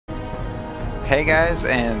Hey guys,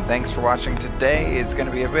 and thanks for watching. Today is going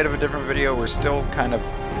to be a bit of a different video. We're still kind of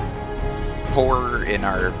poor in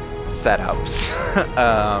our setups.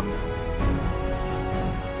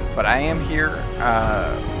 But I am here.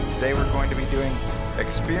 Today we're going to be doing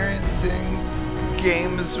experiencing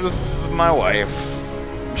games with my wife,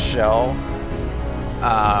 Michelle.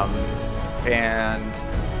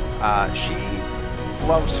 She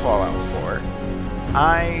loves Fallout 4.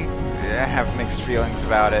 I have mixed feelings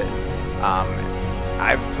about it.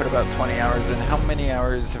 I've put about 20 hours in. How many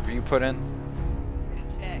hours have you put in?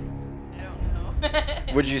 Checks. I don't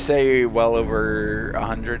know. Would you say well over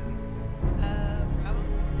 100?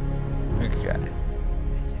 Probably. Okay. I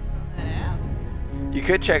checked on that app. You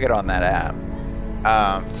could check it on that app.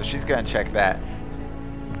 So she's gonna check that.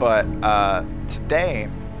 But today,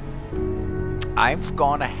 I've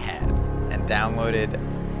gone ahead and downloaded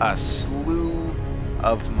a slew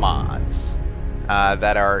of mods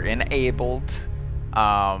that are enabled,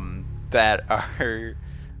 that are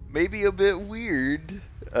maybe a bit weird.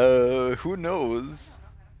 Who knows?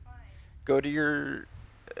 Go to your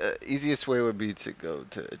easiest way would be to go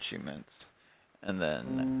to achievements and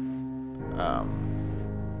then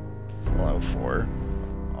Fallout 4.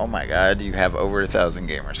 Oh my god, you have over 1,000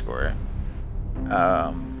 gamer score.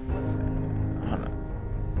 What's that? I don't know.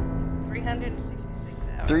 366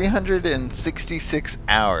 hours. 366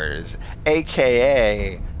 hours,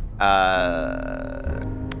 aka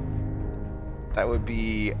that would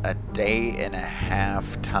be a day and a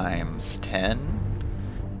half times 10.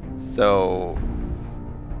 So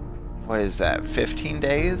what is that? 15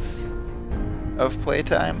 days of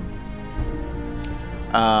playtime?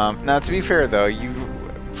 Now to be fair though, you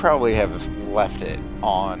probably have left it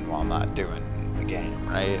on while not doing the game,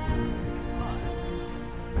 right?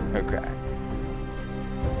 Okay.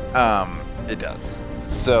 It does.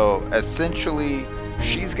 So essentially,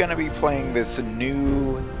 she's gonna be playing this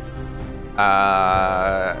new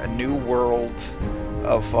world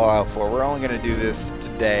of Fallout 4. We're only gonna do this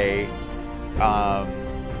today,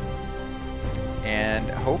 and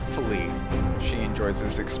hopefully she enjoys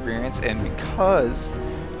this experience. And because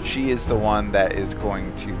she is the one that is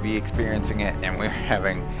going to be experiencing it, and we're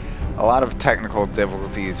having a lot of technical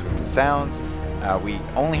difficulties with the sounds. We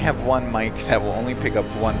only have one mic that will only pick up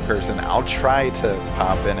one person. I'll try to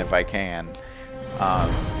pop in if I can.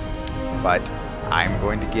 But I'm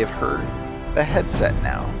going to give her the headset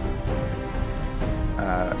now.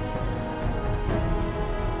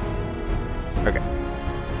 Okay.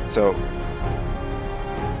 So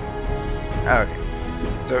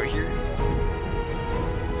here's...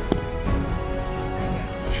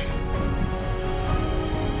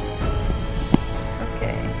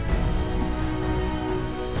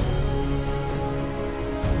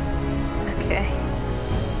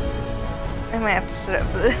 I might have to sit up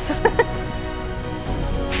for this.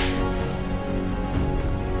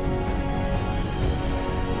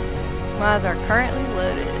 Mods are currently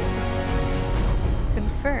loaded.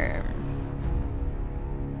 Confirm.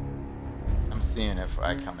 I'm seeing if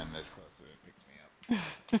I come in this close, if it picks me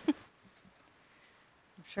up.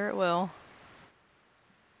 I'm sure it will.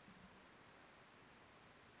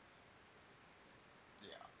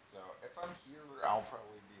 Yeah, so if I'm here, I'll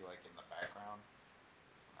probably be like in the background.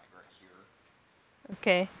 Like right here.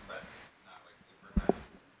 Okay. But not like super loud.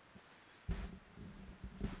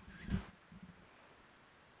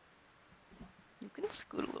 You can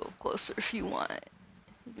scoot a little closer if you want.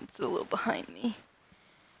 You can sit a little behind me.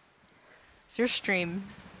 It's your stream.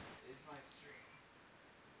 It's my stream.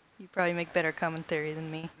 You probably make better commentary than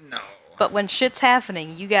me. No. But when shit's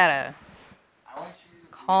happening, you gotta I want you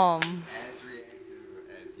to calm. be as reactive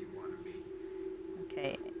as you want to be.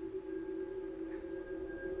 Okay.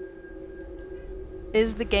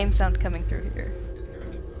 Is the game sound coming through here? It's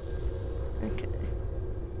going to. Okay.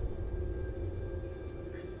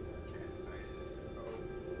 Okay, excited. Oh,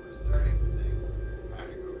 we're starting the thing. I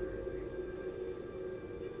have to go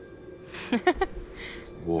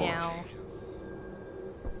crazy. War. Meow.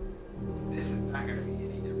 This is not going to be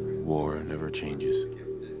any different. War never changes.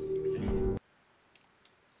 Skip this. You can.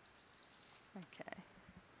 Okay.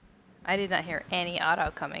 I did not hear any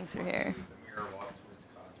auto coming through here. The mirror walk towards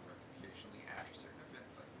Codsworth occasionally after certain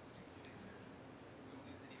events like this. You'll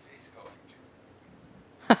lose any face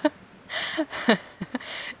sculpting.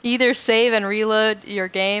 Either save and reload your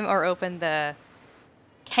game or open the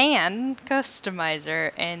can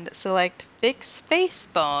customizer and select fix face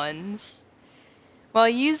bones. While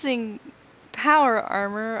using power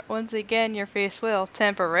armor, once again your face will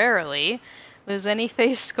temporarily lose any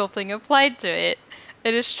face sculpting applied to it.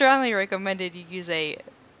 It is strongly recommended you use a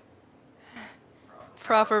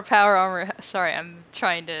Proper power armor. Sorry, I'm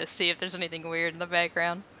trying to see if there's anything weird in the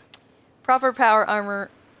background. Proper power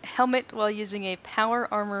armor helmet while using a power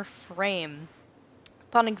armor frame.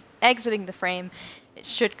 Upon exiting the frame, it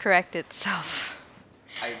should correct itself.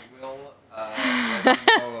 I will let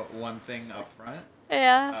you know one thing up front.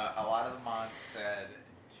 Yeah. A lot of the mods said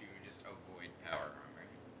to just avoid power armor.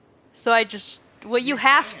 So I just. Well, you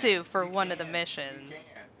have can, to for you one of the can, missions. You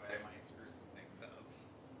can, but it might screw some things up.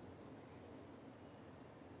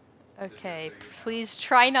 So just Okay, so you know. please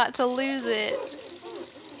try not to lose it.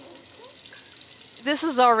 This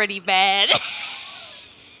is already bad.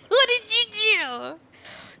 What did you do?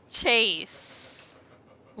 Chase.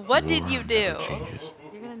 What did you War do? never changes.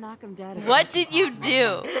 You're gonna knock him dead. What did you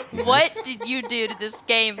do? What did you do to this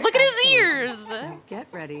game? Look at his ears! Now get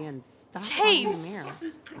ready and stop Chase! hogging the mirror.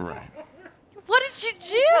 Right. What did you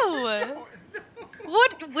do?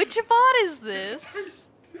 What? Which bot is this?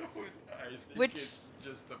 I think Which- it's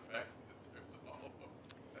just the fact that there's all of them.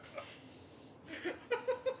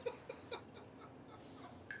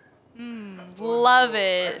 Love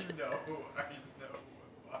it. I know what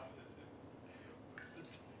bot it is.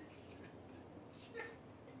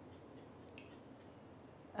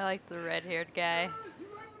 I like the red-haired guy. You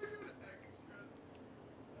might want to go to extra.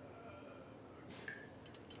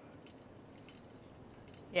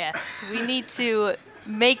 Yes, we need to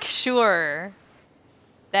make sure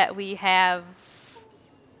that we have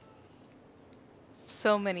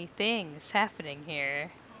so many things happening here.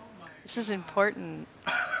 Oh my This is important.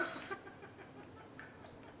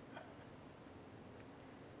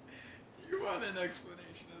 You want an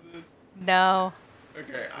explanation of this? No.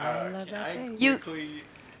 Okay, I love can that I face. You- quickly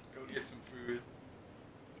go get some food?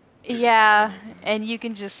 Yeah, and you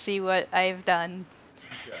can just see what I've done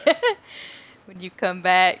Okay. when you come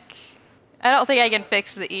back. I don't think I can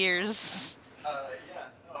fix the ears. Yeah,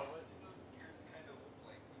 no, what do those ears kind of look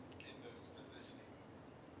like in those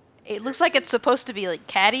positionings? It looks like it's supposed to be like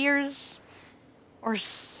cat ears or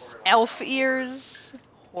elf ears,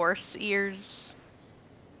 horse ears.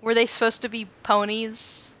 Were they supposed to be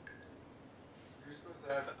ponies? You're supposed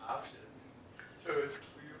to have the option. So it's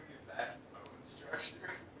clearly that bone structure,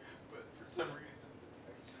 but for some reason the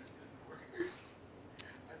textures didn't work.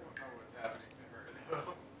 I don't know what's happening to her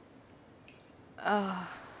though.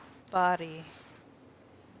 Body.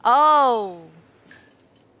 Oh.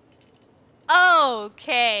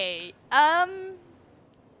 Okay.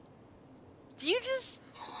 Do you just?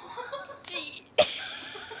 Do you...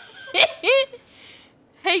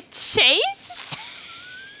 Hey, Chase.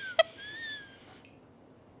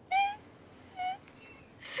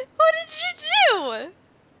 What did you do?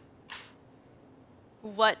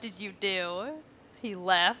 What did you do? He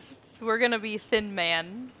left. We're gonna be Thin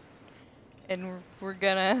Man. And we're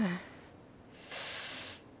gonna...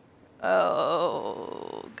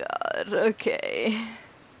 Oh, God. Okay.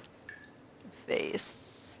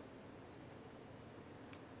 Face.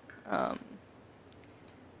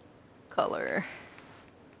 Color.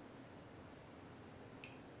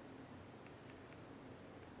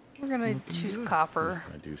 We're gonna Looking choose good, copper.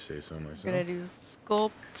 if I do say so myself. We're gonna do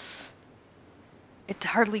sculpt. It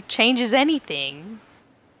hardly changes anything.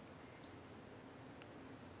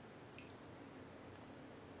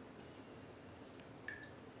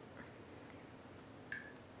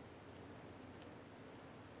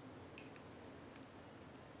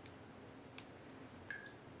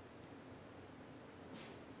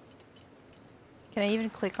 Can I even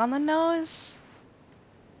click on the nose?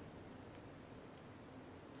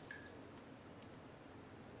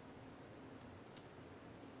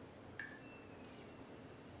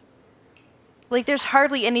 Like, there's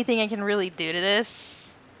hardly anything I can really do to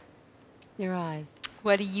this. Your eyes.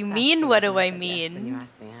 What do you That's mean? the What reason do I said yes when you mean?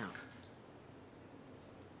 asked me out.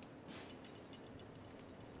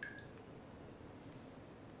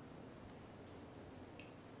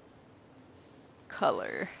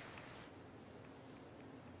 Color.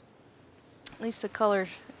 At least the color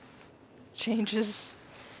changes.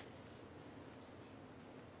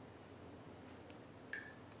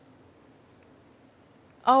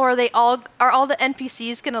 Oh, are all the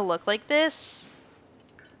NPCs gonna look like this?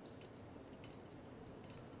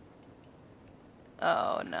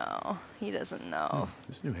 Oh no, he doesn't know.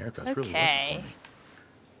 This new haircut's really Okay. working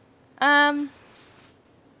for me.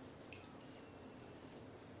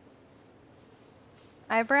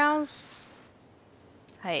 Eyebrows?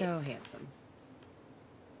 Height. So handsome.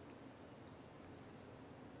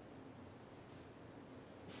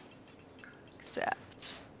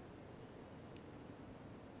 Accept.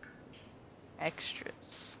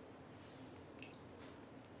 Extras.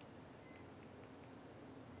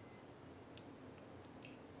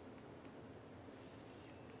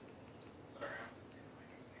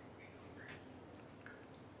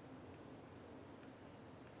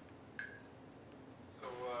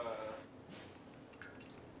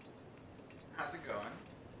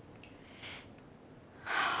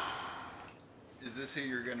 this who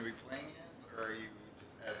you're going to be playing as, or are you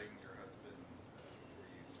just adding your husband before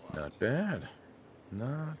you swap? Not bad.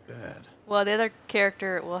 Not bad. Well, the other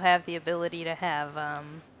character will have the ability to have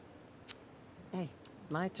Hey,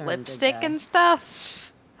 my turn. lipstick big guy. and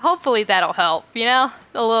stuff. Hopefully that'll help, you know,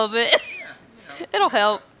 a little bit. Yeah, It'll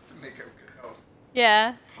help. Some makeup could help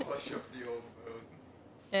Yeah. polish up the old bones.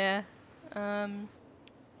 Yeah. What's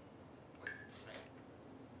type?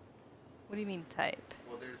 What do you mean type?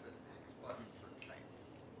 Well, there's an X button for type.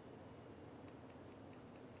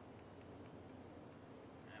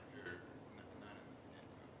 After, not in the skin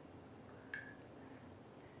tone.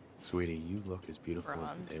 Sweetie, you look as beautiful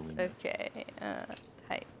as the day we met. Okay.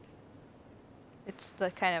 Type. It's the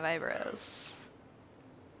kind of eyebrows.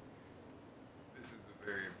 This is a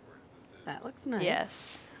very important decision. That looks nice.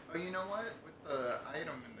 Yes. Oh, you know what? With the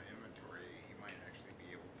item in the inventory, you might actually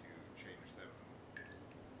be able to change them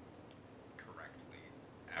correctly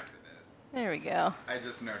after this. There we go. I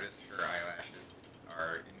just noticed her eyelashes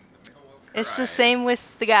are in the middle of her It's the eyes. same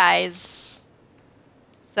with the guys.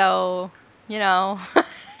 So, you know,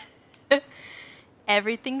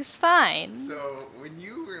 everything's fine. So, when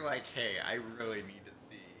you were like, hey, I really need to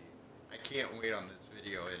see, I can't wait on this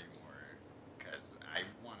video anymore, because I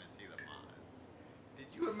want to see the mods, did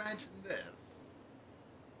you imagine this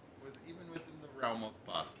was even within the realm of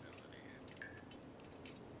possibility?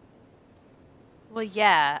 Well,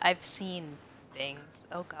 yeah, I've seen things.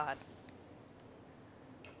 Oh god.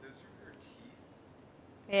 Those are her teeth?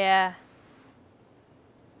 Yeah.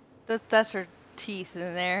 That's her teeth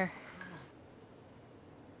in there.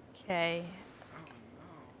 Okay. Oh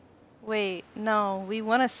no. Wait, no, we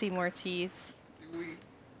want to see more teeth. Do we?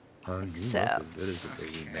 Hon, you look Except- as good as the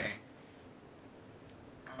day we met.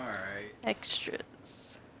 Alright.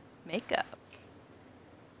 Extras. Makeup.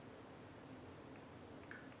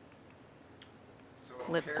 So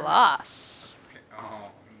Lip apparently- gloss. Okay.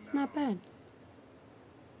 Oh no. Not bad.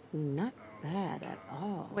 Not Oh, bad at no.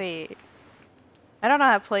 all. Wait. I don't know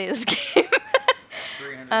how to play this game.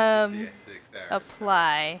 366 hours.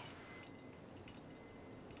 Apply.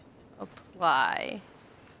 Apply.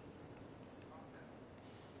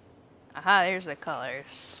 Aha, there's the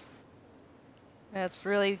colors. That's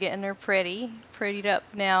really getting her prettied up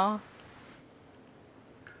now.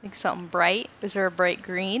 Think something bright. Is there a bright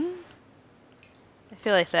green? I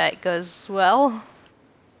feel like that goes well.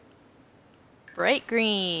 Bright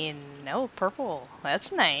green. No, purple.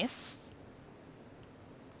 That's nice.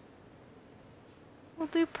 We'll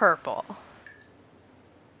do purple.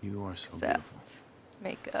 You are so Except beautiful.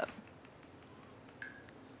 makeup.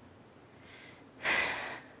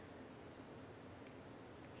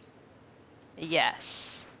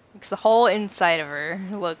 Yes. Makes the whole inside of her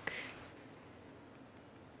look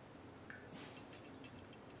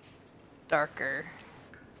darker.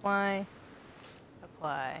 Apply.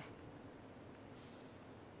 Apply.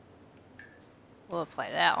 We'll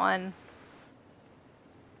apply that one.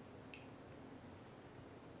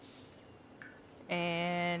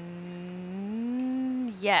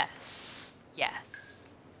 And yes. Yes.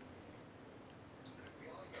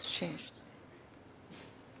 Let's change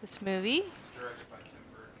this movie. It's directed by Tim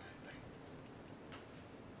Burton, I think.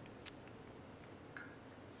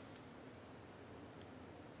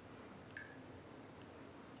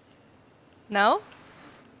 No?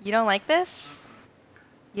 You don't like this?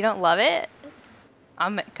 You don't love it?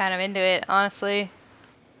 I'm kind of into it, honestly.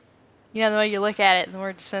 You know, the more you look at it, the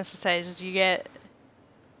more desensitized you get.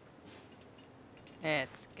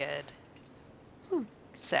 It's good. Hmm.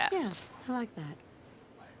 Except. Yeah, I like that.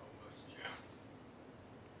 I almost jumped.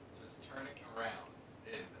 Just turning around,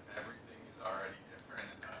 and everything is already different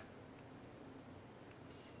enough.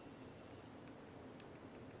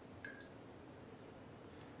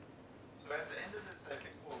 So at the end of this, I think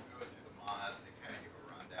we'll go through the mods and kind of give a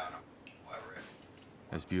rundown of what we're in.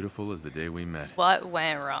 As beautiful as the day we met. What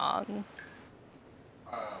went wrong?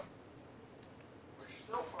 Which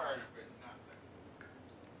so far has been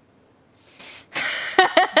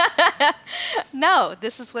nothing. No,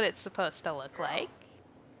 this is what it's supposed to look like.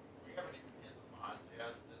 We haven't even hit the mods yet.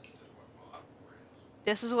 This is just what Fallout 4 is.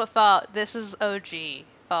 This is what this is OG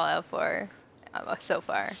Fallout 4 so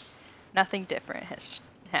far. Nothing different has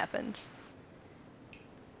happened.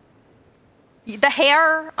 The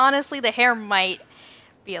hair, honestly, the hair might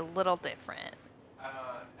be a little different.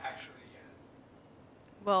 Actually, yes.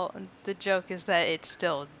 Well, the joke is that it's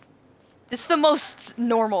the most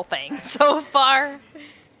normal thing so far.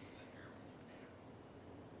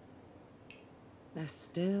 I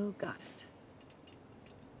still got it.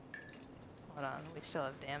 Hold on, we still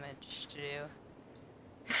have damage to do.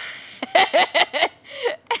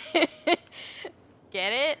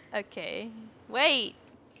 Get it? Okay. Wait!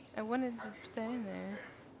 I wanted to stay in there.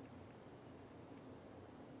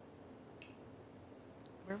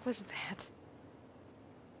 Where was that?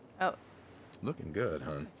 Oh, Looking good,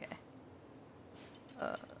 hon. okay.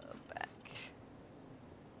 Back.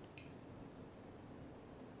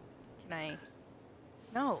 Can I?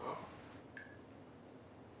 No.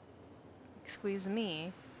 Squeeze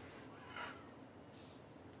me.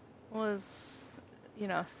 Was, you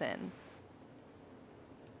know, thin.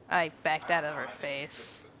 I backed out of her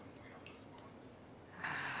face.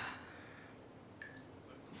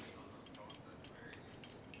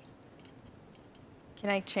 Can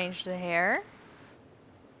I change the hair?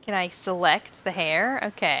 Can I select the hair?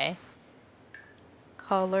 Okay.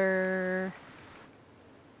 Color.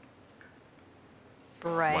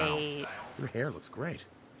 Bright. Your hair looks great.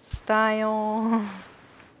 Style.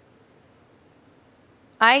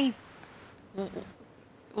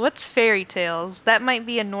 What's fairy tales? That might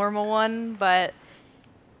be a normal one, but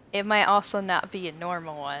it might also not be a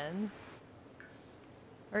normal one.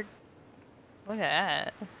 Or look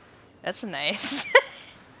at that. That's nice.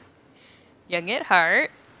 Young at heart.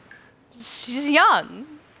 She's young.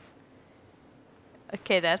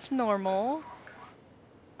 Okay, that's normal.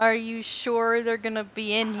 Are you sure they're gonna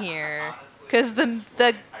be in here? Cause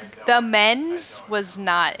the men's was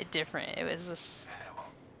not different. It was just.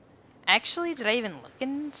 Actually, did I even look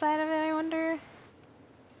inside of it? I wonder.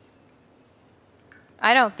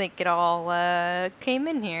 I don't think it all came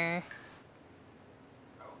in here.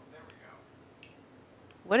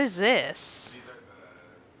 What is this?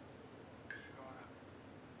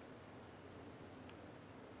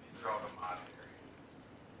 These are all the mod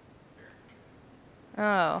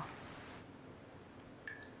Oh.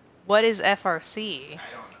 What is FRC? I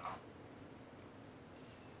don't know.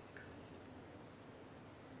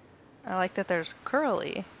 I like that there's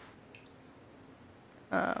curly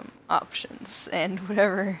options and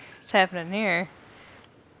whatever is happening here.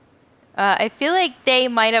 I feel like they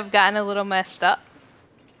might have gotten a little messed up.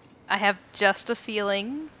 I have just a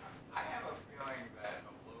feeling. I have a feeling that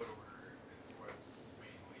a load order is what's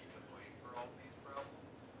mainly to blame for all these problems.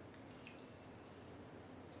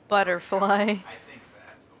 Butterfly. I think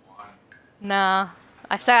that's the one. Nah.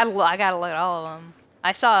 I gotta look at all of them.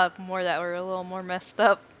 I saw more that were a little more messed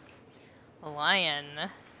up. A lion.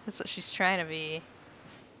 That's what she's trying to be.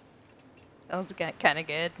 That was kind of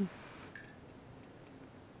good.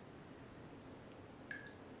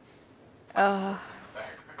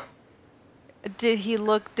 Did he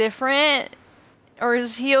look different? Or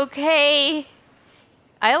is he okay?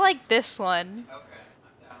 I like this one. Okay,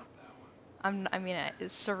 I'm down with that one. I mean,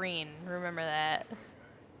 it's Serene. Remember that.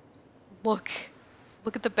 Look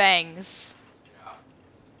at the bangs. Yeah.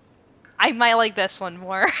 I might like this one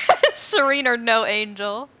more. Serene or no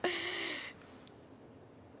angel.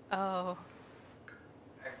 Oh.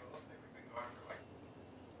 Hey, we'll say we've been going for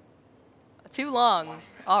like. Too long 20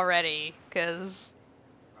 minutes. already, because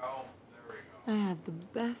Oh, there we go. I have the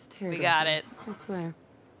best hair. we got it. I swear.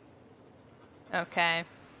 Okay.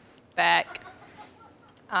 Back.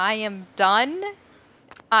 I am done.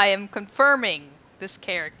 I am confirming this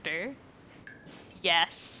character.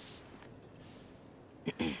 Yes.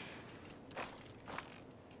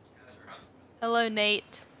 Hello, Nate.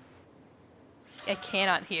 I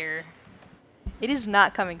cannot hear. It is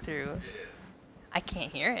not coming through. It is. I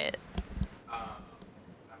can't hear it.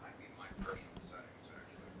 That might be my personal settings,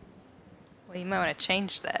 actually. Well, you might want to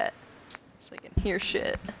change that so I can hear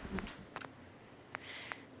shit.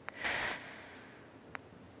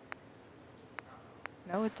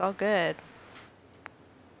 No, it's all good.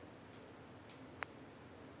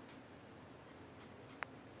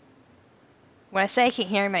 When I say I can't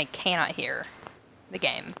hear him, I cannot hear the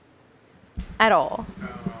game. At all. Is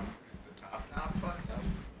the top not fucked up?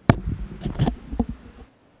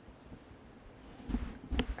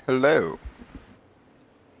 Hello.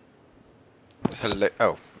 Hello.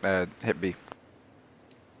 Oh, hit B.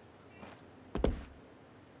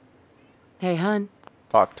 Hey, hun.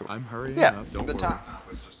 Talk to him. I'm hurrying Yeah, up. Don't the worry. top knob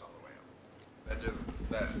was just all the way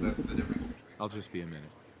up. That's the difference between. I'll just be a minute.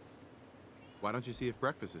 Why don't you see if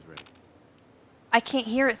breakfast is ready? I can't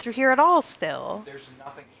hear it through here at all still. There's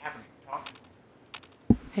nothing happening. Talk to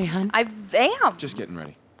him. Hey, hun. I am. Just getting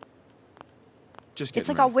ready. Just It's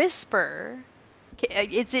getting like a ready. whisper.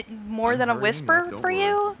 Is it more I'm than a hurrying whisper up, don't for worry.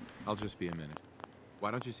 you? I'll just be a minute.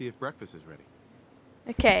 Why don't you see if breakfast is ready?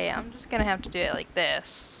 Okay, I'm just gonna have to do it like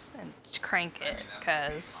this and just crank it,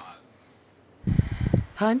 cause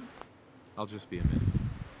Hun? I'll just be a minute.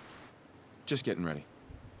 Just getting ready.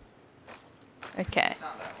 okay. It's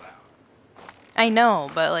not that loud. I know,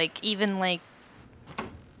 but like even like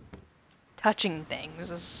touching things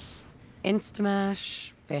is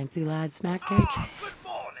Instamash, Fancy Lad snack cakes,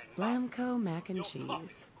 Blamco mac and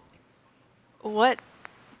cheese. What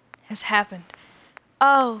has happened?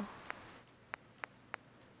 Oh.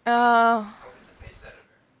 Oh. Open the face editor.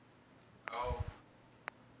 Oh.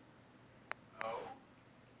 Oh.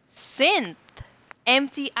 Synth.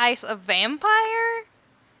 Empty Ice a vampire?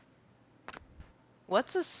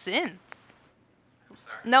 What's a synth? I'm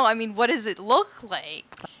sorry. No, I mean, what does it look like?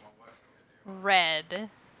 Well, what can we do? Red. There you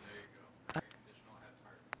go. Additional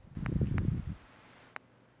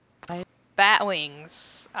head parts. Bat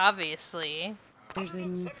wings, obviously. There's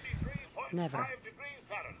in never.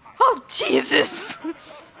 Oh, Jesus!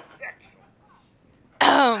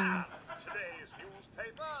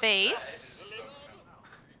 Face.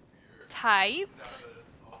 Type.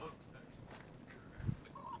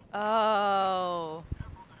 Oh.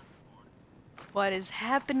 What is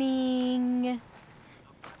happening?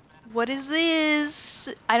 What is this?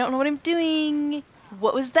 I don't know what I'm doing.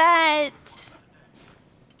 What was that?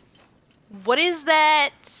 What is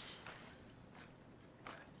that?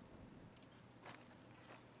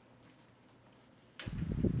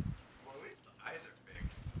 Well, at least the eyes are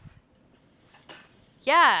fixed.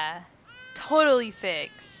 Yeah. Totally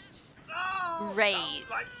fixed. Great. Sounds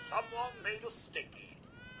like someone made a sticky.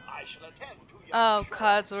 I shall attend to your Oh, short-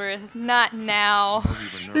 Codsworth. Not now. I know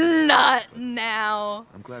we were nervous Not but now.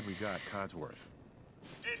 I'm glad we got Codsworth.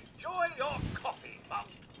 Enjoy your coffee, Monk.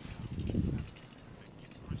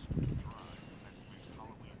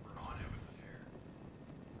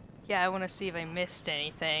 Yeah, I want to see if I missed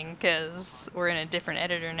anything, because we're in a different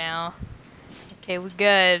editor now. Okay, we're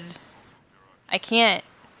good. I can't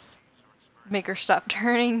make her stop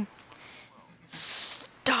turning.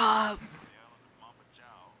 Stop.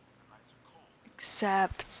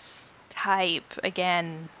 Accept. Type.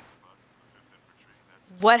 Again.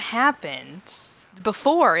 What happened?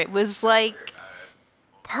 Before, it was like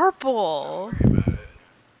purple.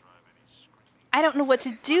 I don't know what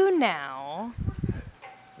to do now.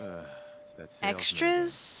 It's that salesman again.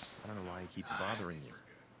 Extras? I don't know why he keeps bothering you.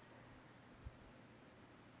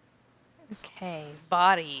 Okay,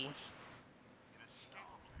 body.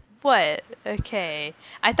 What? Okay.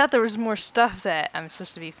 I thought there was more stuff that I'm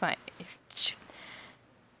supposed to be fine.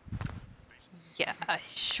 Yeah,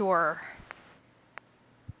 sure.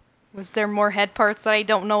 Was there more head parts that I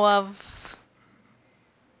don't know of?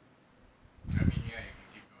 I mean, yeah, you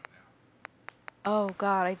can keep going now. Oh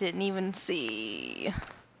god, I didn't even see.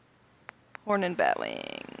 Horn and bat wings.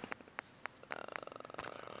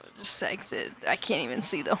 Just exit. I can't even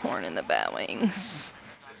see the horn and the bat wings.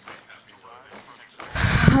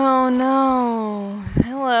 Oh no.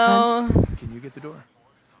 Hello. Can you get the door?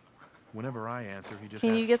 Whenever I answer, he just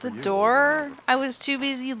Can you asks get for the you door? I was too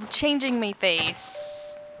busy changing my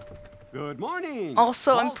face. Good morning.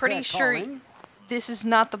 Also, I'm Walter pretty sure calling. this is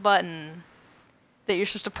not the button that you're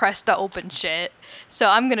supposed to press to open shit. So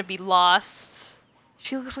I'm gonna be lost.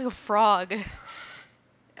 She looks like a frog.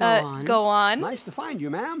 Go on. Nice to find you,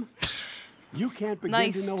 ma'am. You can't begin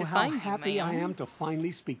Nice to know to how find you, happy I ma'am. am to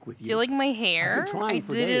finally speak with Do you. you like my I've hair? been trying I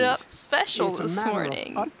for did days. it up special It's this a matter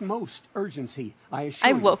morning. of utmost urgency, I assure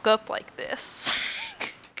I you. woke up like this.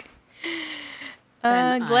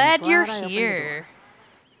 Then I'm glad you're glad I opened the here.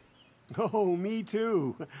 Oh, me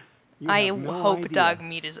too. You I have no hope idea. Dog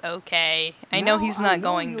Meat is okay. I know Now, he's I not know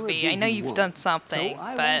going to you're a be. I know busy you've woman, done something, so I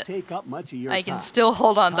won't but take up much of your I time. can still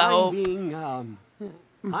hold on to Time hope. being,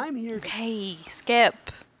 I'm here to... Okay, skip.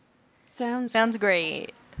 Sounds Sounds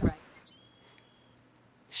great. right.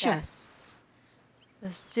 Sure. Yes.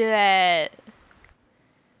 Let's do that.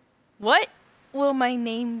 What will my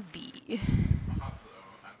name be? Also,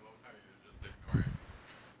 I love how you're just ignoring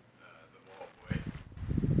the wall boy.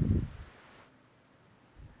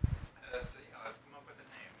 So yeah, let's come up with a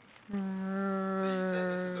name. So you said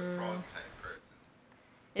this is a frog type person.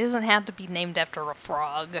 It doesn't have to be named after a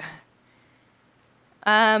frog.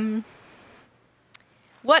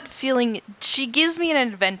 What feeling? She gives me an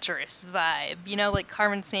adventurous vibe, you know, like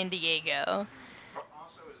Carmen Sandiego. But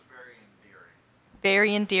also is very endearing.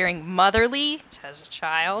 Very endearing, motherly, has a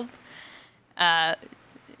child.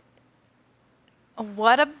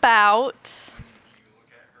 What about When you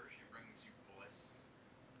look at her, she brings you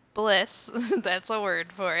bliss. Bliss? That's a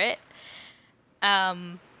word for it.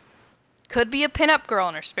 Could be a pinup girl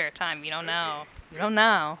in her spare time. You don't know. You don't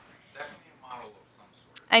know. Definitely a model of some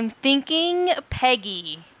sort. I'm thinking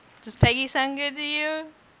Peggy. Does Peggy sound good to you?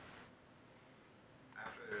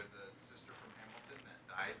 After the sister from Hamilton that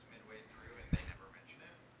dies midway through and they never mention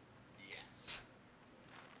it? Yes.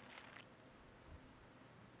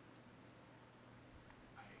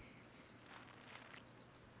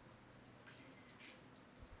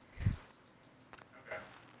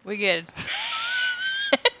 We good.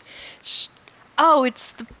 Oh,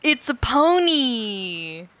 it's a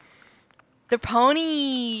pony. They're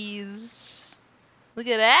ponies. Look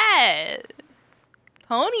at that.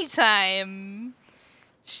 Pony time.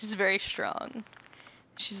 She's very strong.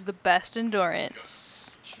 She's the best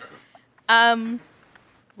endurance. A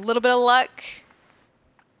little bit of luck.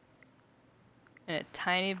 And a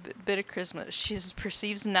tiny bit of charisma. She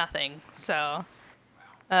perceives nothing. So,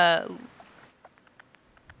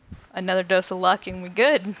 another dose of luck and we're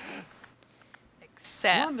good.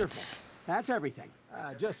 Except... Wonderful. That's everything.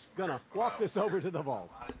 Just gonna walk this over to the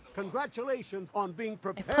vault. Congratulations on being I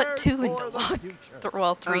prepared put 2 in for the the lock. future.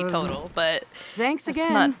 Well, 3 total, but Thanks it's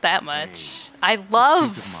again. not that much. I Peace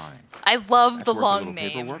love of mind. the That's worth a long little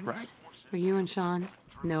name. paperwork, right? For you and Sean,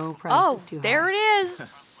 no price Oh, is too high. there it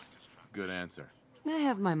is. Good answer. I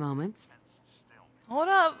have my moments. Hold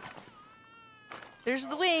up. There's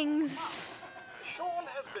the wings. Sean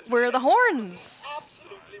has been Where are the checked. horns?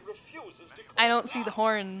 Absolutely refuses to I don't see the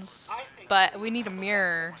horns, but we need a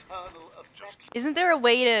mirror. Isn't there a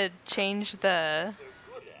way to change the...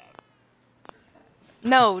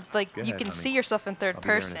 No, like, Go you ahead, can honey. see yourself in 3rd I'll be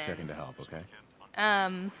there person. in a second to help, okay?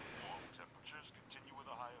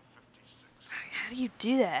 How do you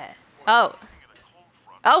do that? Oh.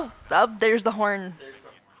 Oh, there's the horn.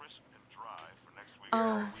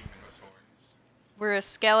 Oh. We're a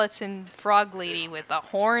skeleton frog lady with a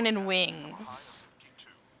horn and wings.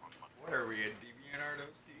 What are we, a DeviantArt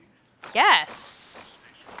OC? Yes.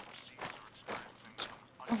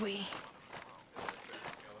 We.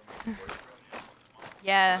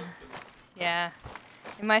 Yeah. Yeah.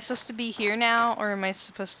 Am I supposed to be here now, or am I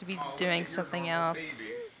supposed to be doing something else?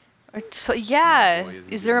 Yeah. Boy,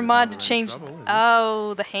 isn't Is there a getting mod to another change? trouble, is he?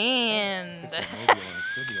 Oh, the hand. Fixed that mobile on his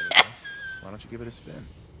crib the other day. Why don't you give it a spin?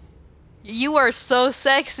 You are so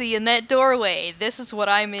sexy in that doorway. This is what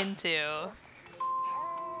I'm into.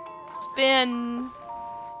 Spin.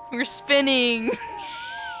 We're spinning.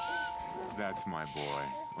 That's my boy.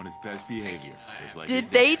 On his best behavior. Just like Did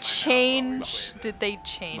his they dad. change? Did they Most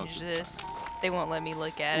change of the this? They won't let me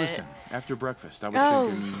look at Listen, it. after breakfast, I was Oh.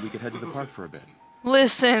 thinking we could head to the park for a bit.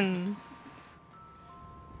 Listen.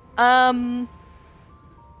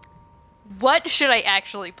 What should I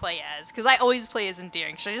actually play as? Because I always play as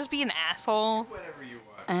endearing. Should I just be an asshole? Whatever you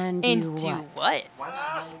want. And And do do what? what? Why not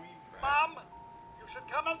Halloween? Mom, you should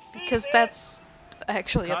come and see Because this. that's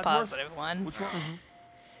actually a Codsworth? positive one. What's wrong?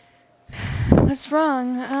 What's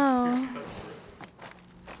wrong? Oh.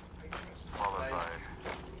 Followed by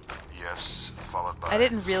yes, followed by I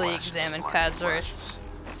didn't really flashes, examine blinding Codsworth. flashes,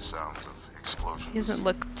 sounds of explosions. He doesn't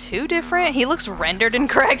look too different. He looks rendered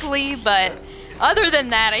incorrectly, but other than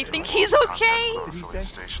that, I think he's okay. Did he say?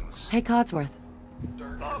 Stations. Hey, Codsworth.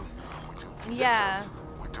 Yeah.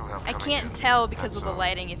 We do have I coming can't in. tell because of That's, the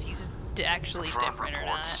lighting if he's actually confirmed different or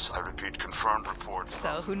reports. not. I repeat, confirmed reports So,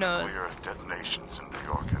 of who knows? nuclear detonations in New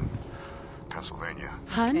York and Pennsylvania.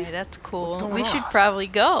 Hun? Okay, that's cool. going We on? should probably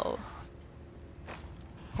go.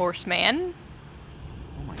 Horseman?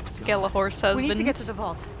 Oh my god. Skelehorse We husband? need to get to the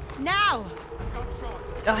vault. Now!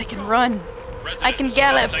 Oh, I can run. I can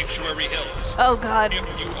gallop. Sanctuary Hills. Oh god. If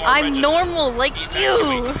you are I'm registered, normal like evacuate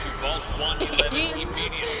you! to Vault 111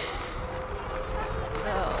 immediately.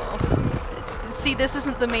 Oh. See, this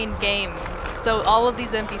isn't the main game. So all of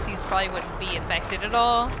these NPCs probably wouldn't be affected at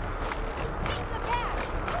all.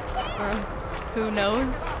 Who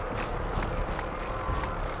knows?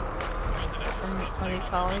 Are they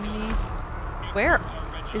following me? Where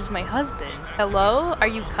is my husband? Hello? Are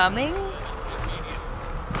you coming?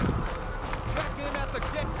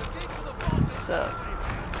 So,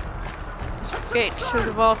 gate to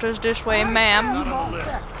the vault is this way, ma'am.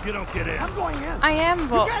 You don't get in. I'm going in. I am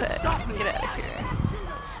vault. can't stop me. Get out of here.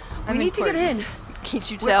 We need to get in. Can't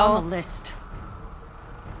you We're on tell? the list.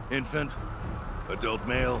 Infant, adult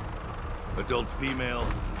male, adult female.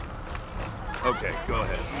 Okay, go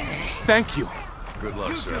ahead. Thank you. Good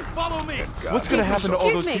luck, You sir. two, follow me. What's gonna happen to all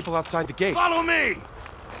Excuse those me. people outside the gate? Follow me!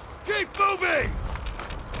 Keep moving!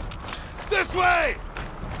 This way!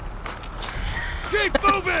 Keep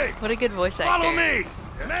moving! What a good voice actor. Follow me!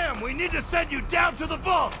 Ma'am, we need to send you down to the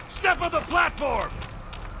vault! Step on the platform!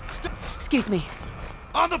 Excuse me.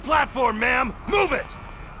 On the platform, ma'am! Move it!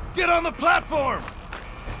 Get on the platform!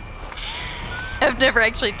 I've never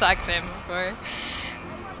actually talked to him before.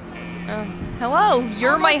 Hello,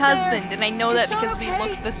 you're my Almost there. husband, and I know that Is Sean because we okay?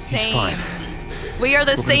 look the same. fine. We are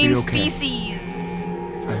the gonna same be okay. species.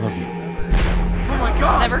 I love you. Oh my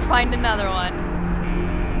god! Never find another one.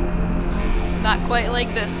 Not quite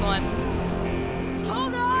like this one.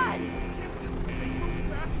 Hold on!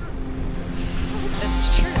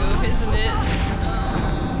 That's true, isn't it?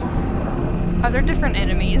 Are there different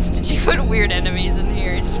enemies? Did you put weird enemies in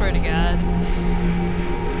here? I swear to God.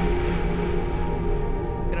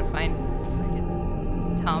 I'm gonna find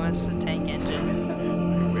fucking Thomas the Tank Engine.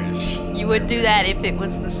 I wish. You would do that if it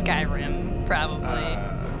was the Skyrim, probably.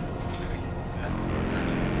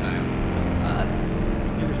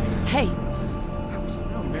 Hey,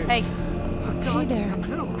 Hey. hey there.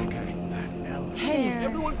 Hey.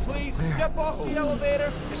 Everyone please step off the elevator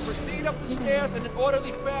and proceed up the stairs in an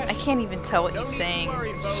orderly fashion. I can't even tell what No he's need to saying. worry,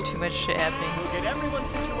 It's just folks. too much shit happening. We'll get everyone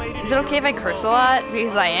situated. Is it okay if I curse a lot?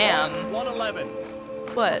 Because I am. 111.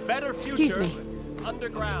 What? Better future. Excuse me.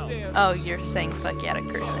 Underground. Oh, you're saying fuck yeah to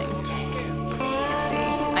cursing. I see.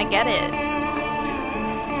 I get it.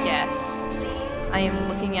 Yes. I am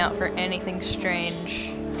looking out for anything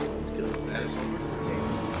strange.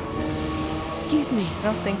 Excuse me. I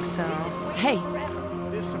don't think so. Hey,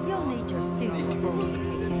 You'll need your suits before we can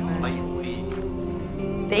take you to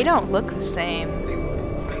Mansion. They don't look the same. This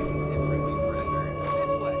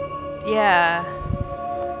way. Yeah.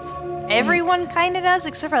 Everyone kinda does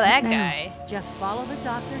except for that No. guy. Just follow the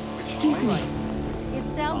doctor. excuse me.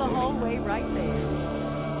 It's down the hallway right there.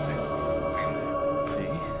 See?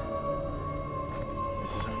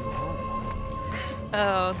 This is our new home.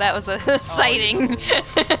 Oh, that was a sighting.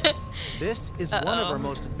 This is one of our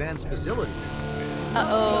most advanced facilities.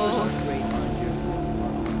 Uh-oh. Great, mind you.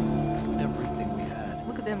 Everything we had.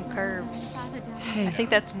 Look at them curves. Hey. I think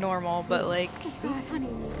that's normal, but like,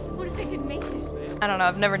 What if they can make it? I don't know,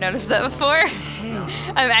 I've never noticed that before. Hey.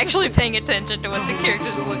 I'm actually paying attention to what the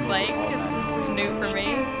characters look like, because this is new for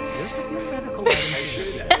me. Just a few medical items. I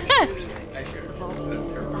should The vault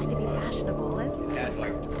seems designed to be fashionable. Let's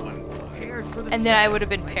Prepared for the And then I would have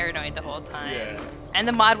been paranoid the whole time. Yeah. And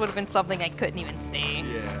the mod would have been something I couldn't even see.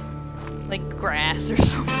 Yeah. Like grass or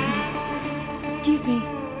something. Excuse me.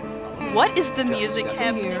 What is the Just music step in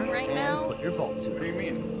happening here right and now? Put your vault suit What do you on.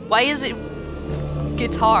 mean? Why is it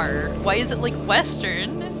guitar? Why is it like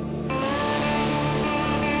Western?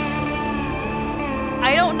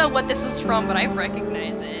 I don't know what this is from, but I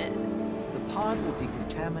recognize it. The pod will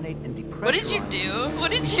decontaminate and depressurize. What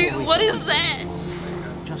did you do? What is that?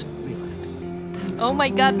 Just relax. Oh my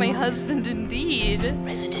god, my husband indeed.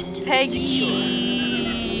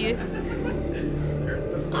 Peggy!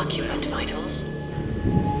 Occupant vitals.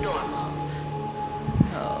 Normal.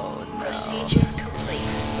 Oh no. Procedure complete.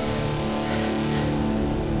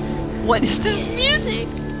 What is this music?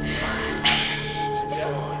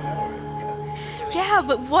 Yeah,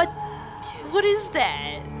 but what is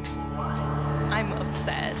that? I'm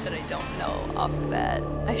upset that I don't know off the bat.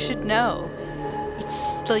 I should know.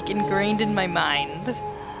 It's like ingrained in my mind.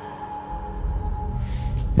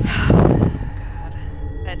 God,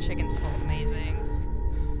 that chicken smelled amazing.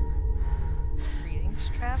 Greetings,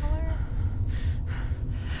 traveler.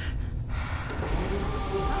 It's not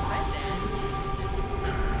Brendan.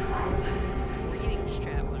 Greetings,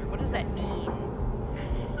 traveler. What does that mean?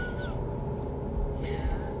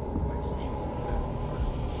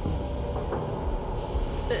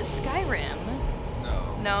 The Skyrim.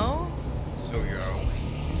 No. No? So you're only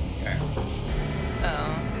Skyrim.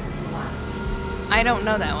 Oh. I don't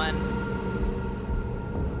know that one.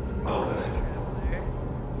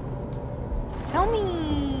 Tell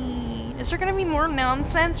me, is there gonna be more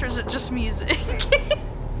nonsense or is it just music?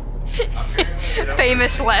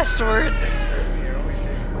 Famous last words.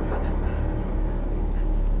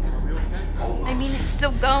 I mean, it's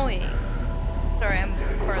still going. Sorry, I'm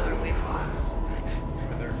farther away from it.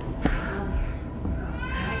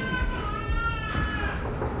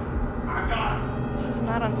 This is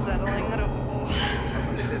not unsettling at all.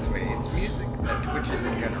 Put it this way, it's music that twitches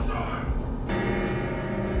in general.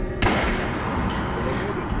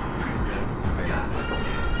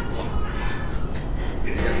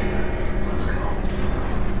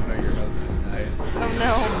 Oh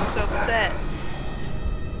no, I'm so upset.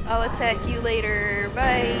 I'll attack you later.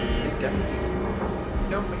 Bye. It definitely is.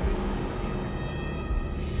 No, maybe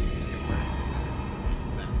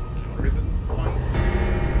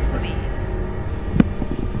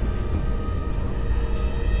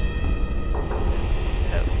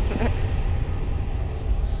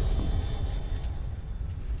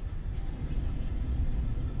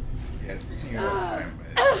yeah, it's beginning of time,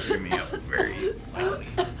 but it's screwing me up very slightly.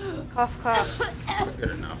 Cough, cough.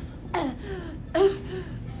 Good enough.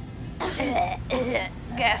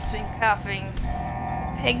 Gasping, coughing.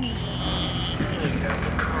 Peggy.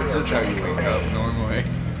 This is how you wake up normally.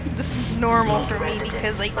 This is normal for me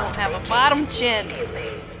because I don't have a bottom chin.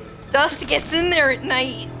 Dust gets in there at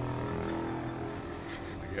night.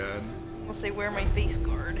 Oh my god. Unless I wear my face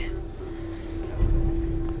guard.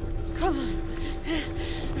 Come on.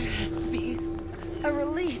 There has to be A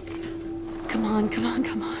release. Come on, come on,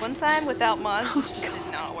 come on. One time without mods, this just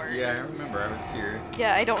did not work. Yeah, I remember. I was here.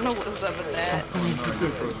 Yeah, I don't know what was up with that. Fine, who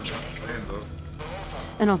did this?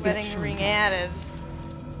 And I'll get Wedding you. ring added.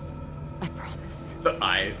 I promise. The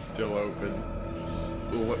eye is still open.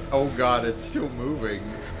 Oh god, it's still moving.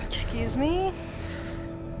 Excuse me?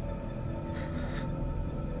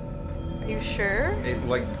 Are you sure? It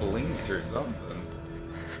like blinked or something.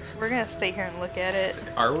 We're gonna stay here and look at it.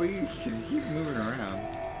 Are we? 'Cause you keep moving around.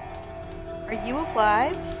 Are you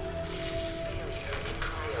alive?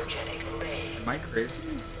 Am I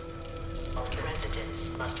crazy?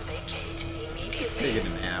 Just taking a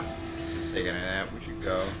nap. Just taking a nap. We should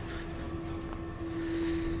go.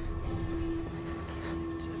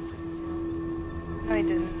 No, I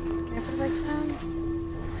didn't. Can I put it back down?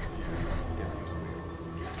 Get some sleep.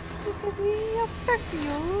 Sick of me, I'll back to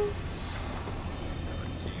you.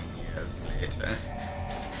 17 years later.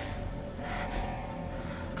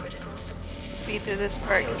 Speed through this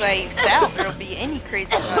part because I doubt there'll be any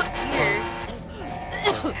crazy mods here.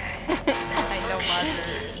 I know mods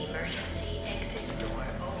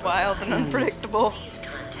are wild and unpredictable.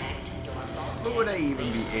 What would I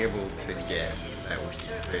even be able to get that would be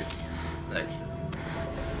crazy in this section?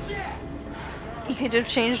 You could have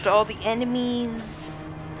changed all the enemies.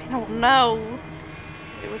 I don't know.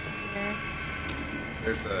 Wait, what's in here?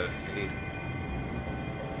 There's a tape.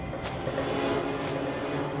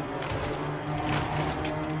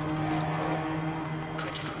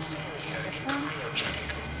 This one?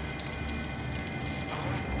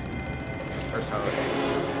 There's how it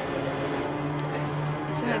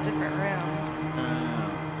It's in a different room.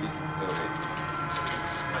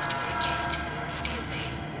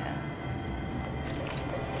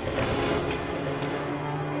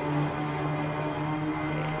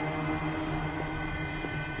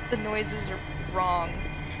 The noises are wrong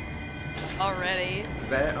already. Is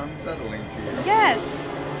that unsettling to you?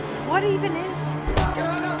 Yes! What even is...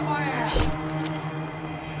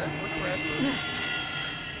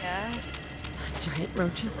 Yeah? Giant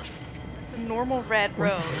roaches. It's a normal red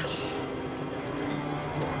What the roach. hell?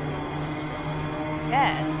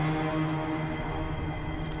 Yes.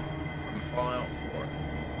 From Fallout 4.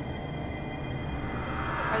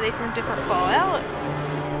 Are they from different Fallout?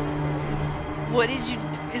 What did you...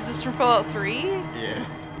 Is this from Fallout 3? Yeah.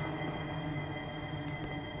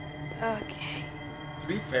 Okay. To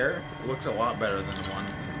be fair, it looks a lot better than the ones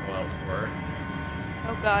in Fallout 4.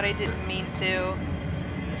 Oh god, I didn't mean to.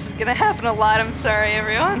 This is gonna happen a lot, I'm sorry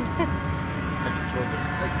everyone. The controls are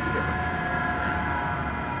slightly different.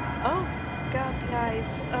 Oh god, the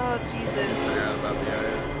eyes. Oh Jesus. Forgot about the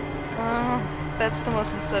eyes. That's the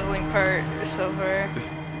most unsettling part so far.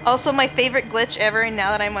 Also, my favorite glitch ever, and now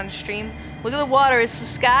that I'm on stream, look at the water, it's the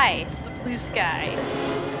sky. It's the blue sky.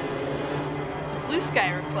 It's a blue sky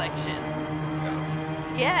reflection.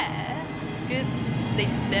 Yeah, it's good. They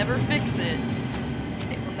never fix it.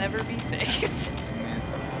 And it will never be fixed.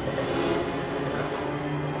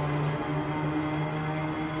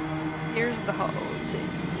 Here's the holotape.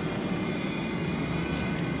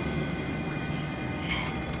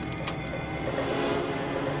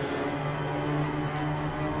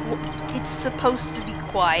 It's supposed to be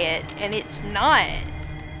quiet, and it's not.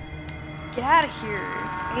 Get out of here.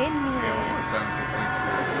 I didn't mean It it. almost sounds like you're in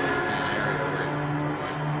an area where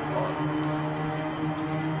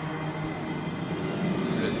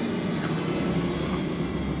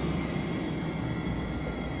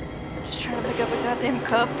I'm just trying to pick up a goddamn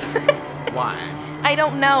cup. Why? I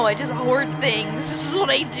don't know, I just hoard things. This is what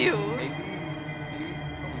I do. Maybe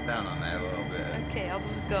calm down on that a little bit. Okay, I'll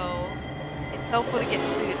just go. It's helpful to get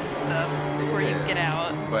food and stuff before you get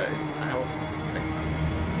out. But it's not helpful.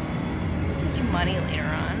 It gives you money later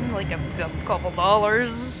on, like a couple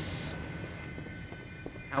dollars.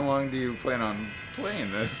 How long do you plan on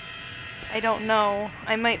playing this? I don't know.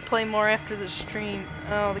 I might play more after the stream.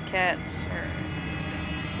 Oh, the cats are existing.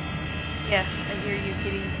 Yes, I hear you,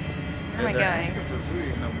 kitty. Where am I They're going? asking for food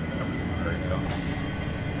even though we got them right now.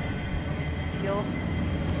 Deal.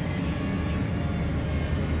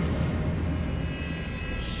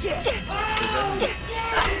 Shit!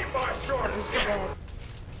 That was bad.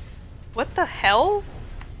 What the hell?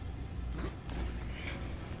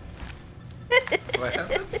 What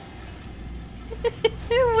happened?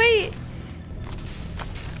 Wait.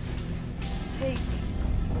 Take.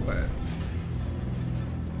 What?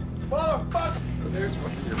 Motherfucker! Oh, there's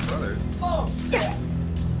one of your brothers. Oh, shit!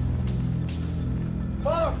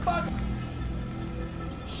 Motherfucker!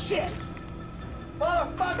 Shit!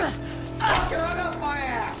 Motherfucker! Fucker hung up my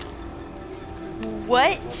ass!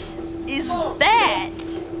 What is that?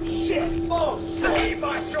 Shit! Oh, shit!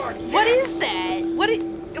 My short What is that?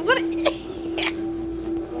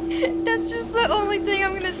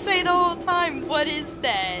 say the whole time, what is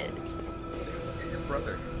that? Your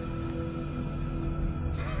brother.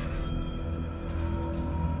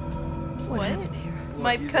 What happened here?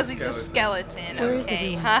 My because he's a skeleton. Where is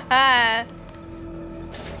Okay, everyone? haha.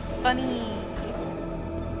 Funny.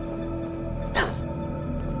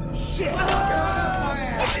 Shit!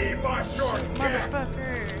 Keep my short dick!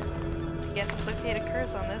 Motherfucker. Guess it's okay to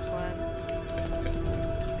curse on this one.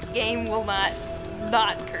 The game will not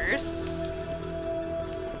curse.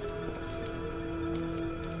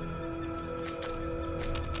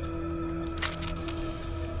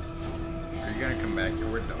 Are you gonna come back here?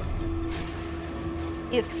 We're done.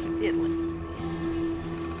 If it lets me.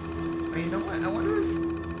 Oh, you know what? I wonder if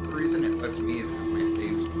the reason it lets me is because my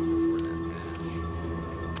saves before that patch.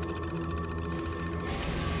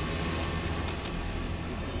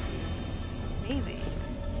 Maybe.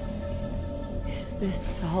 Is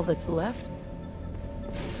this all that's left?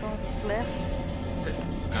 That's all that's left.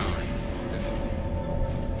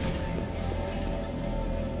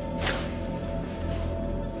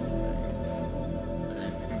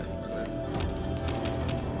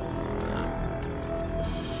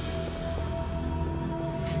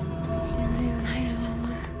 Nice.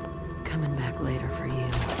 Coming back later for you.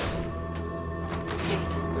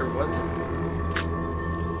 There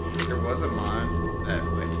was a mod that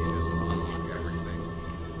let you just unlock everything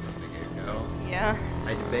from the get-go. Yeah.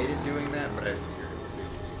 I debated doing that, but I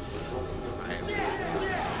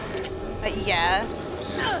figured Yeah.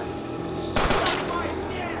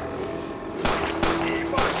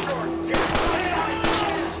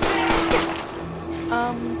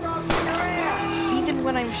 Even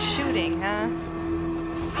when I'm shooting, huh?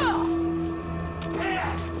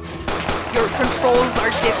 Your controls are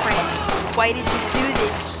different. Why did you do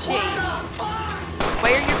this, Chase? Why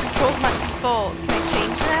are your controls not default? Can I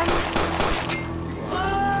change them?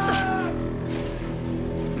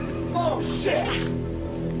 Oh shit!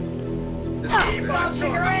 Keep my short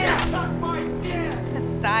dick! Suck my dick! I'm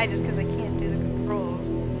gonna die just because I can't do the controls.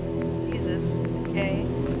 Jesus. Okay.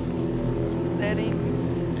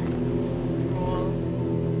 Settings. Controls.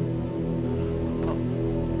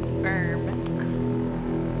 Firm.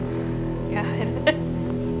 God.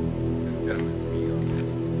 It's gonna mess me up.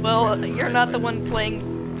 Well, you're not the one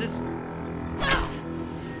playing this.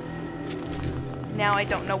 Now I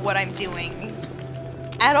don't know what I'm doing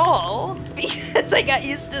at all because I got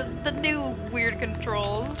used to the new weird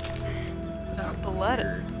controls. There's just blood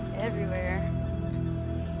everywhere.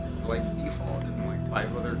 It's like default in like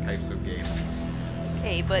 5 other types of games.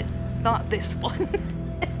 Okay, but not this one.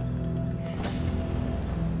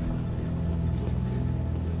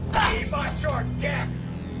 Keep my short dick!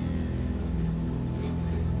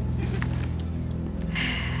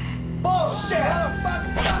 Bullshit!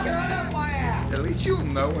 At least you'll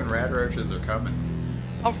know when rad roaches are coming.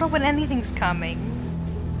 I don't know when anything's coming.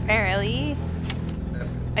 Apparently.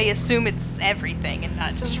 I assume it's everything and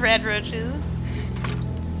not just red roaches.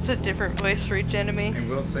 It's a different voice for each enemy. I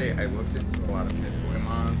will say I looked into a lot of Pit-Boy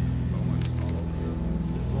mods, almost all of them.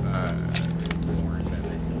 More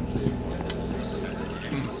than just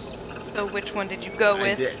one. So which one did you go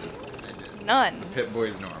with? I did. None.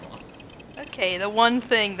 Pit-Boy's normal. Okay, the one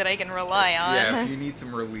thing that I can rely on. Yeah, if you need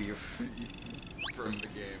some relief from the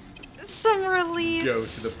game, just some relief. go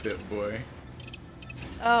to the Pit-Boy.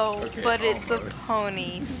 Oh, Okay, but it's a almost.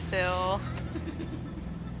 pony still.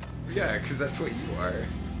 Yeah, because that's what you are.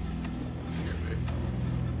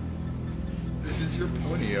 This is your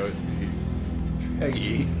pony, OC.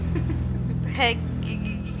 Peggy.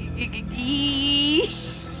 Peggy.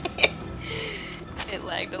 It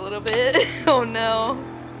lagged a little bit. Oh no.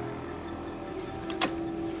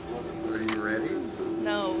 Are you ready?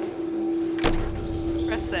 No.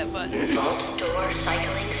 Press that button. Vault door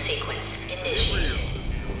cycling sequence initiated.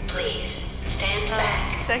 Please stand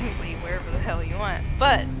back. Technically, wherever the hell you want,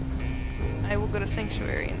 but I will go to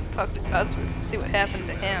Sanctuary and talk to Godsworth to see what happened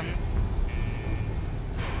to him.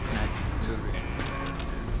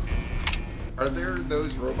 Are there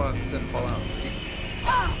those robots in Fallout 3?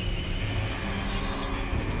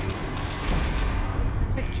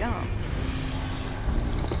 Quick jump.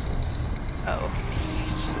 Oh.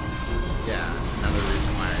 Yeah, another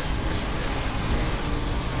reason why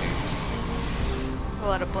It's a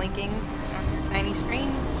lot of blinking on your tiny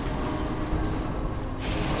screen.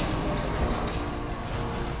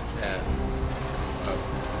 Yeah. Oh.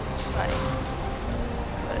 It's funny.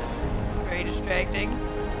 But it's very distracting.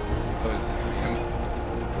 So is him.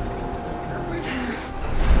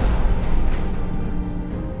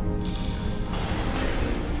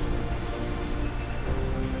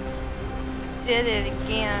 Did it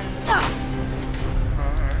again.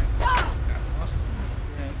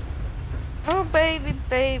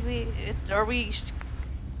 baby. Are we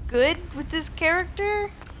good with this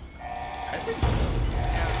character? I think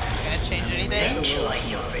Gonna change anything? Enjoy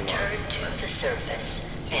your return to the surface.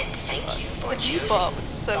 And thank you for The choosing default was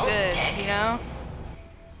so good, you know?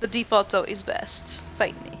 The default's always best.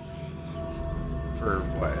 Fight me. for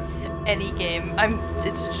what? Any game.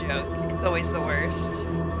 It's a joke. It's always the worst.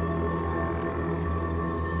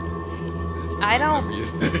 I don't.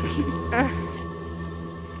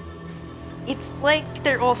 It's like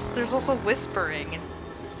there's also whispering and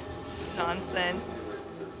nonsense.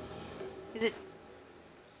 Is it?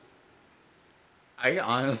 I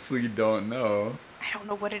honestly don't know. I don't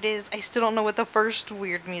know what it is. I still don't know what the first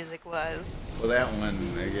weird music was. Well, that one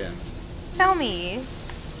again. Just tell me.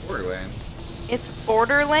 Borderlands. It's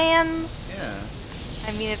Borderlands? Yeah.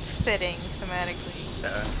 I mean, it's fitting thematically.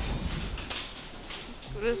 Yeah. Let's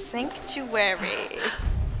go to Sanctuary.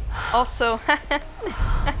 Also,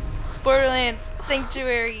 Borderlands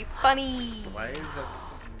Sanctuary, funny. Why is that?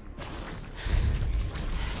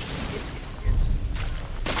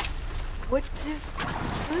 What the?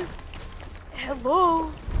 What?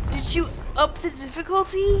 Hello? Did you up the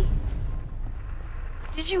difficulty?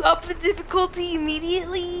 Did you up the difficulty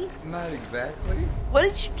immediately? Not exactly. What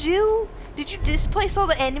did you do? Did you displace all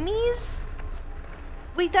the enemies?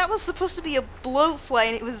 Wait, that was supposed to be a bloatfly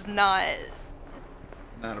and it was not.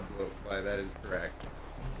 It's not a bloatfly, that is correct.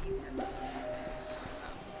 Do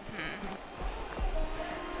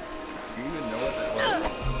you even know what that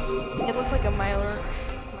was? It looked like a Mylar.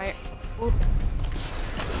 Whoop.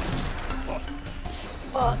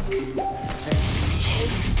 Fuck.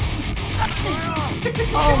 Chase.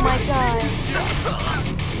 Oh my god.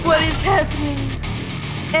 What is happening?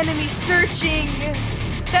 Enemy searching.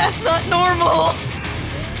 That's not normal.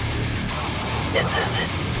 This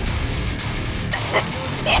isn't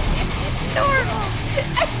normal. I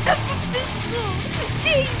have a pistol.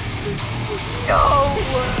 Chase. No.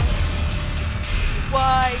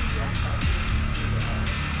 Why?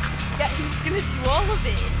 Yeah, he's gonna do all of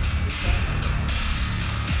it.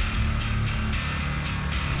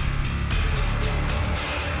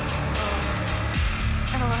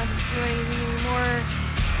 I don't have to do anything anymore.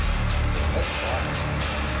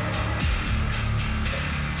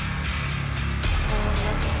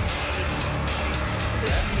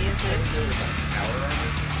 This music.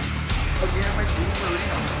 Oh yeah, my Doom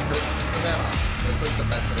Marine on. Put that on. That's like the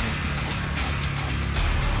best enemy.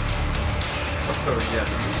 Also, yeah, the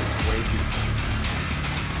music's way too.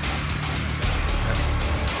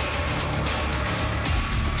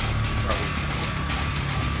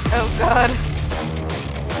 Oh god.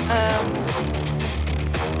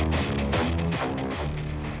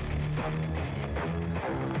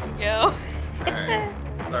 Go. Alright.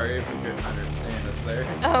 Sorry if you couldn't understand us there.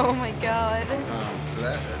 Oh my god. So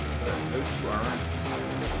that those two aren't.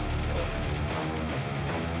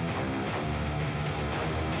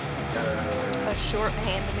 Got A short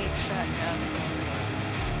hand-made shotgun.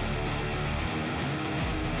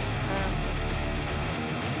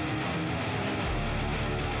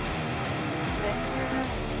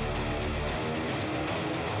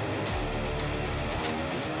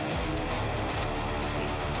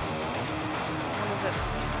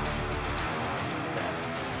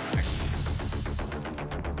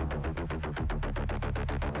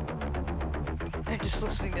 I'm just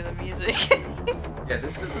listening to the music. Yeah,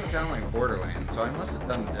 this doesn't sound like Borderlands, so I must have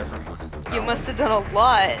done a different one. You must have done a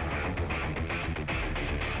lot.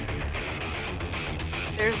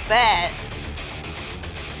 There's that.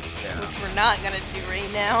 Yeah. Which we're not gonna do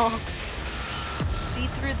right now. See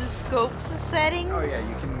through the scopes settings? Oh yeah,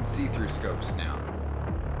 you can see through scopes now.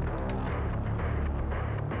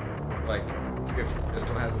 Like, if your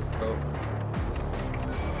pistol has a scope.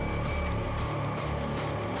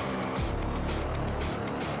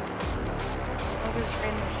 Oh, there's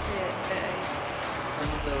random shit. Some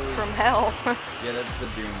of those... From hell. Yeah, that's the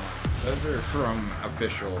Doom one. Those are from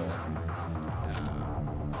official...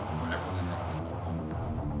 whatever the heck they call them.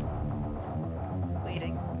 Wait a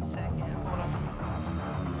second, hold on.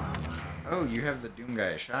 Oh, you have the Doom guy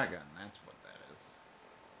a shotgun. That's what that is.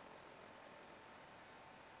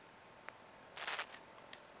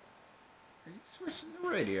 Are you switching the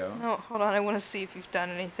radio? No, hold on, I want to see if you've done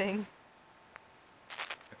anything.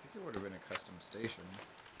 I think it would have been a custom station.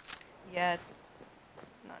 Yeah, it's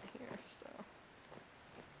not here, so...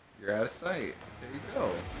 You're out of sight. There you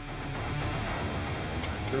go.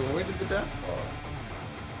 You avoided the death ball.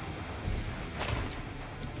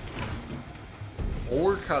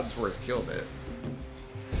 Or Codsworth killed it.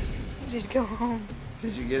 You did go home.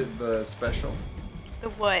 Did you get the special? The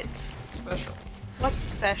what? Special. What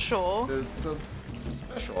special? The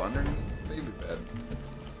special underneath baby bed?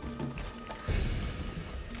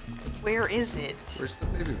 Where is it? Where's the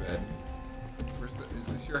baby bed? Is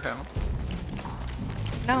this your house?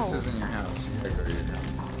 No. This isn't your house. You gotta go to your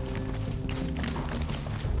house.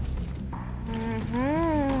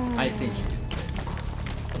 Mm-hmm. I think you can take it.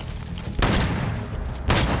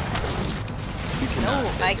 You cannot No,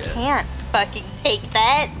 take I it. can't fucking take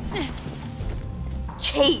that.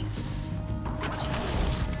 Chase.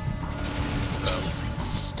 Chase, I'm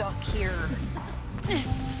stuck here.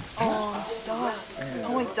 Oh, I'm stuck.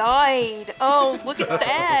 Oh, I died. Oh, look at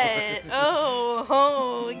that.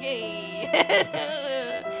 Oh, yay.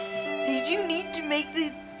 Did you need to make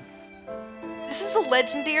the... This is a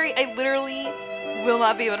legendary. I literally will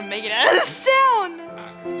not be able to make it out of this town.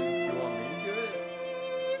 Do you want me to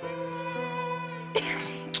do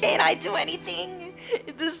it? Can't I do anything?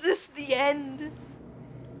 Is this the end?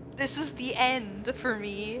 This is the end for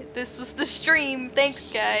me. This was the stream. Thanks,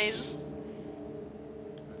 guys.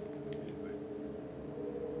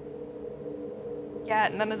 Yeah,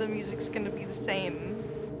 none of the music's gonna be the same.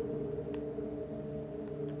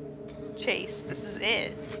 Chase, this is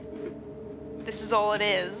it. This is all it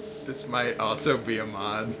is. This might also be a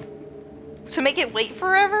mod. To make it wait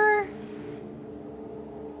forever?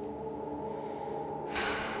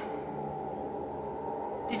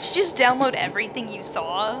 Did you just download everything you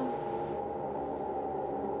saw?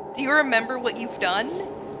 Do you remember what you've done?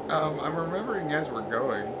 I'm remembering as we're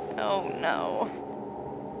going. Oh no.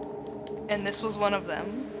 And this was one of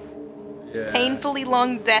them. Yeah. Painfully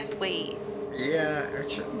long death wait. Yeah, it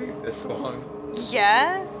shouldn't be this long.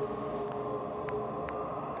 Yeah?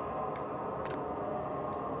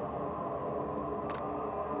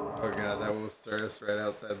 Oh god, that will start us right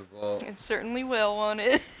outside the vault. It certainly will, won't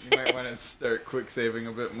it? You might want to start quick saving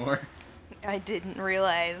a bit more. I didn't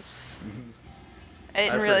realize. I I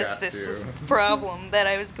didn't realize forgot this to. was the problem that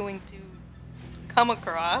I was going to come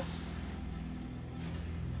across.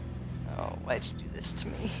 Oh, why'd you do this to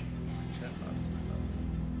me?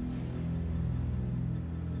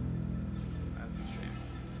 That's a shame.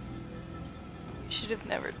 You should have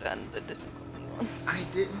never done the difficulty ones. I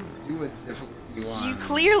didn't do a difficulty one. You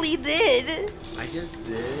clearly did! I just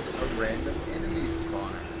did a random enemy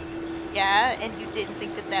spawner. Yeah, and you didn't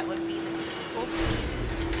think that that would be the difficulty?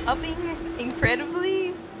 Upping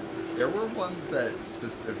incredibly? There were ones that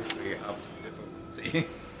specifically upped difficulty.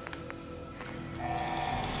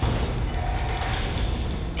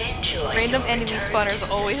 Random enemy spawners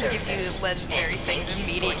always give you legendary things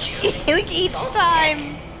immediately. Like each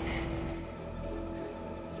time!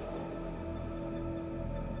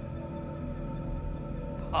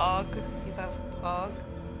 Pog. You have Pog.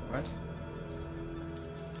 What?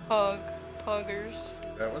 Pog. Poggers. Is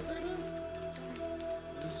that what that is?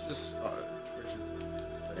 This is just Twitch's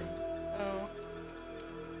thing. Oh.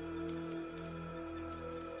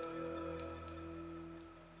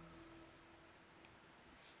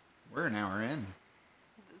 We're an hour in.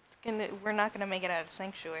 We're not gonna make it out of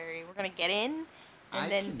Sanctuary. We're gonna get in and I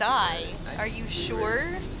then can do die. it. I Are can you do sure?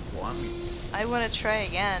 it. Want me to? I wanna try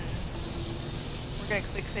again. We're gonna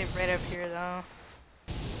quick save right up here though.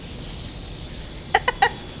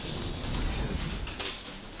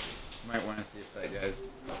 Might want to see if that guy's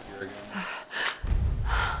up here again.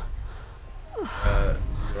 To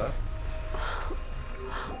your left.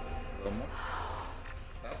 A little more.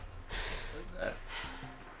 Stop. What is that?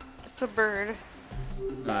 It's a bird.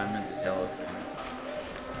 No, I meant the yellow thing.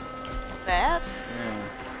 That? Yeah.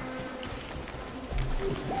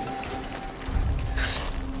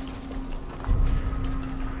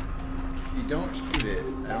 If you don't shoot it,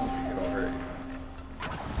 I don't think it'll hurt you.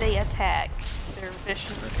 They attack. They're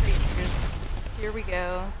vicious creatures. Here we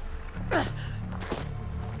go. Oh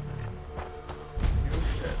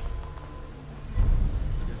shit.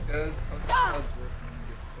 You just gotta talk to Wadsworth and then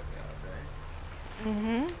get the fuck out, right?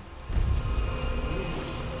 Mm-hmm.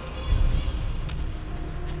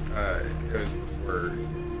 It was before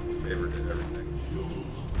Favor did everything.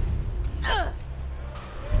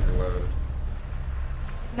 Reload.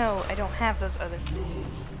 No, I don't have those other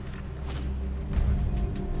things.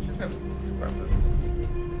 You should have weapons.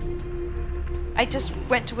 I just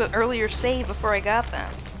went to an earlier save before I got them.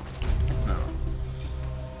 No.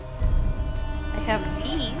 I have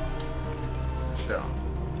these. Show.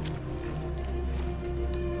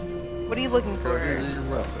 What are you looking Go for? to your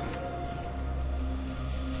weapons.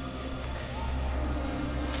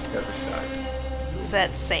 Got the shotgun. Does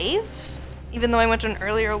that save? Even though I went to an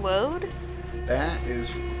earlier load? That is.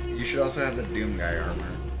 You should also have the Doom guy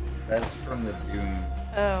armor. That's from the Doom.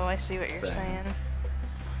 Oh, I see what you're thing. saying.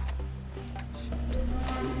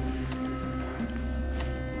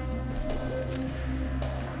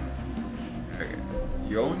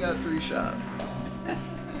 You only got 3 shots.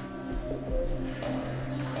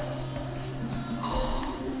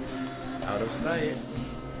 Out of sight.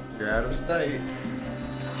 You're out of sight.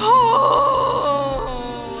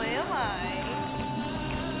 Oh, am I?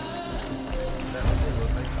 That's what they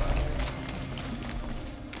look like.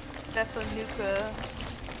 That's a Nuka.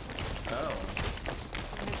 Oh.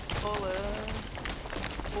 Nuka-Cola.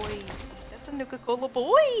 Boy. That's a Nuka-Cola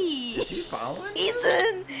boy! Is he following? He's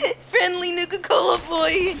a friendly Nuka-Cola boy!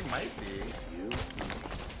 He might be.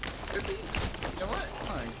 Could be. You know what?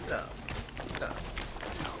 Come on, get up. Get up.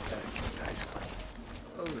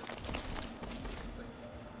 Oh. See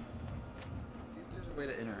if there's a way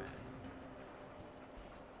to interact.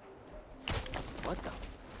 What the?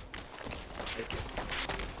 Take it.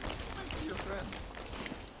 Might be your friend.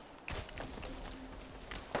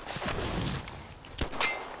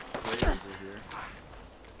 Lasers are here.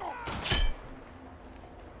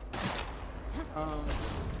 I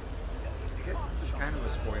guess this is kind of a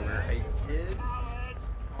spoiler. I did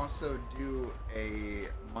also do a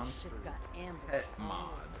monster pet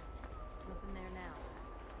mod, Nothing there now.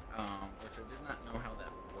 which I did not know how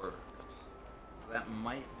that worked. So that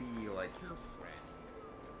might be like your friend.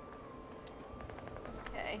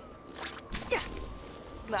 Okay. Yeah.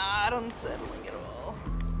 It's not unsettling at all.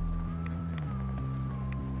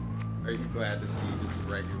 Are you glad to see just a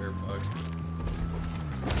regular bug?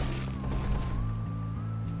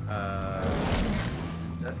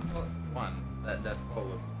 Death Claw, 1, that Death Claw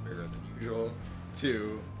looks bigger than usual.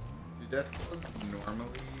 2, do Death Claws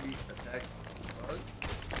normally attack bugs?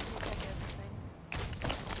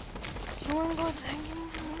 You wanna go attack him?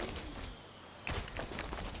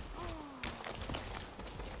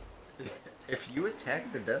 If you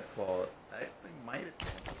attack the Death Claw, that thing might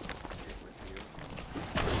attack it with you.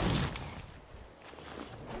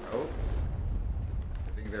 Oh. I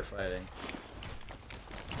think they're fighting.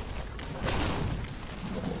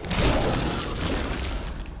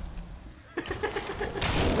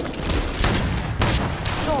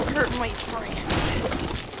 Don't hurt my friend.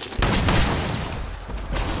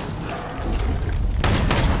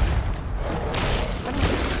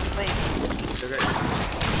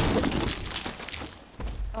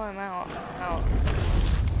 Oh, I'm out. I'm out.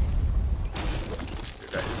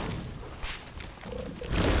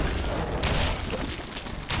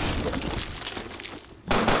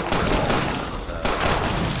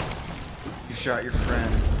 You shot your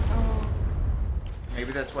friend. Oh.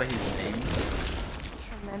 Maybe that's why he's named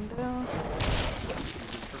Tremendo.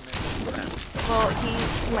 Tremendo. Well,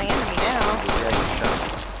 he's my enemy now. Yeah, you shot.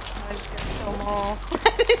 I just gotta kill them all.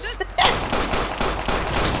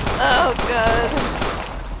 Oh god.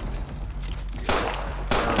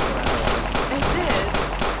 I did.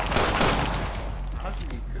 Honestly,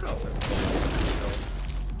 you could also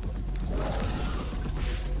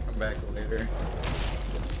come back later.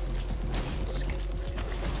 Just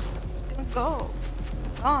gonna go.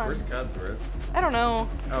 Gone. Where's Codsworth? I don't know.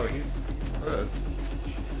 Oh, he's close.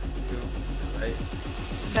 Right?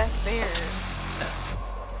 Back there.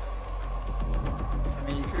 I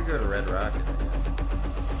mean, you could go to Red Rocket.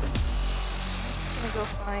 Just gonna go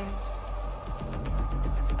find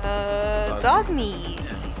dog meat.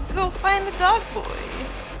 Go find the dog boy.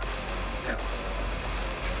 Yeah.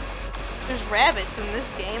 There's rabbits in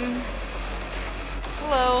this game.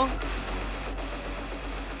 Hello.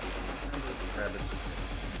 Rabbits.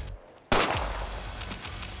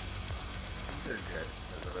 They're good,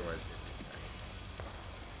 because otherwise they'd be back.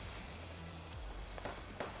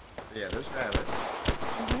 Yeah, there's rabbits.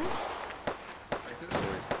 I could have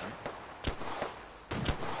always gone.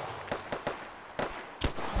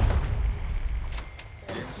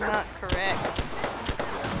 That's not correct.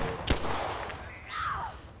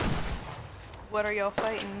 What are y'all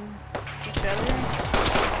fighting? Each other?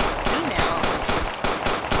 Me now.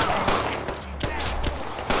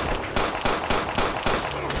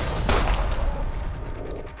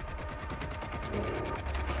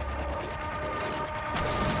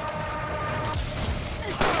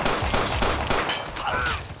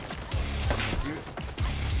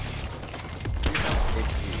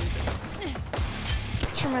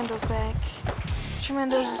 Tremendo's back.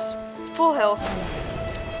 Tremendo's full health.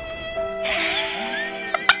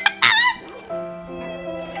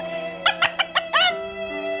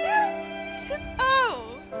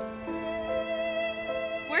 Oh!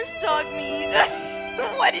 Where's dog meat?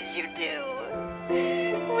 What did you do?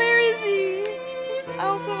 Where is he?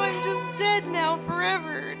 Also, I'm just dead now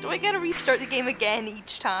forever. Do I gotta restart the game again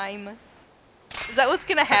each time? Is that what's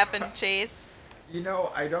gonna happen, Chase? You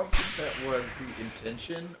know, I don't think that was the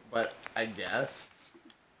intention, but I guess.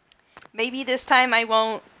 Maybe this time I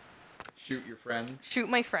won't Shoot your friend. Shoot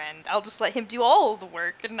my friend. I'll just let him do all of the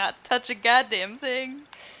work and not touch a goddamn thing.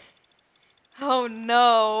 Oh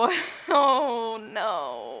no. Oh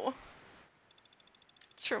no.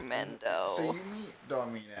 Tremendo. So you meet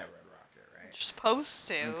Dogmeat at Red Rocket, right? You're supposed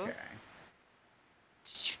to. Okay.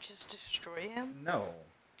 Did you just destroy him? No.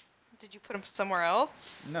 Did you put him somewhere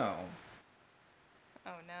else? No.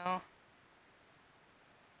 Oh no.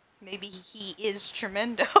 Maybe he is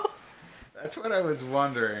Tremendo. That's what I was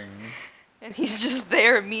wondering. And he's just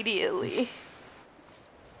there immediately.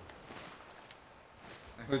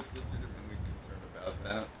 I was legitimately concerned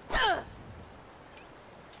about that.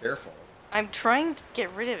 Careful. I'm trying to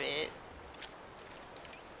get rid of it.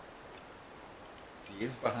 He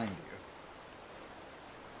is behind you.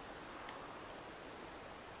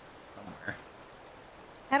 Somewhere.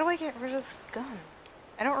 How do I get rid of the gun?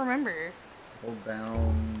 I don't remember. Hold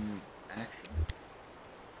down action.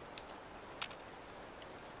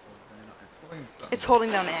 It's holding something. It's holding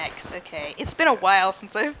down X, okay. It's been a while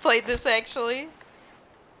since I've played this, actually.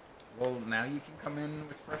 Well, now you can come in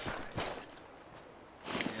with fresh eyes.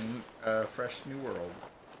 In a fresh new world.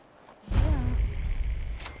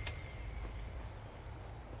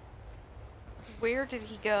 Where did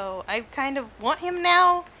he go? I kind of want him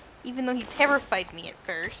now, even though he terrified me at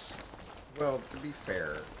first. Well, to be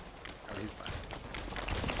fair, oh, he's fine.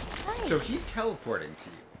 Nice. So he's teleporting to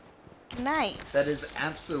you. Nice. That is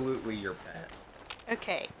absolutely your pet.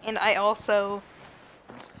 Okay, and I also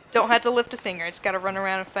don't have to lift a finger. I just gotta run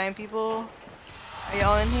around and find people. Are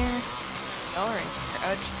y'all in here? Y'all are in here.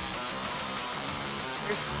 Oh, Jesus.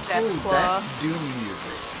 There's Deathclaw. That's Doom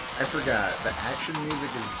music. I forgot. The action music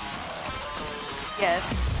is Doom.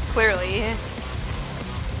 Yes, clearly.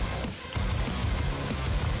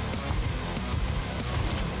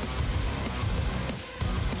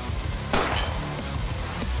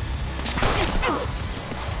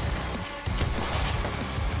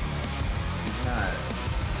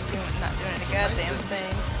 Not doing a goddamn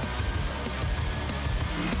thing.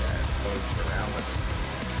 That floats around with it.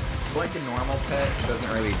 It's like a normal pet, it doesn't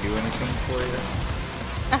really do anything for you.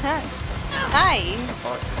 Hi!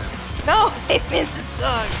 Talk to him. No! Hey, Vincent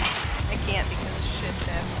Song! I can't because of shit's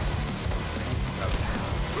happening.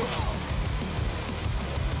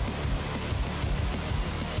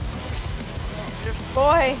 There's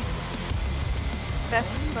boy!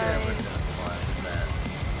 That's fine.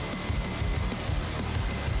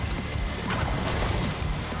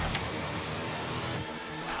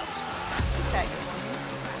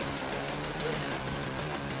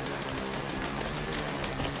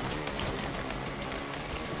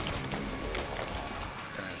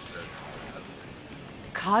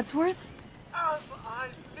 Codsworth? As I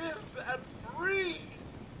live and breathe.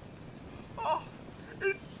 Oh,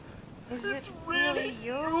 it's really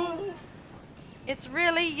you? It's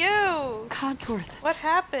really you! Codsworth. What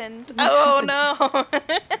happened? What no!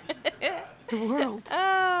 The world.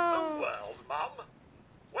 Oh. The world, Mum?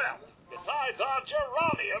 Well, besides our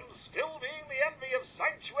geraniums still being the envy of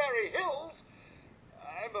Sanctuary Hills,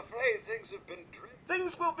 I'm afraid things have been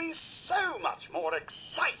things will be so much more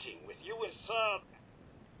exciting with you as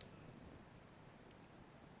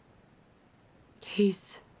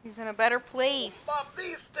He's in a better place. Mum,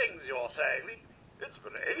 these things you're saying, it's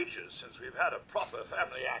been ages since we've had a proper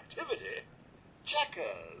family activity.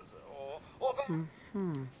 Checkers, or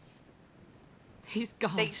that. He's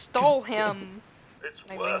gone. They stole him. It's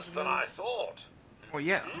worse than I thought. Well,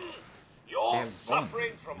 yeah. You're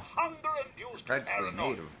suffering from hunger-induced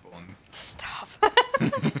paranoia. Stop.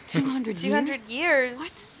 200 years?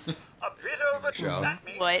 What? A bit over two. That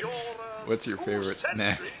means What? you're, What's your favorite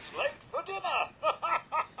snack? late for dinner.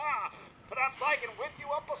 Perhaps I can whip you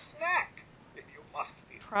up a snack. You must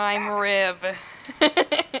be Prime rib.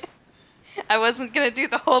 I wasn't gonna do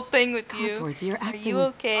the whole thing with you. Codsworth, you're Are acting. you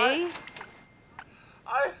okay?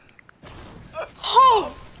 I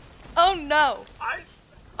Oh! Oh no! I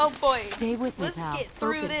Oh boy. Stay with me, Let's pal. get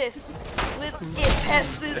through Focus. this. Let's get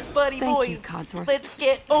past this, buddy Thank boy. you, Codsworth. Let's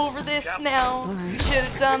get over this now. All right. We should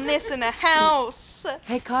have done this in a house.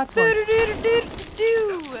 Hey, Codsworth.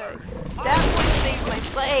 Do-do-do-do-do-do. That one saved my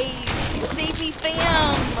life. You saved me,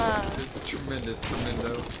 fam. It's tremendous,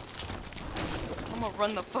 tremendo. I'm gonna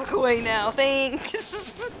run the fuck away now.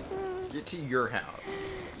 Thanks. Get to your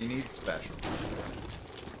house. You need special.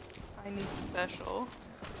 I need special.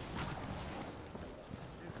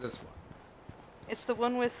 It's this one. It's the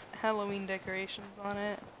one with Halloween decorations on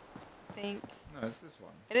it. I think. No, it's this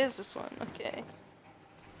one. It is this one. Okay.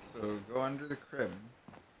 So go under the crib.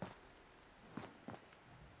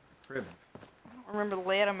 Crib. I don't remember the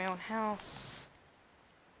layout of my own house.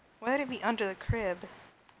 Why would it be under the crib?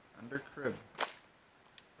 Under crib.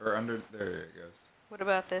 Or under, there it goes. What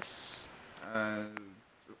about this?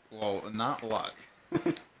 Well, not luck.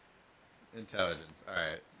 Intelligence,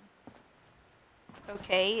 alright.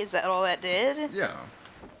 Okay, is that all that did? Yeah.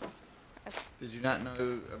 Did you not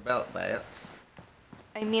know about that?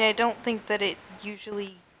 I mean, I don't think that it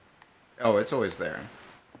usually... Oh, it's always there.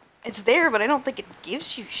 It's there, but I don't think it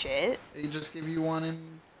gives you shit. They just give you one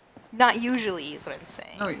in... Not usually, is what I'm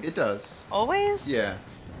saying. No, it does. Always? Yeah.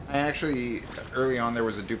 I actually, early on there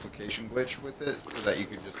was a duplication glitch with it, so that you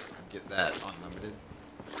could just get that unlimited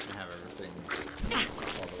and have everything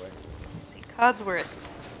all the way. Let's see, Codsworth.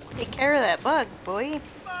 Take care of that bug, boy. You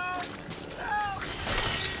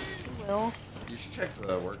will. You should check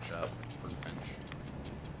the workshop for bench.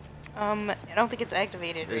 I don't think it's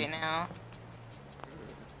activated right now.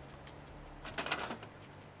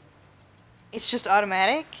 It's just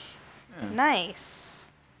automatic? Yeah.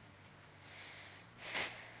 Nice.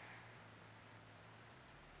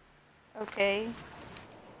 Okay.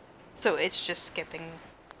 So it's just skipping.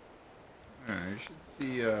 Yeah, you should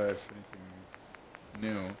see if anything's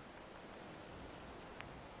new.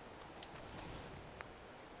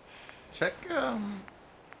 Check, how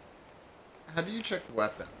do you check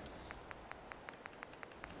weapons?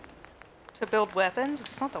 To build weapons?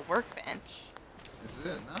 It's not the workbench.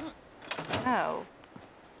 Is it not? No.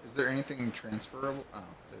 Is there anything transferable? Oh,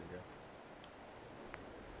 there you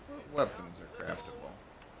go. What weapons are craftable?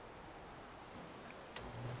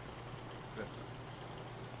 That's...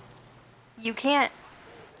 You can't,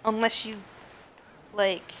 unless you,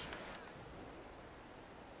 like,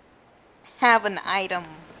 have an item.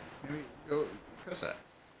 Maybe go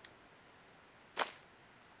Cossacks.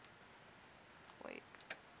 Wait.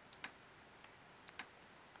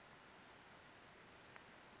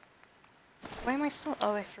 Why am I still?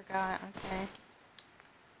 Oh, I forgot. Okay.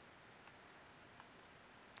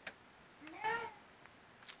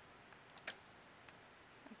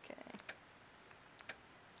 Okay.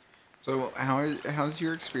 So how's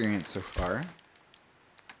your experience so far?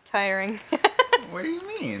 Tiring. What do you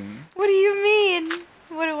mean? What do you mean?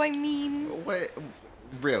 What do I mean? What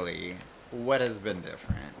really? What has been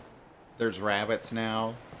different? There's rabbits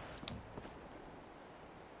now.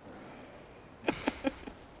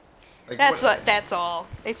 Like, That's all.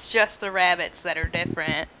 It's just the rabbits that are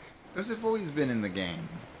different. Those have always been in the game.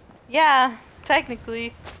 Yeah,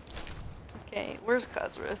 technically. Okay, where's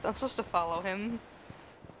Codsworth? I'm supposed to follow him.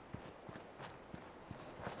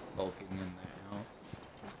 Sulking in that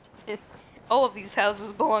house. All of these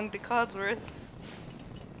houses belong to Codsworth.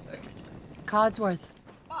 Codsworth.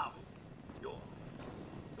 Mom, your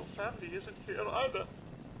family isn't here either.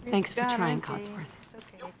 Thanks for Gone, trying, auntie. Codsworth. It's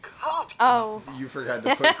okay. You can't. Oh. You forgot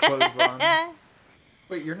to put clothes on.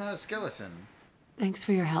 Wait, you're not a skeleton. Thanks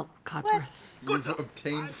for your help, Codsworth. You've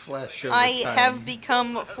obtained flesh over I time. have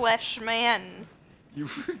become flesh man. You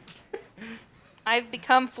forget. I've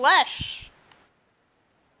become flesh.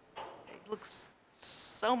 It looks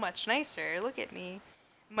so much nicer. Look at me.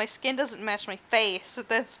 My skin doesn't match my face, so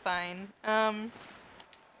that's fine.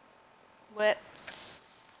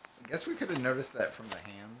 Let's... I guess we could have noticed that from the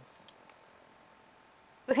hands.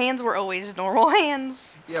 The hands were always normal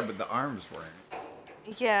hands. Yeah, but the arms weren't.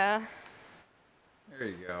 Yeah. There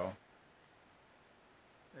you go.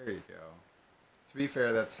 There you go. To be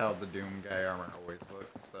fair, that's how the Doom guy armor always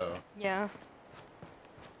looks, so... Yeah.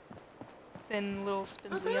 Thin little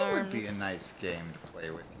spindly that arms. would be a nice game to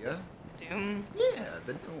play with you. Doom. Yeah,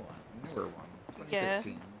 the new one. Newer one.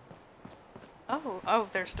 2016. Yeah. Oh,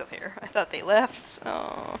 they're still here. I thought they left.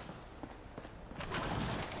 Oh.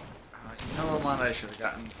 You know what I should have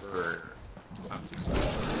gotten for...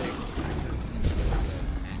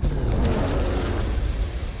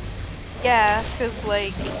 Yeah, because,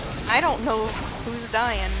 like, I don't know who's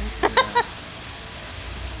dying. You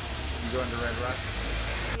going to Red Rock?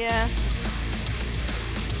 Yeah.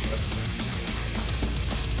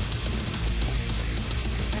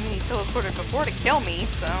 I mean, he teleported before to kill me,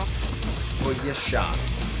 so... Well, you shot.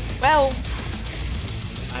 Well...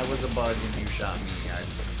 I was a bug and you shot me.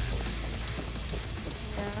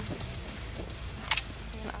 Yeah.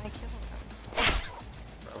 Can I kill him?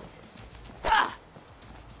 Ah!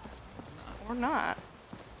 Or not.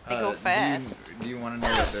 They go fast. Do you want to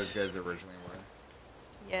know what those guys originally were?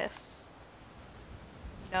 Yes.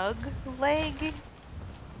 Nug leg?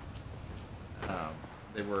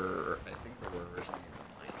 They were, I think they were originally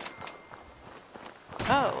the mice.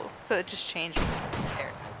 Oh, so it just changed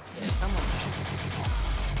there. Someone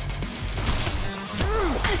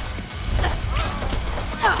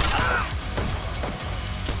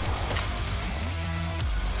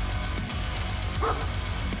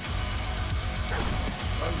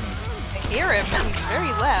hear him, and he's very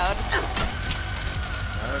loud.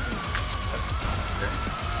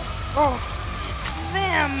 Oh,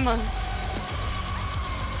 damn!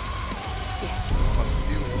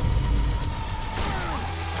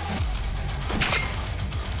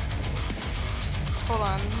 Just hold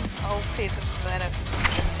on. I'll pay attention to that after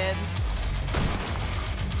he's dead.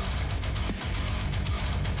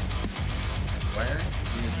 Where?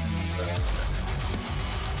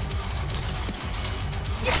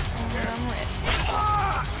 I'm ready.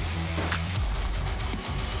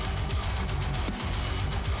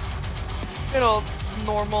 Good old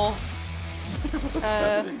normal.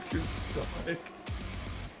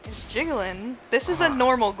 It's jiggling. This is a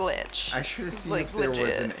normal glitch. I should have seen like, if there was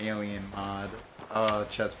legit. an alien mod.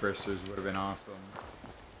 Chest bursters would have been awesome.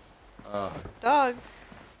 Dog.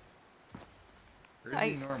 Where is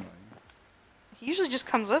he normally? He usually just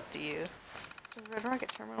comes up to you. It's a red rocket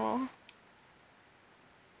terminal.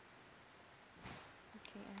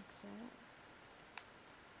 Okay, exit.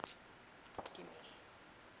 Gimme.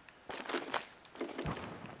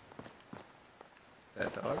 Is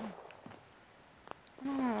that dog? I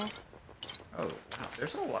don't know. Oh, wow.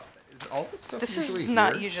 There's a lot. Is all this stuff This usually is here?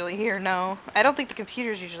 not usually here, no. I don't think the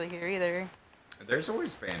computer's usually here either. There's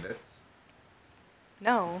always bandits.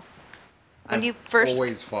 No. I've you first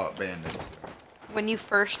always fought bandits. When you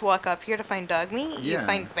first walk up here to find dog meat, you Yeah.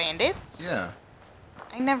 find bandits? Yeah.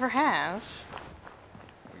 I never have.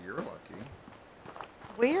 Well, you're lucky.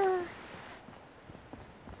 Where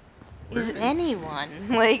is he? anyone?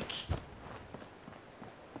 Like,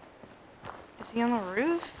 is he on the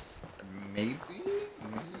roof? Maybe?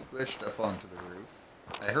 Maybe he glitched up onto the roof.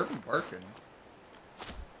 I heard him barking.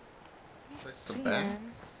 Check the back.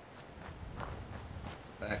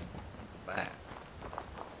 Back.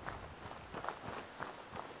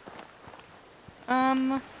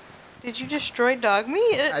 Did you destroy dog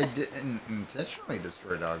meat? I didn't intentionally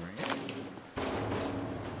destroy dog meat.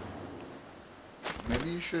 Maybe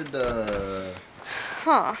you should,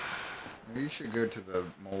 Huh. maybe you should go to the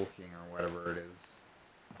Mole King or whatever it is.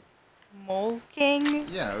 Mole King?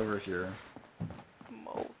 Yeah, over here.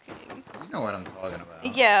 Mole King. You know what I'm talking about.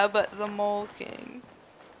 Yeah, but the Mole King.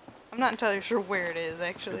 I'm not entirely sure where it is,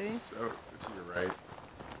 actually. It's to your right.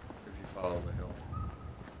 If you follow the hill.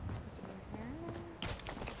 Is it in here?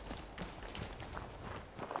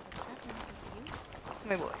 What's happening? Is it you? It's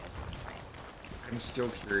my boy. It's fine. I'm still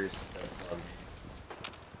curious if that's dog meat.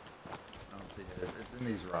 I don't think it is. It's in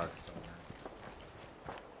these rocks somewhere. I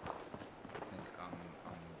think on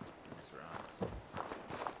these rocks.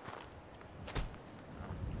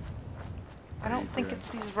 I don't think it's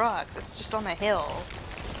these rocks. It's just on a hill.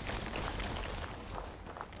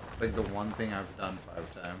 It's like the one thing I've done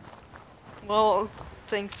 5 times. Well,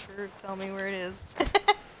 thanks for telling me where it is.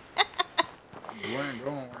 You weren't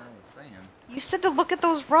going where I was saying. You said to look at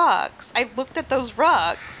those rocks. I looked at those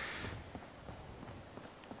rocks.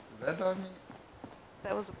 Is that dog meat?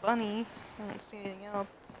 That was a bunny. I don't see anything else.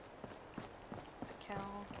 It's a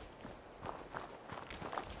cow.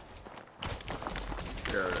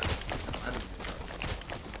 Sure. I don't know.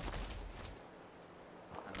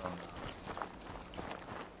 I don't know.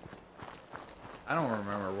 I don't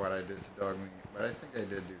remember what I did to dog meat, but I think I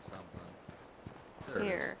did do something. There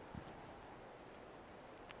Here. it is.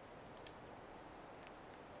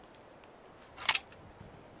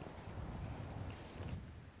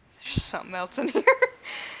 There's something else in here.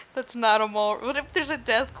 That's not a mole. What if there's a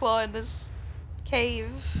death claw in this cave?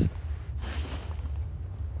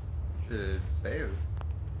 Should save.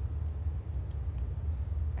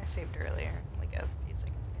 I saved earlier, like a few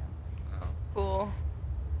seconds ago. Oh, Cool.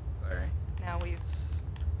 sorry. Now we've...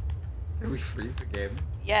 Did we freeze the game?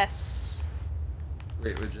 Yes.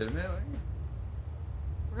 Wait, legitimately?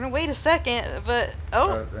 We're gonna wait a second, but...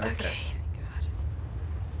 Oh, Oh, okay. okay.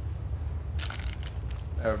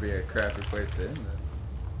 That would be a crappy place to end this.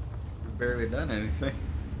 We've barely done anything.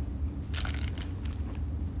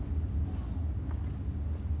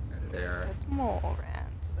 There they are. That's mole rat,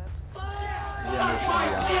 so that's good.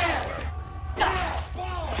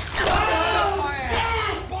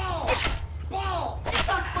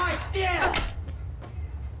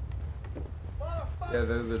 Yeah,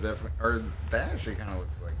 those are definitely. Or that actually kind of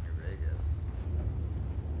looks like New Vegas.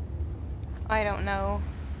 I don't know.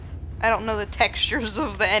 I don't know the textures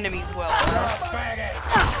of the enemies well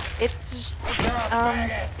enough. It's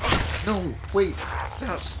No, wait,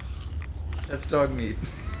 stop. That's dog meat.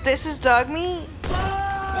 This is dog meat?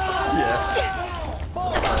 Yeah.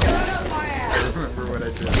 I remember what I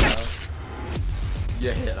did now.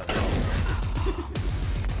 Yeah.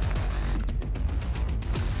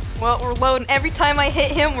 Well, we're loading. Every time I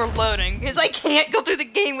hit him, we're loading. Because I can't go through the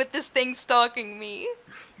game with this thing stalking me.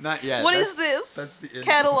 Not yet. What is this? That's the intro.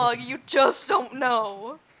 Catalog, you just don't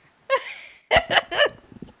know.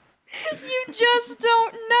 You just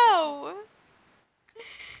don't know.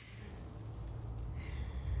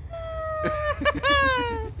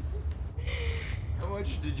 How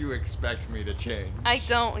much did you expect me to change? I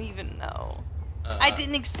don't even know. I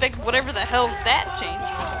didn't expect whatever the hell that change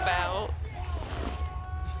was about.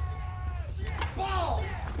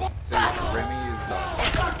 So Remy is done.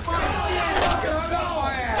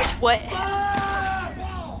 What?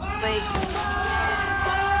 Like...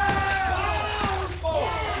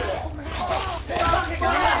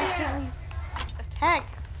 accidentally attack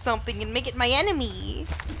something and make it my enemy.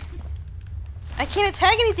 I can't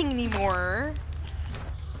attack anything anymore.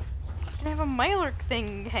 I have a Mylark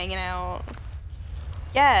thing hanging out.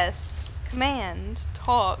 Yes. Command.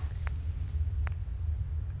 Talk.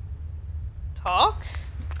 Talk?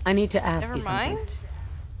 I need to ask Never you something. mind.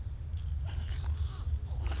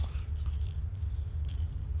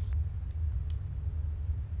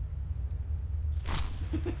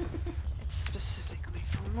 It's specifically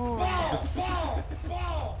for morons.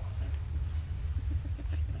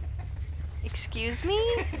 Excuse me?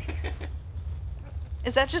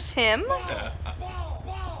 Is that just him?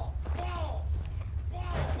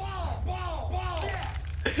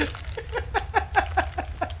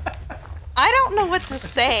 I don't know what to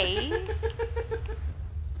say.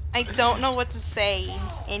 I don't know what to say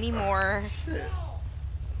anymore.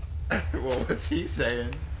 What was he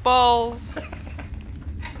saying? Balls.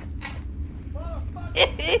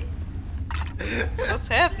 So what's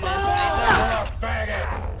happening? I don't.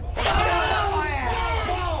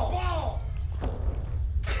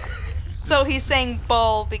 So he's saying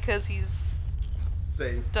ball because he's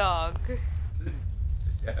Safe. dog.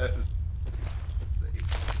 Yes.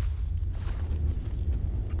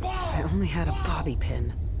 I only had a bobby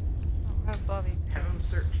pin. Oh, Bobby. Have him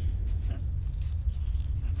search.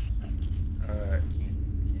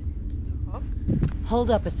 Talk? Hold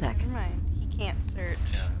up a sec. Never mind. He can't search.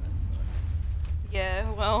 Yeah, that sucks. Yeah,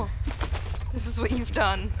 well, this is what you've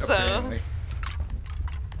done, so. Apparently.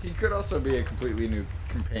 He could also be a completely new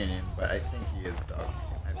companion, but I think he is dog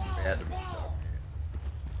meat. I think they had to be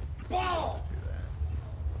dog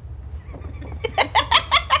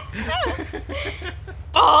meat.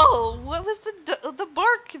 Ball! What was the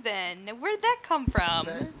bark then? Where'd that come from?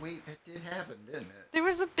 Wait, that did happen, didn't it? There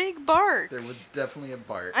was a big bark. There was definitely a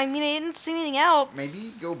bark. I mean, I didn't see anything else.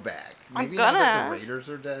 Maybe go back. I'm Maybe now that gonna. the raiders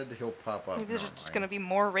are dead, he'll pop up. Maybe there's normally. just gonna be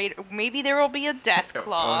more raid. Maybe there will be a death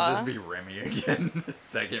claw. It'll just be Remy again.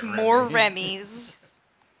 Second Remy. More Remys.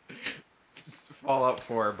 Just Fallout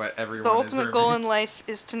 4, but everyone The is ultimate Remy. goal in life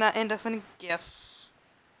is to not end up in a GIF.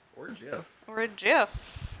 Or a GIF. Or a GIF.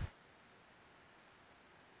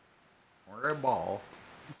 Or a ball.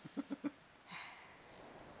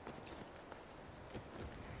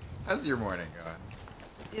 How's your morning going?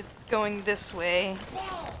 It's going this way.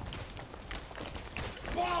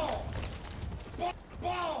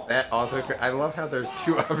 That also I love how there's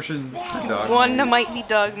two options for dog One meat. might be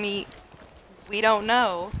dog meat. We don't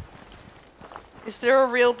know. Is there a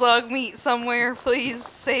real dog meat somewhere? Please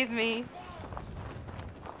save me.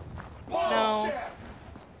 No.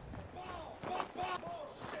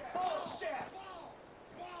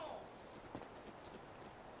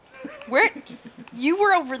 Where? You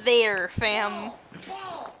were over there, fam.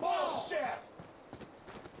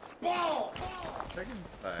 Check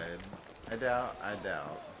inside. I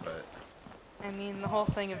doubt, but... I mean, the whole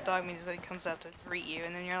thing of dog meat is that it comes out to greet you,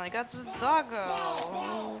 and then you're like, that's a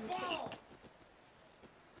doggo. Take.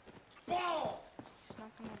 It's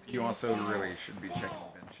not gonna be You also really should be checking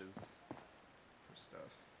benches for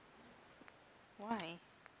stuff. Why?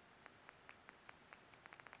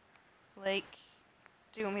 Like,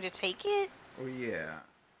 do you want me to take it? Oh yeah.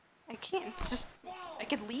 I can't just... I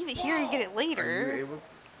could leave it here and get it Are later. you able...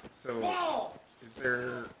 So, is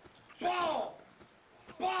there...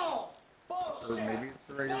 Or maybe it's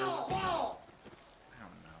the regular... I don't know.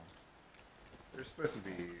 There's supposed to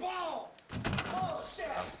be...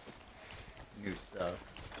 stuff. New stuff.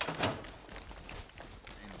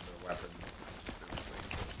 In the weapons,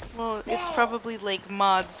 specifically. Well, it's probably like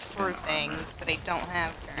mods for things that I don't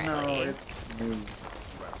have No, currently. it's new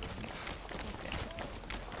weapons.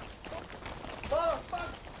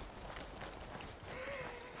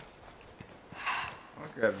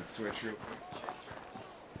 I'll grab the switch real quick.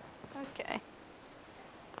 Okay.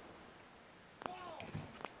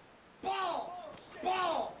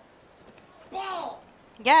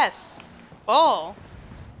 Yes! Ball!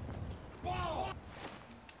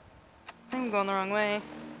 I'm going the wrong way.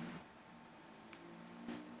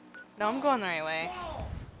 No, I'm going the right way.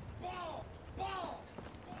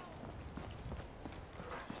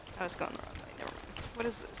 I was going the wrong way. Never mind. What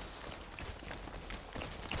is this?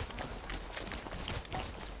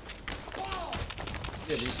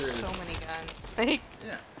 Yeah, these are... So many guns. Like,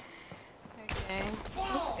 Yeah. okay,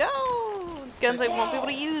 let's go. Guns I won't be able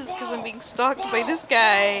to use because I'm being stalked by this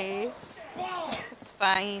guy. It's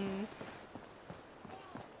fine.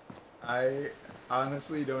 I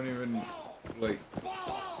honestly don't even, like...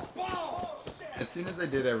 As soon as I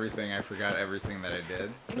did everything, I forgot everything that I did.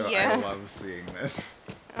 So Yeah. I love seeing this.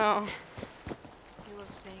 Oh. You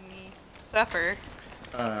love seeing me suffer.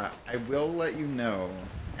 I will let you know,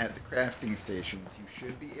 at the crafting stations, you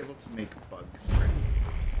should be able to make bug spray.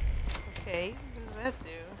 Okay, what does that do?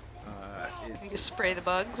 It, You just spray the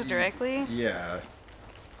bugs directly? Yeah.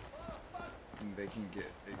 And they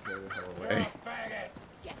go the hell away.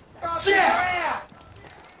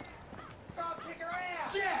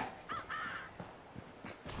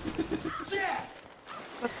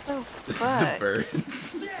 What the The fuck?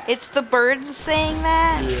 birds. It's the birds saying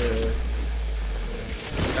that? Yeah.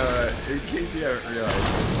 In case you haven't realized,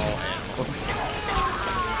 it's all animals.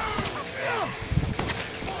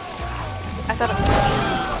 I thought it was me,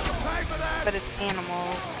 but it's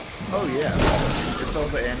animals. Oh yeah, it's all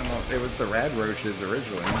the animals. It was the rad roaches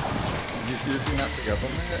originally. Did you seriously not pick up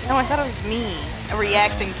on that? No, I thought it was me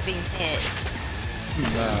reacting to being hit.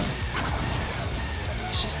 No.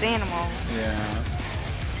 It's just animals. Yeah.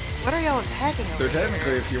 What are y'all attacking So over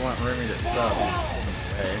technically, here? if you want Remy to stop, you can put them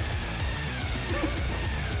away.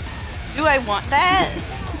 Do I want that?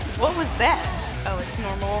 What was that? Oh, it's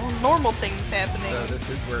normal things happening. So this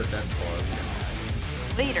is where Deathfall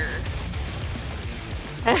is Later.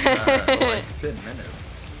 like 10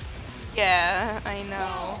 minutes. Yeah, I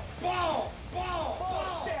know.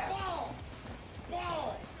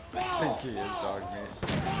 I think he is dog meat.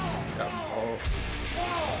 Got him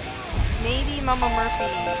Maybe Mama Murphy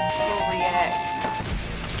will react.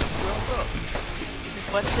 all.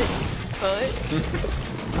 What's it? Foot?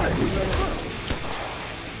 What? Who's that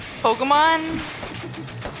about? Pokemon?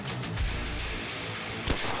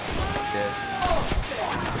 Yeah.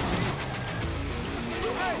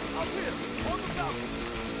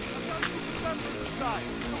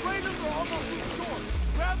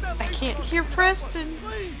 I can't hear Preston.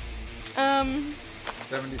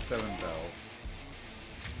 77 bells.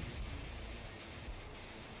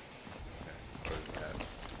 Okay, what is that?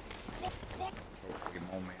 Hopefully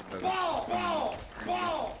Mole Man doesn't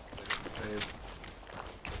save.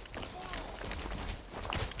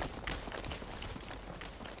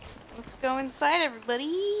 Let's go inside,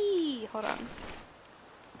 everybody. Hold on.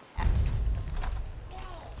 Hat.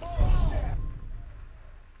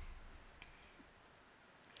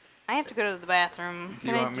 I have to go to the bathroom. Do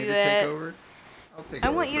you Can want I me do to that? take over? I'll take I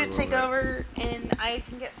over want you for to a take little bit. over, and I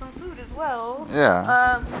can get some food as well.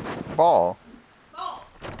 Yeah. Ball.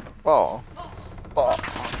 Ball. Ball.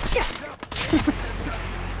 Yeah.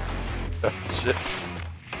 Shit.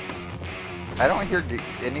 I don't hear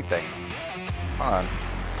anything. Hold on.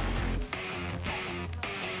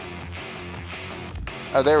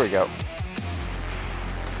 Oh, there we go.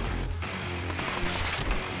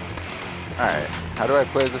 Alright, how do I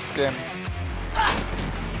play this game?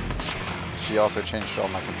 She also changed all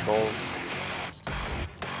my controls.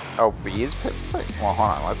 Oh, bees pit fight? Well, hold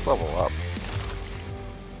on, let's level up.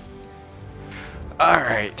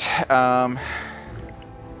 Alright,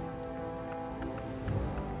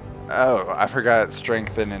 oh, I forgot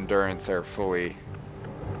strength and endurance are fully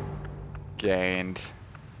gained.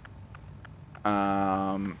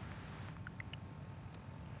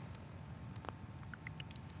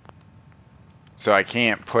 So I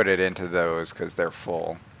can't put it into those because they're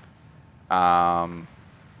full. Let's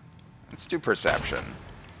do perception.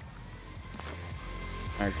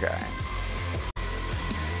 Okay.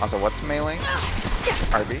 Also, what's melee?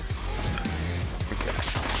 RB? Okay.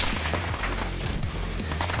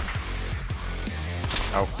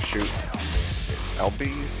 Oh, shoot.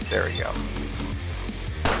 LB? There we go.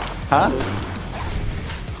 Huh?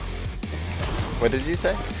 What did you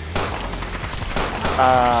say?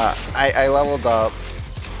 I leveled up,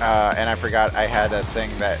 and I forgot I had a thing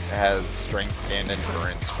that has strength and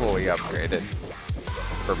endurance fully upgraded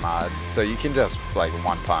for mods. So you can just, like,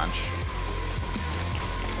 one punch.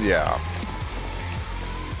 Yeah.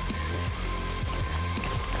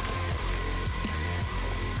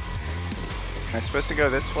 Am I supposed to go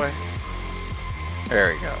this way?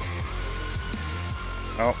 There we go.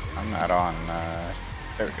 Oh, I'm not on,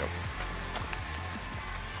 there we go.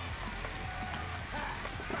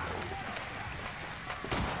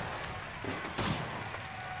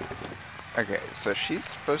 Okay, so she's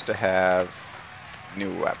supposed to have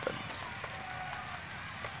new weapons.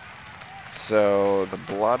 So the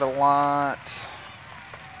blood a lot.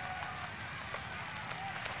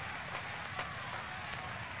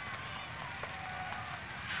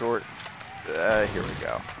 Short. Here we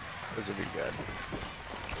go. This will be good.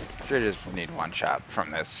 Sure, just need one shot from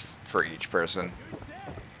this for each person.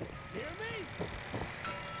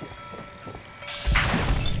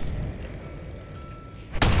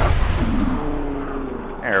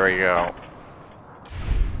 There we go.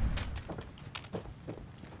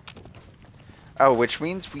 Oh, which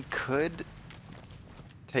means we could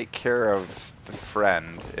take care of the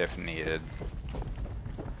friend if needed.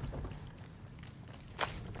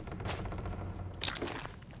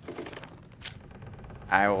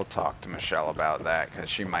 I will talk to Michelle about that because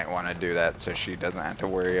she might want to do that so she doesn't have to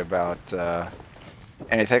worry about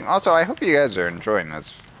anything. Also, I hope you guys are enjoying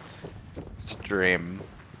this stream.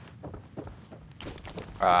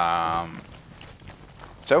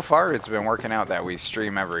 So far it's been working out that we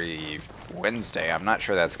stream every Wednesday. I'm not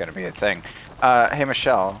sure that's going to be a thing. Hey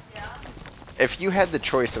Michelle, yeah? If you had the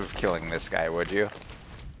choice of killing this guy, would you?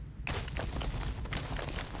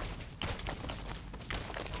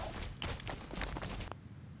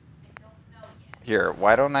 Here,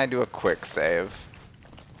 why don't I do a quick save?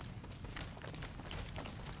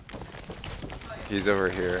 He's over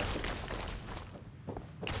here.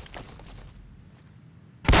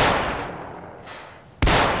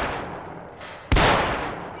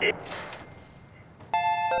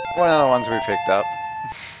 One of the ones we picked up.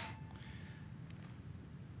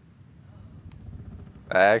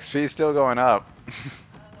 The XP is still going up.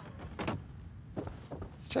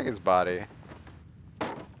 Let's check his body.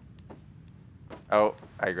 Oh,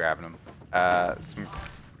 I grabbed him.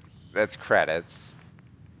 That's credits.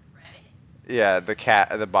 Yeah,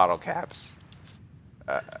 the bottle caps.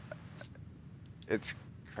 It's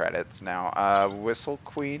credits now. Whistle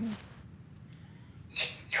Queen.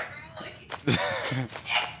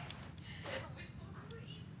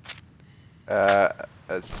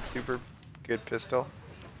 A super good pistol.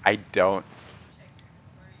 I don't.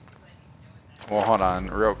 Well, hold on,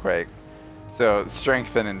 real quick. So,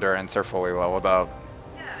 strength and endurance are fully leveled up.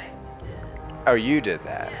 Oh, you did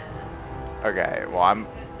that. Okay, well,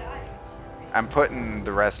 I'm putting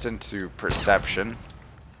the rest into perception.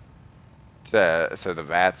 So the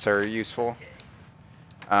VATs are useful.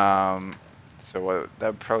 So what,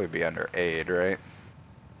 that'd probably be under aid, right?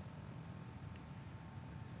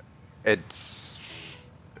 It's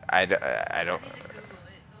I don't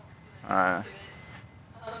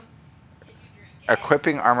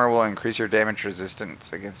equipping armor will increase your damage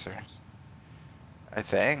resistance against her. I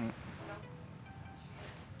think.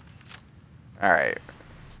 Alright.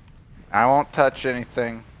 I won't touch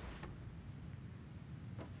anything.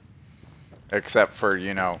 Except for,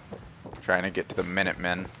 you know, trying to get to the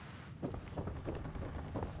Minutemen.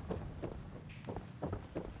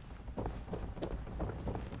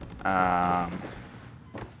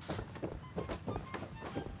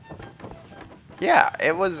 Yeah,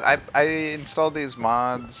 it was, I installed these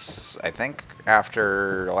mods, I think,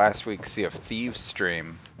 after last week's Sea of Thieves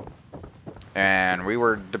stream. And we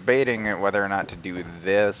were debating whether or not to do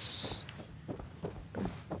this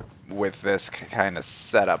with this kind of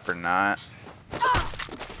setup or not.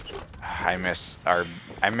 I miss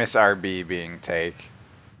RB being take.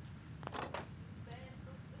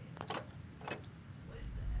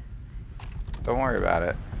 Don't worry about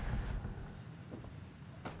it.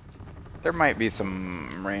 There might be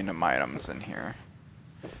some random items in here.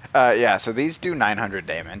 Yeah, so these do 900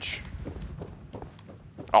 damage.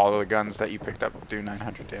 All of the guns that you picked up do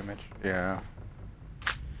 900 damage. Yeah.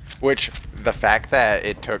 Which, the fact that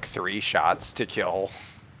it took 3 shots to kill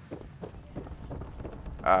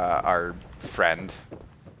our friend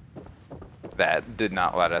that did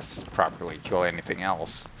not let us properly kill anything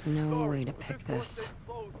else. No way to pick this.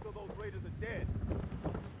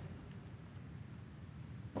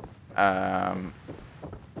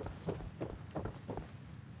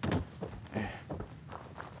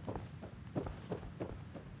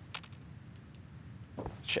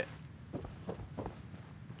 Shit.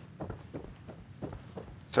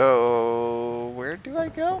 So, where do I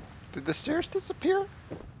go? Did the stairs disappear?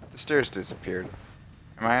 The stairs disappeared.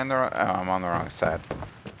 Am I on the wrong? Oh, I'm on the wrong side.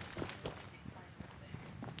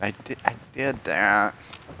 I did that.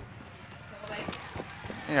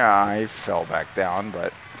 Yeah, I fell back down,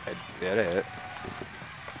 but I did it.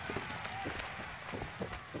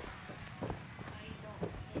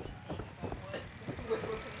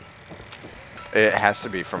 It has to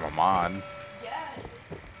be from a mod.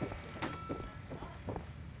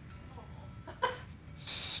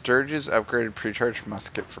 Sturge's upgraded pre-charged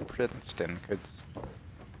musket for Princeton. Could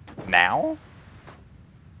now?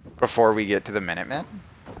 Before we get to the Minutemen?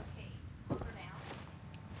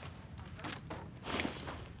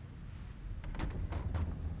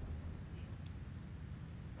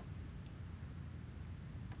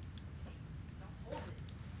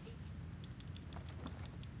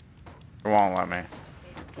 It won't let me.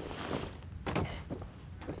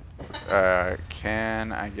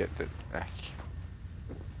 Can I get the...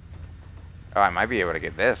 Oh, I might be able to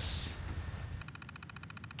get this.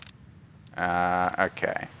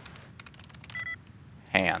 Okay.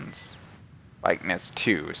 Hands. Likeness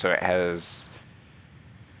 2, so it has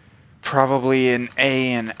probably an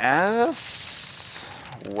A and S.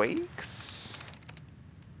 Wakes.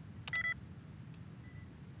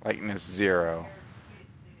 Likeness 0.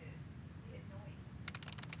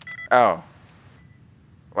 Oh.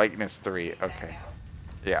 Likeness 3, okay.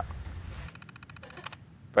 Yeah.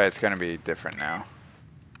 But it's gonna be different now.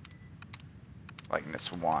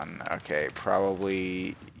 Likeness 1, okay,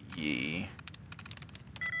 probably E.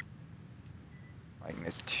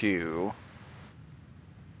 Likeness 2.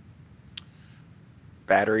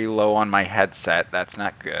 Battery low on my headset, that's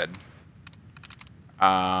not good.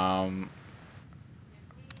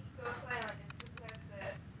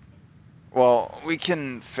 Well, we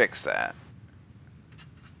can fix that.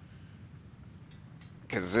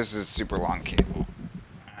 Because this is super long cable.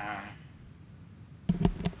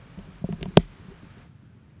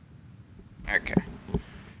 Okay.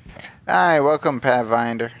 Hi, welcome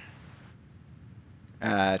Pathfinder.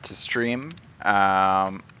 To stream. Okay.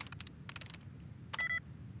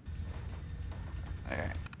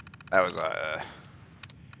 That was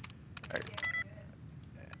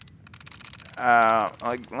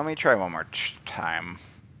let me try one more time.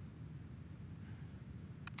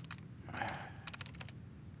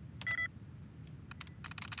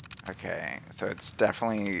 Okay, so it's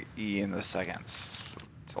definitely E in the second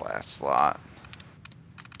to last slot.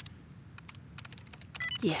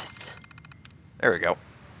 Yes. There we go.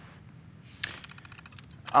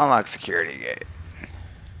 Unlock security gate.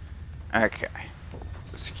 Okay.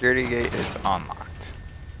 So security gate is unlocked.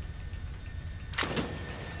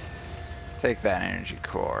 Take that energy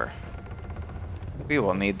core. We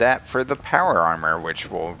will need that for the power armor, which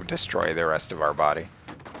will destroy the rest of our body.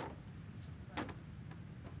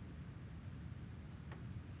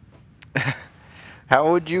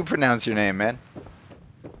 How would you pronounce your name, man?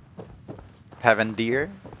 Pavandir?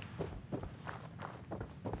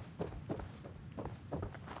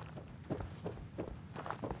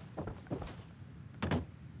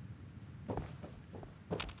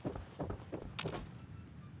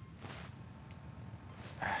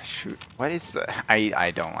 Shoot, what is the...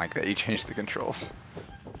 I don't like that you changed the controls.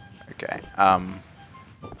 Okay,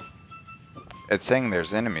 it's saying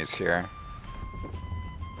there's enemies here.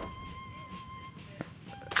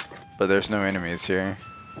 But there's no enemies here.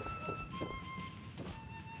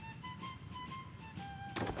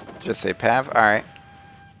 Just say Pav? Alright.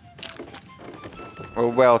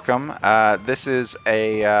 Well, welcome. This is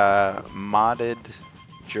a modded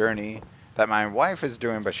journey that my wife is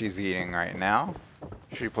doing, but she's eating right now.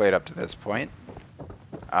 She played up to this point.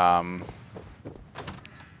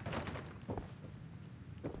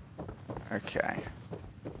 Okay.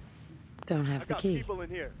 Don't have the key. People in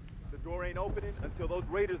here. The door ain't opening until those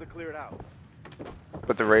raiders are cleared out.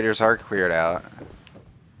 But the raiders are cleared out.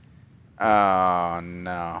 Oh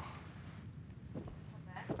no.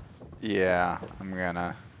 Yeah, I'm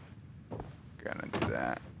gonna do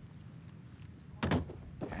that.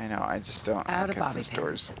 I know, I just don't. Out of because bobby this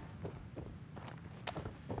door's... pins.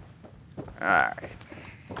 Alright.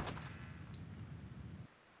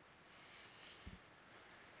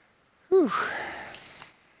 Whew.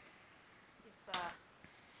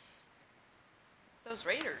 If those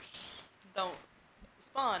raiders don't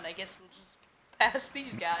spawn, I guess we'll just pass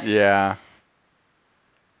these guys. Yeah.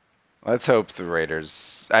 Let's hope the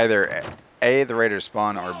raiders either A, the raiders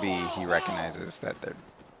spawn, or B, he recognizes that they're...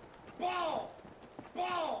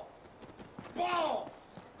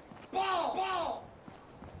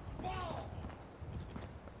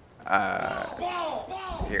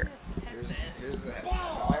 Here. Here's that.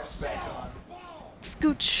 My wife's back on.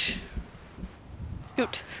 Scooch.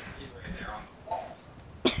 Scoot. He's right there on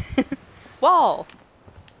the wall. Wall.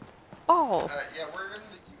 Ball. Yeah, we're in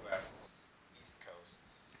the U.S. East Coast.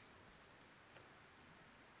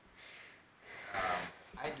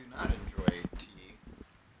 I do not enjoy tea,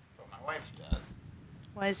 but my wife does.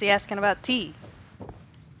 Why is he asking about tea? Seems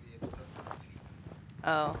to be obsessed with tea.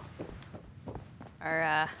 Oh.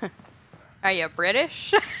 Are you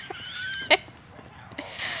British?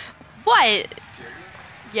 What?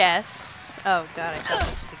 Yes. Oh god, I thought this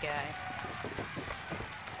was a guy.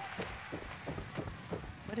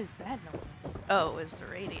 What is that noise? Oh, it was the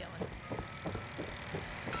radio.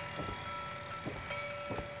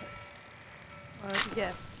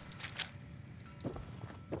 Yes.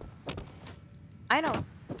 I don't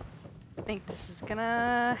think this is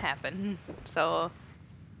gonna happen, so...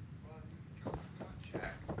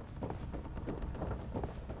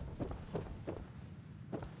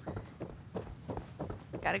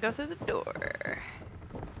 Gotta go through the door.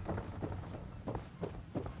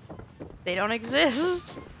 They don't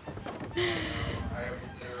exist.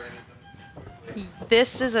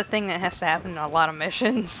 This is a thing that has to happen in a lot of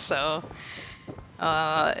missions, so...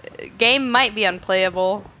 game might be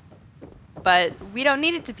unplayable, but we don't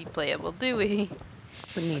need it to be playable, do we?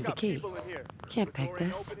 We need the key. Can't pick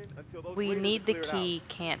this. We need the key,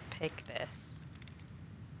 can't pick this.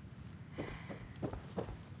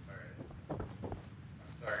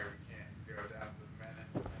 Sorry, we can't go down the minute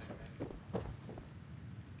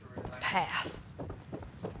storyline. Path.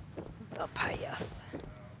 The path.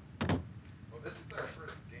 Well, this is our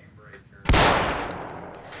first game breaker.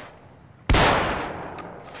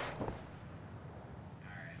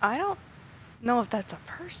 I don't know if that's a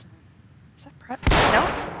person. Is that no?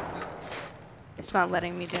 It's not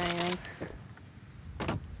letting me do anything.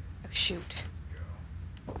 Oh shoot.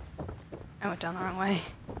 I went down the wrong way.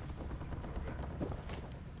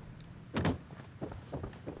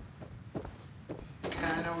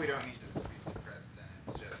 I know we don't need to speak to Preston,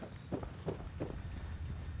 it's just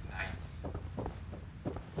nice.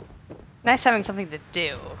 Nice having something to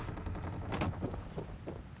do.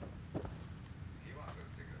 He wants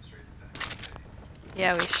us to go straight to that city.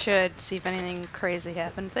 Yeah, we should see if anything crazy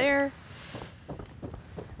happened there.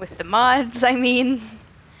 With the mods, I mean.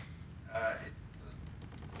 It's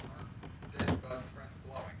the dead bug friend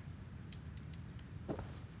glowing.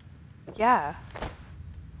 Yeah.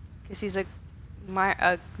 Because he's a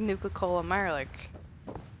Nuka-Cola Mirelurk.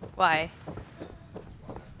 Why?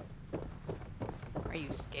 Are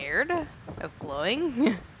you scared of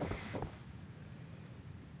glowing?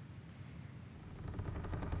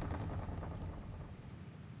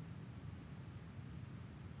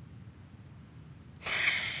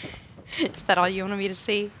 Is that all you wanted me to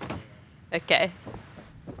see? Okay.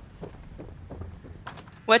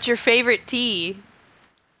 What's your favorite tea?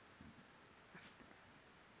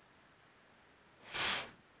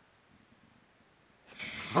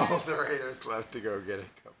 All the raiders left to go get a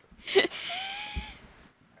cup of tea.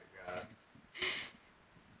 My god.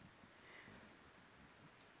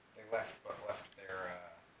 They left, but left their,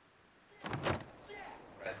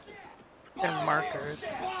 red. Their markers.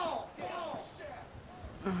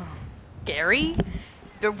 Gary?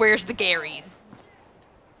 Where's the Garys?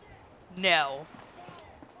 No.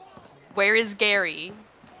 Where is Gary?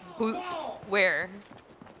 Who? Where?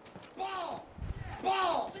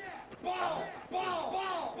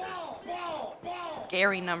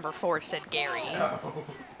 Gary number 4 said Gary. No.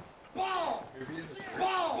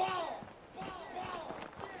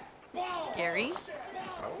 Gary?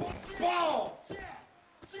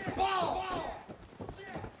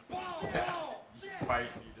 Might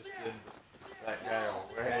need to send that guy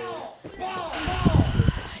away.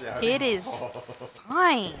 It is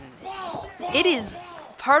fine. It is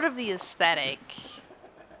part of the aesthetic.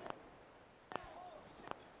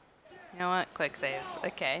 You know what? Quick save.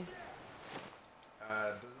 Okay.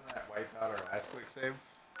 Doesn't that wipe out our last quick save?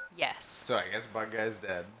 Yes. So I guess Bug Guy's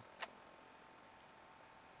dead.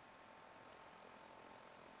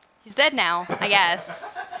 He's dead now, I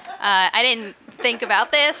guess. I didn't think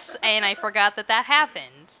about this, and I forgot that that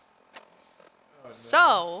happened. Oh, no.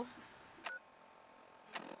 So...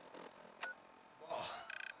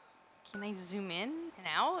 Can I zoom in and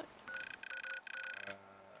out?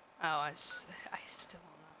 Oh, I still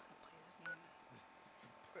don't know how to play this game.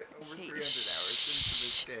 Put over 300 hours into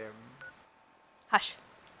this game. Hush.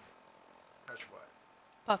 Hush what?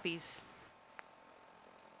 Puppies.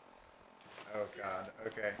 Oh god,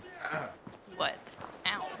 okay. What?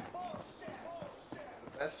 Ow.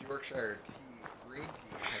 The best Yorkshire tea, green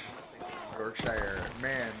tea, has nothing to do with Yorkshire.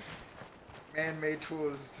 Man-made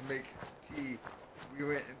tools to make tea. We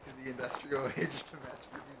went into the industrial age to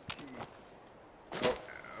mass-produce tea.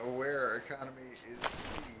 Aware economy is tea.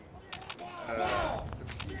 Some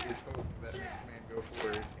tea is hope that makes man go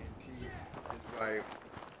forward, and tea is why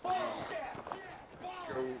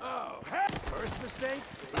go... Oh, heck! First mistake?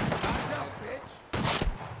 Knocked out, bitch!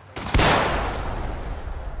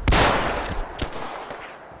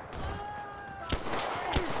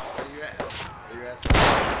 What are you asking?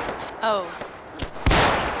 Oh.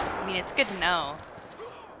 I mean, it's good to know.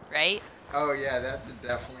 Right? Oh yeah, that's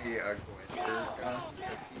definitely a Glacier gun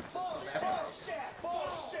because he just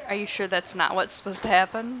left. Are you sure that's not what's supposed to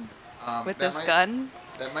happen with this gun?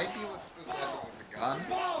 That might be what's supposed to happen with the gun.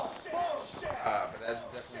 But that's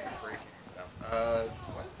definitely breaking stuff.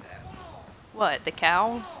 What is that? What, the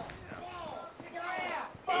cow?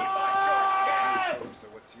 So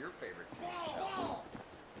what's your favorite TV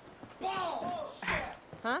show?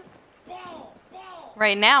 Huh?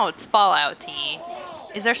 Right now it's Fallout T.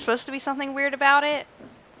 Is there supposed to be something weird about it?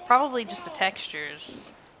 Probably just the textures.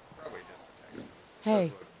 Probably just the textures.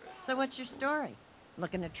 Hey. So what's your story?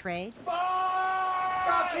 Looking to trade? Go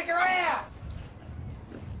kick her ass!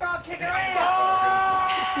 Go kick her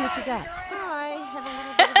ass! Let's see what you got. I have a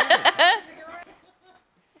little bit of everything.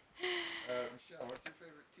 Michelle, what's your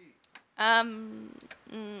favorite tea?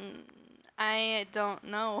 I don't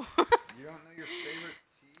know. You don't know your favorite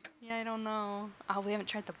tea? Yeah, I don't know. Oh, we haven't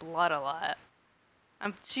tried the blood a lot.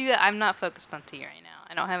 I'm not focused on tea right now.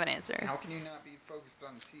 I don't have an answer. How can you not be focused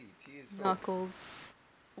on tea? Tea is hope. Knuckles.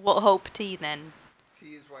 Well, hope tea then.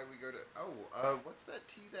 Tea is why we go to. What's that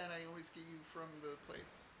tea that I always get you from the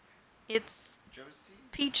place? It's Joe's tea.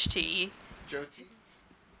 peach tea. Joe tea.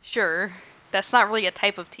 Sure. That's not really a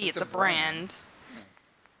type of tea. It's a Hmm. brand.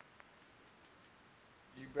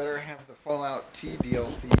 You better have the Fallout Tea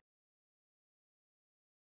DLC.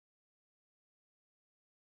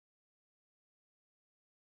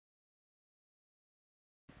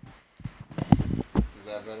 Is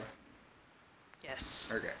that better?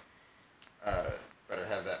 Yes. Okay. Better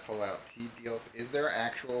have that Fallout T DLC. Is there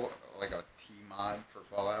actual, like, a T mod for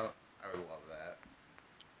Fallout? I would love that.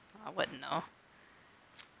 I wouldn't know.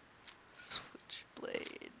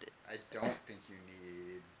 Switchblade. I don't think you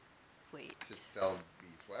need Wait. to sell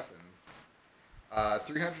these weapons.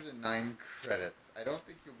 309 credits. I don't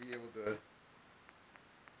think you'll be able to...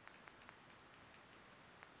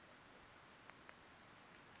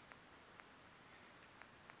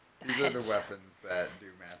 These are the weapons that do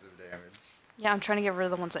massive damage. Yeah, I'm trying to get rid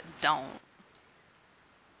of the ones that don't.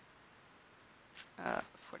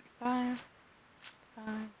 45,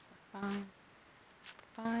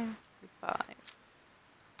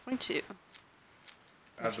 22.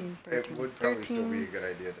 13, It would probably 13. still be a good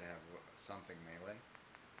idea to have something melee.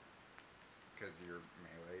 Because your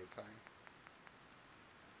melee is high.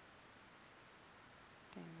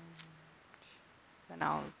 Damage. Then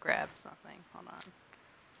I'll grab something. Hold on.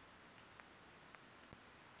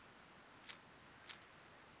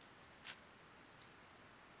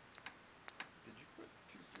 Did you put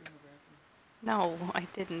Tuesday in the bathroom? No, I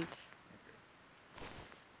didn't. Okay.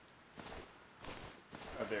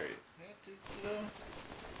 Oh, there he is. Hey, Tuesday.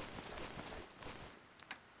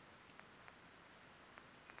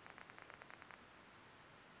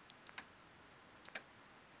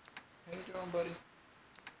 How you doing, buddy?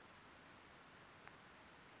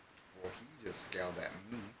 Well, he just scowled at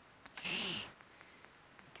me.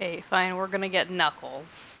 Okay, fine. We're gonna get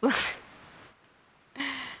Knuckles.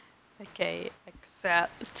 Okay,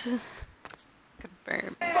 accept.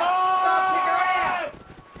 Confirm.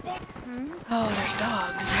 Oh, there's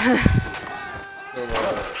dogs. So,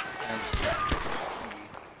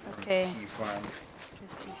 Okay. Tea farm.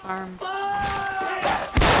 Just Tea Farm.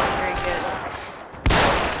 Very good.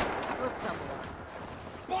 We'll stumble up.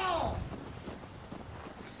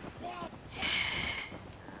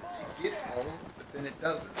 It gets old, but then it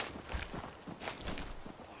doesn't.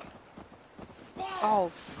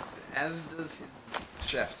 Balls. As does his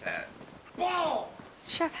chef's hat.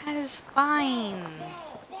 Chef hat is fine.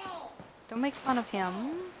 Don't make fun of him.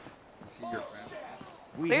 Is he your friend?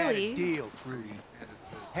 We had Clearly. a deal, Trudy.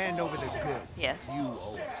 Hand over the goods. Yes. You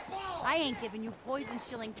owe us. I ain't giving you poison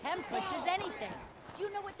shilling chem pushers anything. Do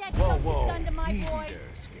you know what that Whoa, junk whoa. has done to my Easy boy? there,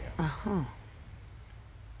 Scare. Uh-huh.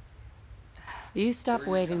 You stop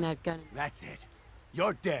waving that gun. That's it.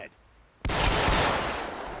 You're dead.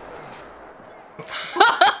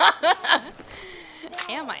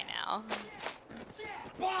 Am I now?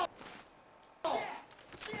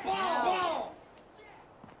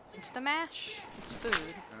 Insta mash? It's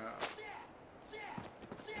food.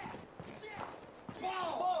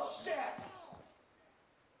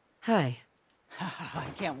 Hi. I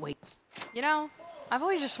can't wait. You know, I've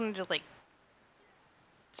always just wanted to like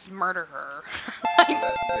just murder her. That's a bit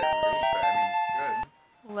rude, but I mean,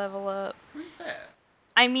 good. Level up. Who's that?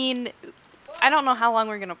 I mean, I don't know how long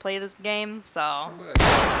we're gonna play this game, so.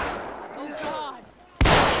 Oh God!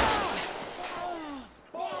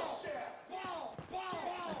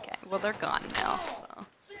 Okay, well they're gone now, so.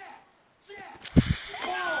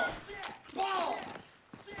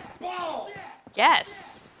 Yes!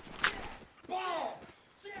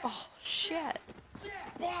 Oh, shit.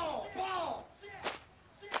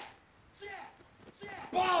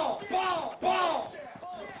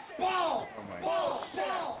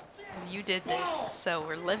 You did this, so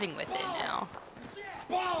we're living with it now.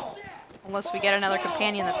 Unless we get another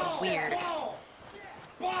companion that's weird.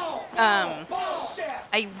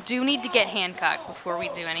 I do need to get Hancock before we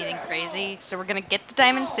do anything crazy, so we're gonna get to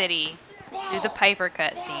Diamond City, do the Piper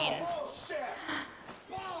cutscene.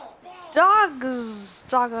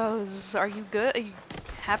 Doggos, are you good? Are you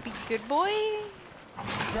happy, good boy?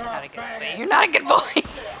 Not a good boy. You're not a good boy.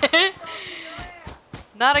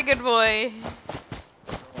 Not a good boy.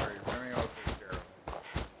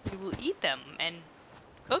 We will eat them and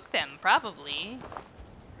cook them, probably.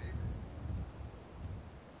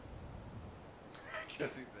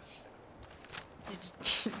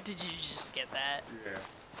 Did you just get that? Yeah.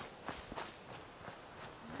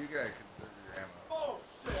 You gotta conserve your ammo.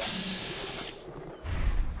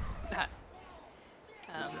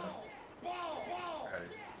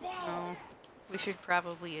 Oh, we should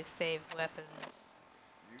probably fave weapons.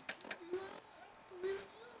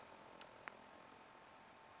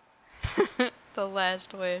 The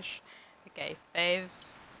last wish. Okay, fave.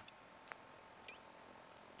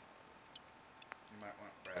 You might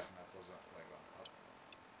want brass knuckles up, like up.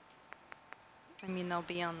 I mean, they'll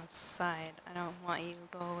be on the side. I don't want you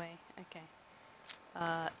to go away. Okay.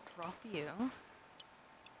 Drop you.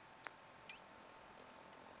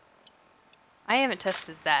 I haven't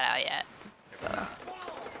tested that out yet. So.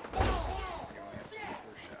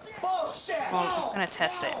 Well, I'm gonna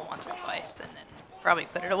test it once or twice and then probably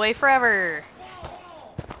put it away forever.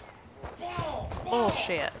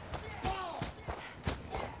 Bullshit.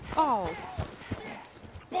 Balls.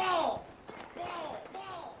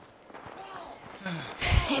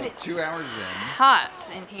 It is 2 hours in. hot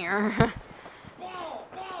in here.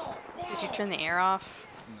 Did you turn the air off?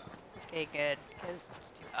 No. Okay, good, because it's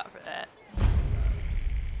too hot for that. 2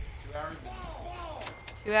 hours in.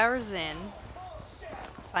 2 hours in.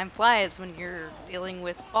 Time flies when you're dealing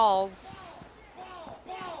with balls.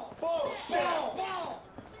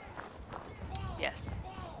 Yes.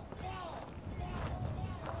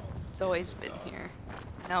 It's always been here.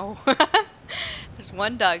 No. There's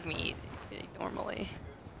one dog meat normally.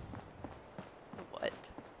 What?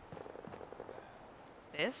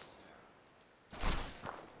 This?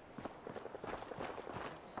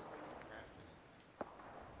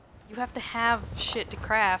 You have to have shit to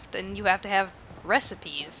craft, and you have to have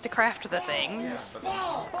recipes to craft the things.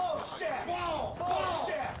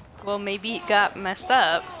 Well, maybe it got messed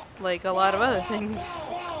up, like a lot of other things.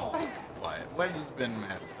 What has been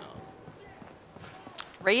messed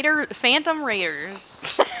up? Phantom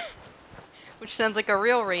Raiders. Which sounds like a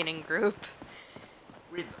real raiding group.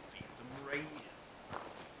 We're the Phantom Raiders.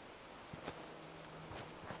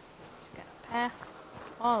 Just gonna pass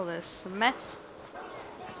all this mess.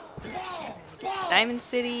 Diamond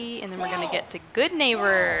City, and then we're gonna get to Good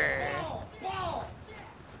Neighbor.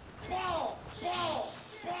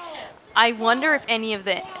 I wonder if any of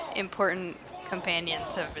the important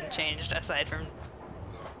companions have been changed aside from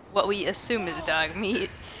what we assume is dog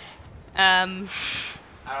meat. I don't know,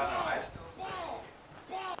 I still say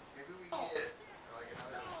maybe we get like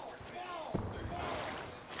another 40 minutes, 30 minutes.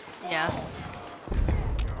 Yeah.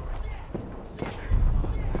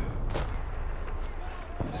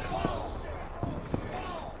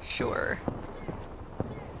 Sure.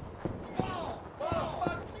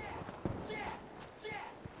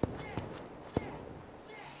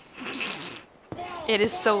 It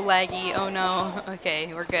is so laggy. Oh no.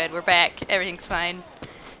 Okay, we're good. We're back. Everything's fine.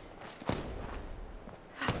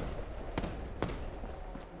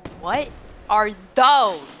 What are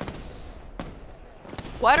those?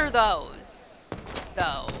 What are those?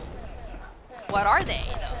 Though. What are they,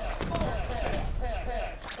 though?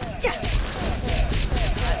 Yeah.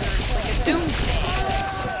 There's like a doomsday.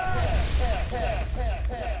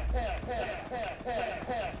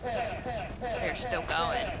 They're still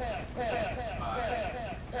going.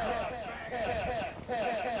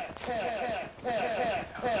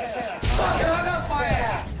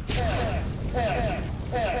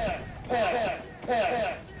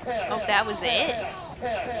 Oh, that was it?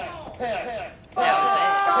 That was it.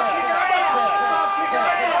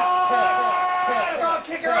 Stop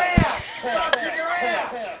kicking her ass! Stop kicking her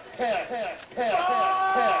ass!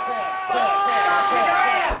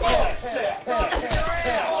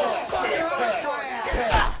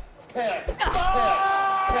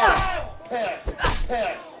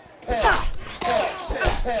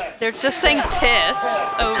 They're just saying piss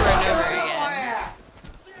over and over again.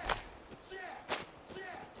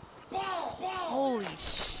 Holy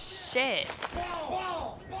shit.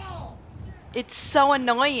 It's so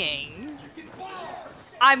annoying.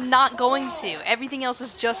 I'm not going to. Everything else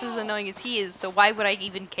is just as annoying as he is, so why would I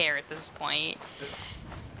even care at this point?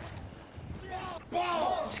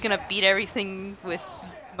 Just gonna beat everything with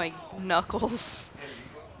my knuckles.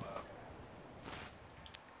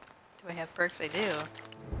 Do I have perks? I do.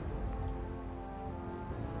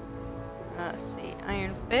 Let's see.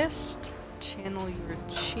 Iron Fist. Channel your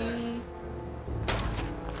chi.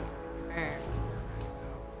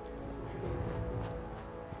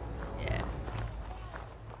 Yeah.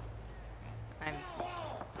 I'm.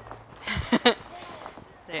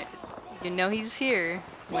 There. You know he's here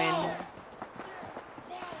when.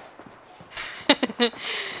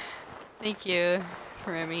 Thank you,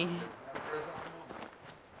 Remy.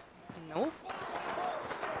 Nope.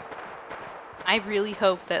 I really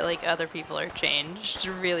hope that like other people are changed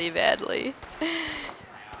really badly.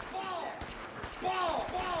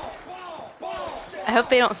 I hope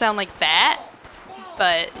they don't sound like that,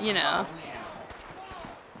 but you know.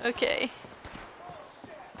 Okay.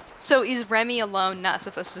 So is Remy alone not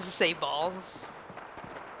supposed to say balls?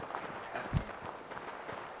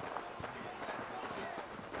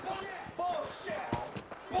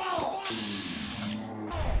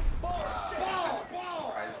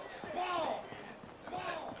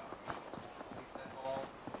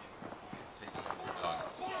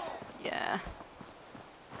 Yeah.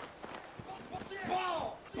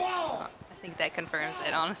 I think that confirms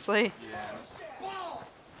it, honestly.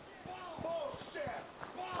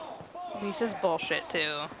 And he says bullshit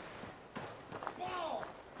too.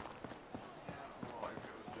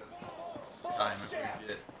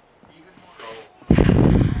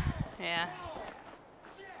 Yeah.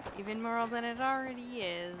 Even more than it already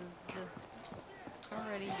is.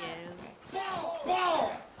 Already is. I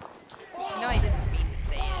know I didn't mean to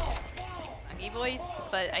say it in Sungy voice,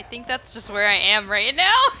 but I think that's just where I am right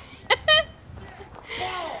now.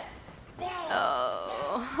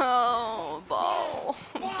 Oh, balls.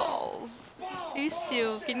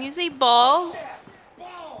 Tusu, can you say balls?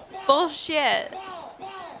 Bullshit.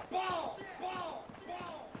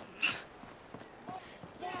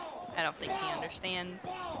 I don't think he understands.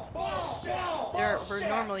 We're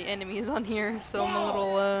normally enemies on here, so I'm a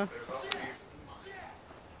little,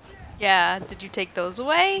 Yeah, did you take those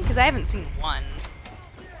away? Because I haven't seen one.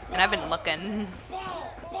 And I've been looking.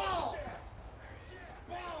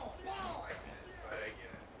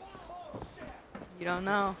 You don't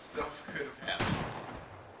know.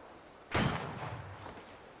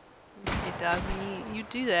 Okay, doggy, you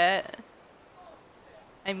do that.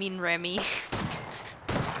 I mean Remy.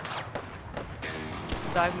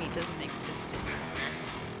 Dog meat doesn't exist anymore.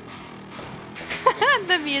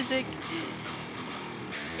 The music.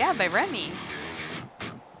 Yeah, by Remy.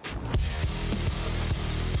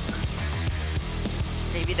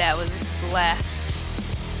 Maybe that was the last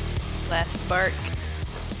bark.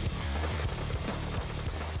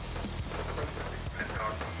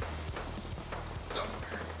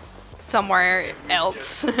 Somewhere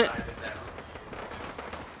else. Oh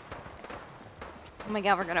my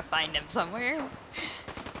god, we're gonna find him somewhere.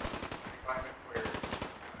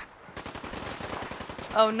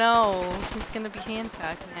 Oh no, he's gonna be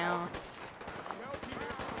handcuffed now.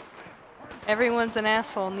 Everyone's an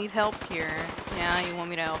asshole, need help here. Yeah, you want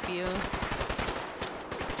me to help you?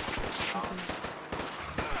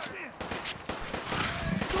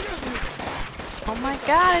 Oh my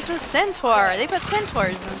god, it's a centaur! They put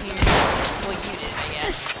centaurs in here. Well, you did, I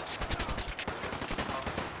guess.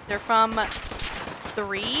 They're from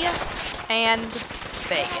 3 and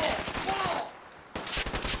Vegas.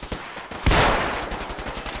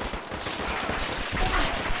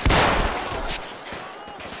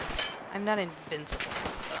 I'm not invincible,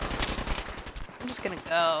 so I'm just gonna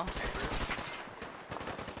go.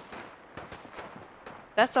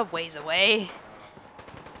 That's a ways away.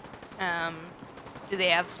 Do they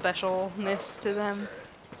have specialness to them?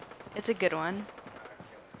 It's a good one.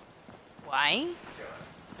 Why?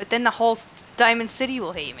 But then the whole Diamond City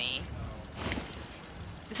will hate me.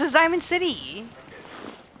 This is Diamond City!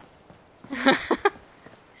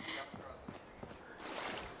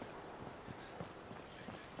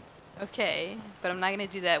 Okay, but I'm not gonna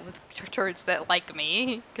do that with turrets that like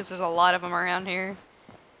me, because there's a lot of them around here.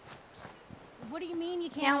 What do you mean you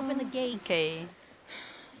can't open the gate? Okay.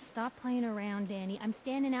 Stop playing around, Danny. I'm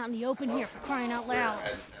standing out in the open here for crying out loud.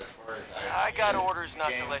 I got orders not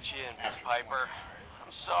to let you in, Miss Piper.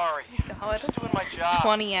 I'm sorry. God. Just doing my job.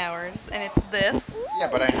 20 hours, and it's this? Yeah,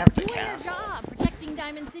 but I have to Doing your castle. job. Protecting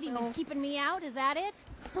Diamond City means keeping me out, is that it?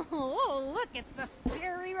 Oh, look, it's the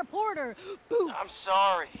scary reporter. Boo. I'm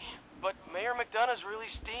sorry, but Mayor McDonough's really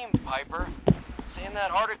steamed, Piper. Saying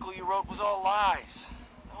that article you wrote was all lies.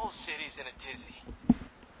 The whole city's in a tizzy.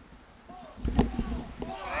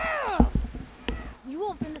 You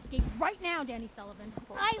open this gate right now, Danny Sullivan.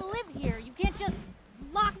 I live here. You can't just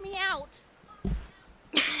lock me out.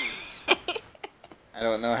 I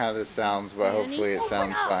don't know how this sounds, but Danny, hopefully it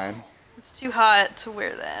sounds open up. fine. It's too hot to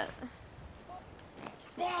wear that.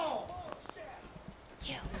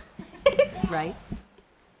 Right?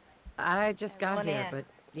 I just got Going here, in. but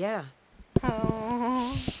yeah.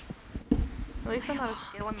 Oh. At least I'm not a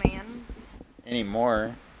skeleton man.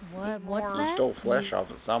 Anymore. What's You that? stole flesh off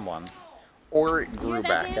of someone. Or it You grew hear that,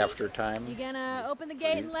 back Danny? after time. You gonna open the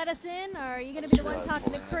gate and let us in, or are you gonna be the one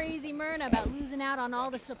talking to crazy Myrna about losing out on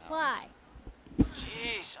all the supply?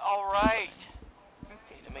 Jeez, all right.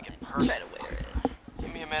 Need to make it perfect. Try to wear it.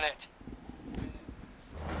 Give me a minute.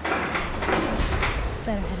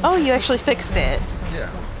 Oh, you actually fixed it. Yeah.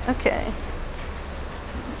 Okay.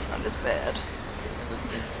 It's not as bad.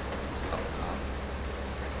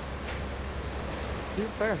 You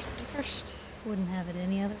first. First. Wouldn't have it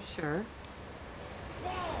any other. Sure.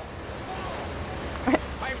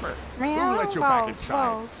 Piper, Meow, who let you back balls, inside?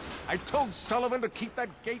 balls. I told Sullivan to keep that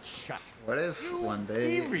gate shut. What if one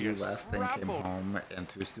day you devious left and came rabble. home and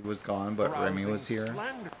Twisted was gone, but Remy was Rousing here?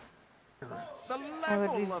 slander. The I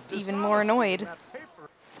would level of be even more dishonesty in annoyed. that paper.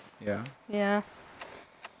 Yeah. Yeah.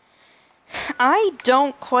 I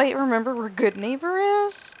don't quite remember where Good Neighbor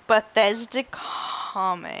is. Bethesda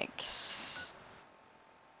Comics.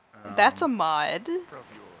 That's a mod. You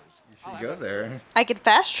should go there. I could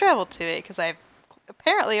fast travel to it because I've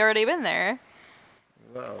apparently already been there.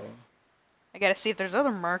 Whoa. I gotta see if there's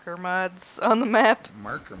other marker mods on the map.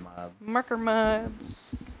 Marker mods. Marker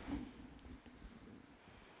mods.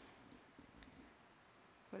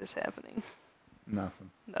 What is happening? Nothing.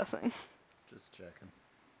 Nothing. Just checking.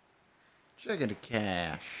 Checking the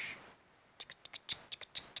cash.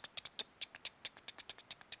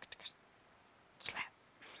 Slap.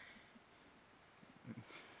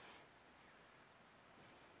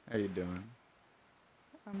 How you doing?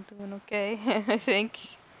 I'm doing okay, I think.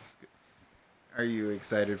 Are you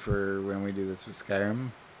excited for when we do this with Skyrim?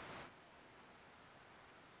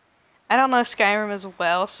 I don't know Skyrim as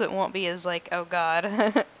well, so it won't be as like, oh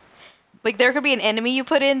god. Like, there could be an enemy you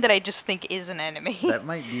put in that I just think is an enemy. That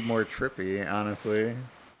might be more trippy, honestly.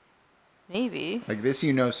 Maybe. Like this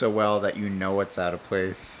you know so well that you know it's out of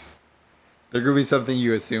place. There could be something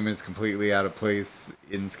you assume is completely out of place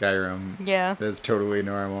in Skyrim. Yeah. That's totally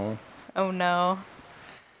normal. Oh no.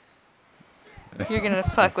 You're gonna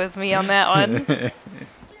fuck with me on that one.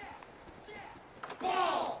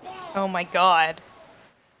 Oh my god.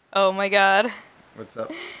 Oh my god. What's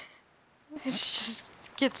up? It just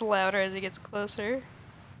gets louder as he gets closer.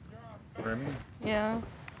 Remy? Yeah.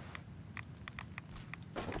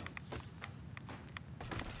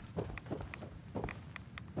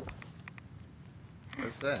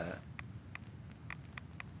 What's that?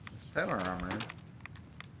 It's power armor.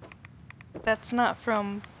 That's not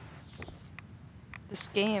from this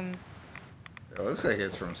game. It looks like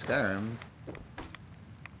it's from Skyrim.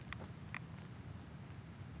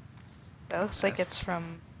 That looks like it's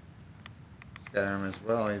from... Skyrim as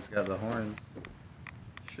well. He's got the horns.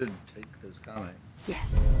 Should take those comics.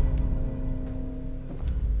 Yes.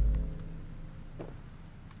 You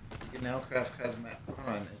can now craft cosmetic. Hold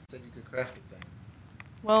on, it said you could craft a thing.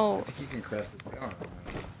 Well... I think you can craft this power armor.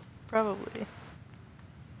 Probably.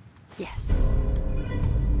 Yes.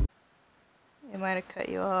 It might have cut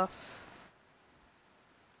you off.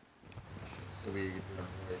 So we get your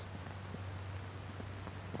voice.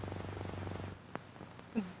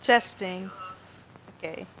 Testing.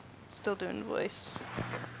 Okay. Still doing voice.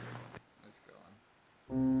 Let's go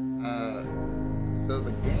on. So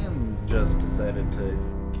the game just decided to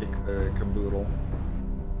kick the caboodle.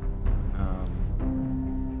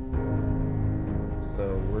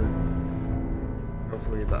 So we're...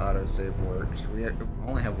 Hopefully the autosave works. We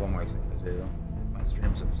only have one more thing to do. My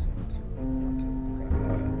streams have seemed to want to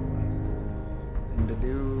crap out at the last thing to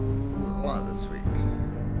do a lot this week.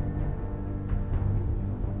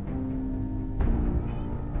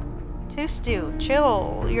 Two Stew,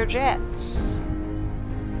 chill your jets.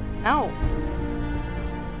 No.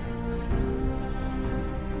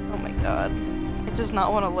 Oh my god. It does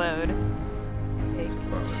not want to load. Okay. So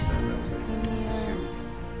what was that? That was like 2.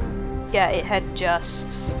 Yeah, it had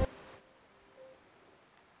just...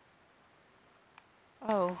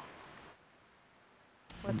 Oh.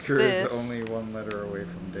 What's There this? is only one letter away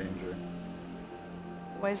from danger.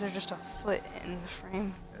 Why is there just a foot in the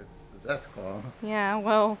frame? It's the Death Claw. Yeah,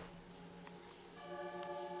 well...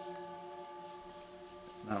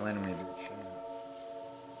 It's not letting me do shit.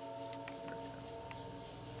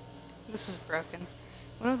 This is broken.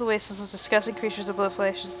 One of the ways was discussing creatures of blood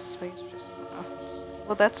flesh is space.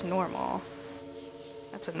 Well, that's normal.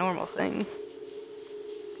 That's a normal thing.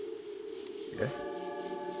 Yeah.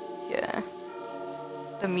 Yeah.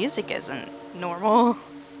 The music isn't normal.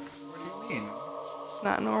 What do you mean? It's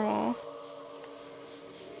not normal.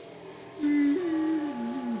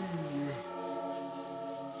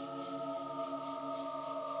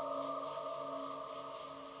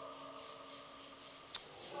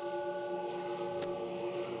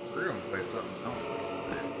 We're gonna play something else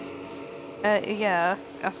next time. Yeah,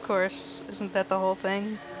 of course. Isn't that the whole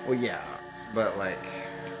thing? Well, yeah, but like,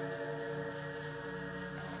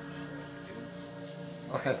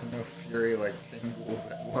 I'll have no fury like tingles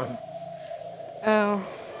at once. Oh.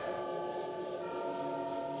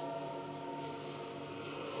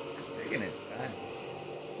 It's taking its time.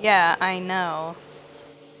 Yeah, I know.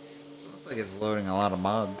 It looks like it's loading a lot of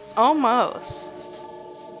mods. Almost.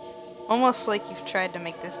 Almost like you've tried to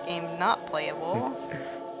make this game not playable.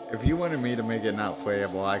 If you wanted me to make it not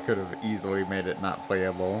playable, I could have easily made it not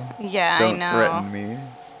playable. Yeah, Don't I know. threaten me.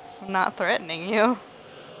 I'm not threatening you.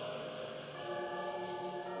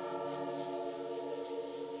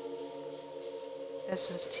 There's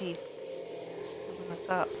his teeth. On the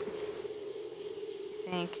top. I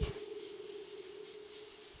think.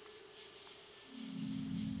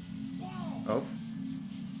 Oh.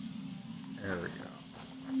 There we go.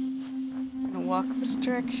 I'm gonna walk this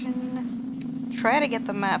direction. Try to get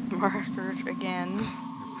the map marker again.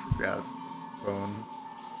 Forgot phone.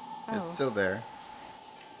 Oh. It's still there.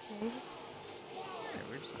 Okay. Okay,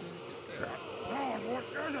 we just need to get there. What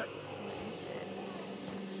is it?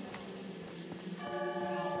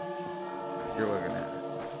 You're looking at it.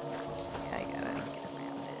 Yeah, I gotta get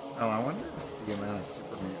around it. Oh, I wonder if the amount of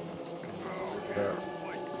super mutants can screw it up.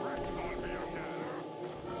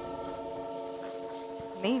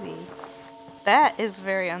 Maybe. That is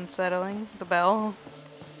very unsettling, the bell.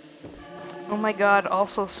 Oh my god,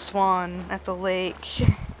 also swan at the lake.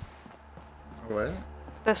 What?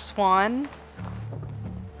 The swan.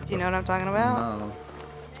 Do you know what I'm talking about? No.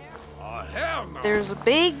 Oh, hell no. There's a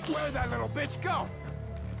big... Where'd that little bitch go?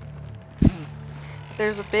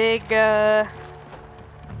 There's a big,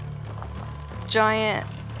 giant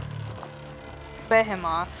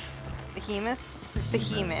behemoth. Behemoth?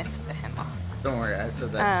 Behemoth. Behemoth. Don't worry, I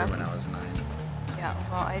said that too Um, when I was 9. Yeah,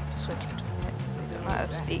 well, I switched between it because I don't know how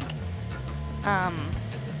to speak.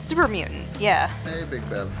 Super mutant, yeah. Hey, Big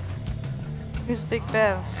Bev. Who's Big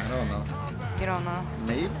Bev? I don't know. You don't know.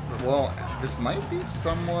 Maybe, well, this might be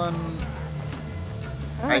someone...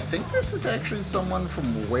 Oh. I think this is actually someone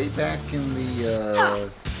from way back in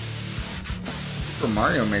the, Super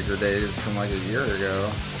Mario Maker days from like a year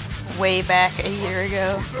ago. Way back a year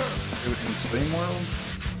ago. In Stream World?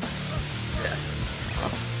 Yeah.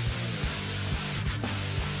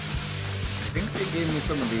 I think they gave me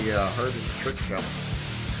some of the hardest trick jump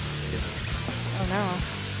stages. Oh no.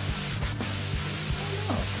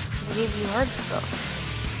 Oh, they gave you hard stuff.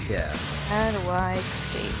 Yeah. How do I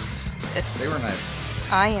escape this? They were nice.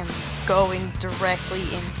 I am going directly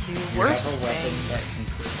into worse have a weapon that things.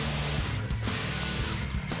 can crit.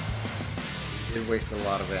 You did waste a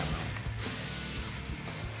lot of ammo.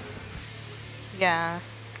 Yeah.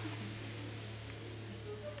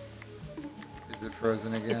 Is it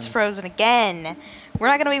frozen again? It's frozen again. We're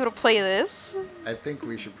not gonna be able to play this. I think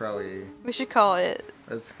we should probably... We should call it.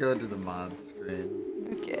 Let's go to the mod screen.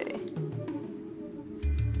 Okay.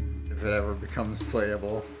 If it ever becomes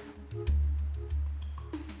playable.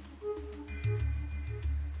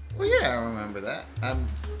 Well, yeah, I remember that. I'm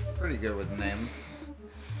pretty good with names.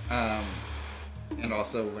 And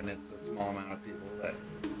also when it's a small amount of people that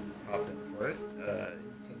hop in for it,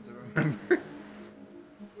 you tend to remember.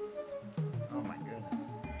 Oh my goodness.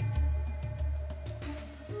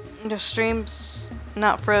 The stream's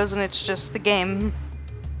not frozen, it's just the game.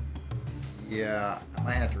 Yeah, I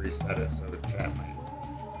might have to reset it so the chat might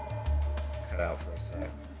cut out for a sec.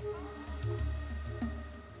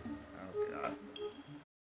 Oh god.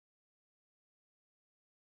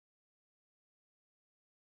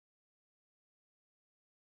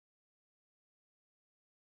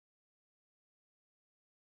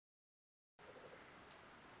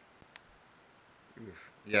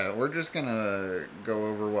 Yeah, we're just gonna go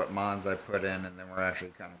over what mods I put in, and then we're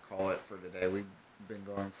actually gonna call it for today. We've been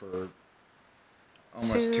going for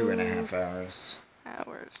almost 2.5 hours.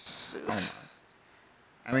 Almost.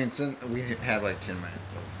 I mean, since we had like 10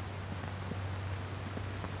 minutes of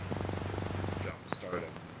jump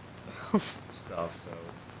startup stuff, so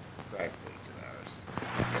practically 2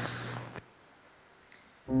 hours.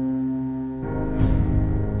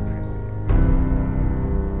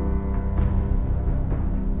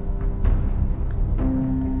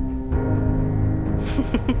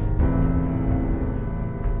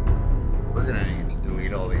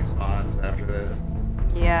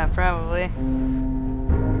 Yeah, probably.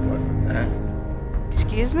 Good luck with that.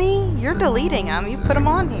 Excuse me? You're deleting them. You put them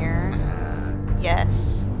on here.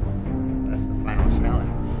 Yes. That's the final finale.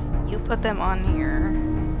 You put them on here.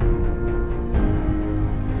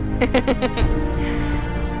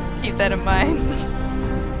 Keep that in mind.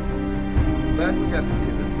 Glad we got to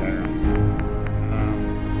see this guy.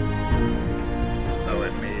 Though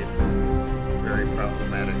it made very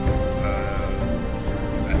problematic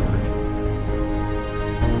beverages.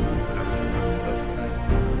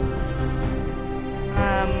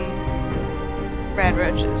 Rad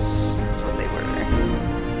roaches. That's what they were.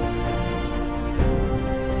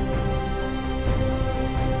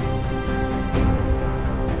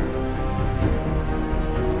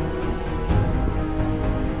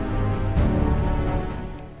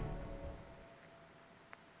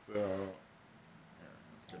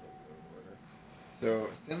 So,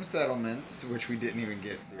 Sim Settlements, which we didn't even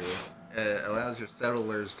get to, allows your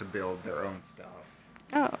settlers to build their own stuff.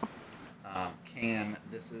 Oh.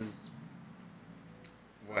 This is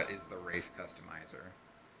what is the race customizer.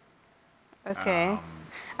 Okay.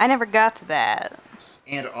 I never got to that.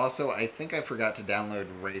 And also, I think I forgot to download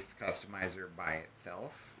Race Customizer by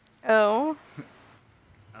itself. Oh.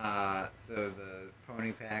 So the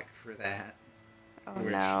pony pack for that. Oh,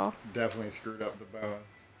 which no. definitely screwed up the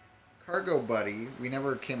bones. Cargo Buddy, we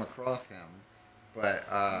never came across him, but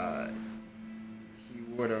he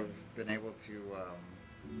would have been able to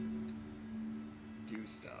do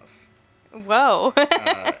stuff. Whoa.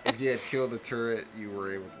 If you had killed a turret, you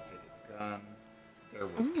were able to take its gun. There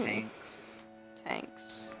were tanks.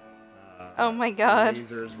 Tanks. Oh my god.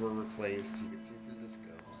 Lasers were replaced. You could see through the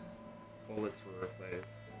scopes. Bullets were replaced.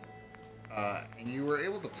 And you were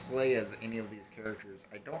able to play as any of these characters.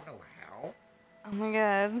 I don't know how. Oh my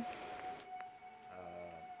god.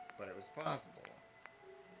 But it was possible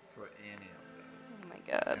for any of those. Oh my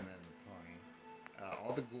god. And then the pony.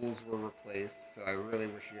 All the ghouls were replaced, so I really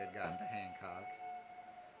wish you had gotten to Hancock.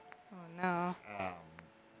 Oh no.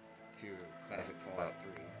 To classic Fallout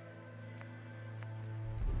 3.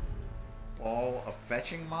 Ball of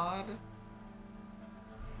Fetching mod?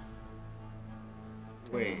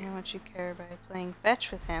 Wait. I don't know how much you care by playing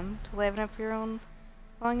fetch with him to liven up your own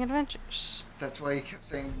long adventures. That's why he kept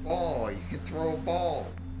saying ball. You can throw a ball.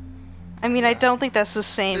 I mean, I don't think that's the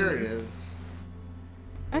same. There it is.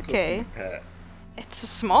 Okay. Pet. It's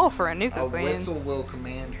small for a Nuka Queen. A whistle will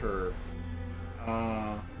command her.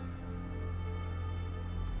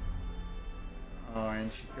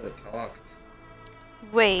 And she could have talked.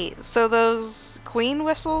 Wait, so those queen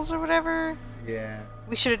whistles or whatever? Yeah.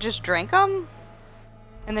 We should have just drank them?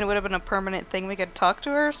 And then it would have been a permanent thing we could talk to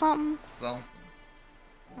her or something? Something.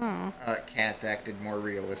 Hmm. Cats acted more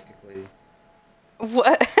realistically.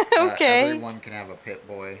 What? Okay. Everyone can have a pit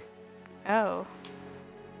boy. Oh.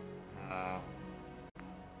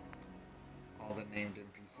 All the named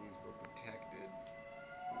NPCs were protected.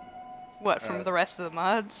 What, from the rest of the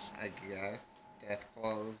mods? I guess.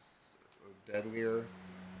 Deathclaws, Deadlier.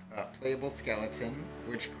 Playable skeleton,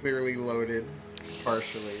 which clearly loaded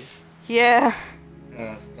partially. Yeah.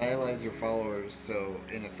 Stylize your followers, so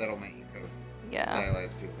in a settlement you could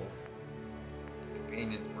stylize people.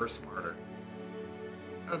 Companions were smarter.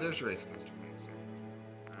 Oh, there's race customizer.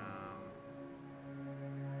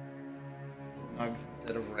 Mugs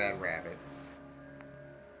instead of rad rabbits.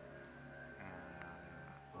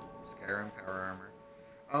 Skyrim power armor.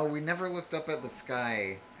 Oh, we never looked up at the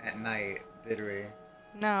sky at night, did we?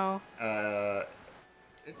 No.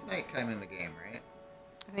 It's nighttime in the game, right?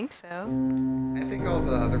 I think so. I think all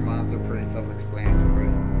the other mods are pretty self-explanatory.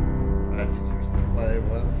 Did you see what it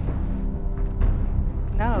was?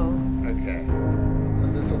 No. Okay.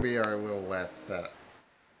 This will be our little last set.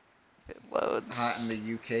 It loads. Hot in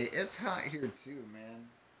the UK. It's hot here too, man.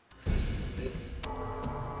 It's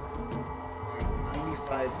like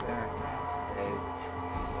 95 Fahrenheit today, which would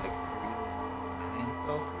be like 39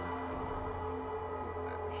 Celsius. Give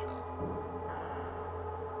that a shot.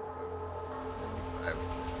 95.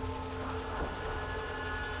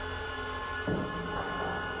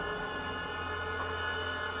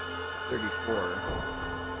 34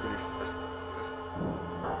 Celsius.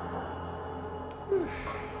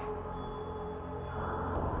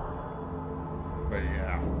 But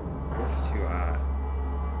yeah, it's too hot.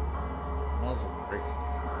 Muzzle breaks it.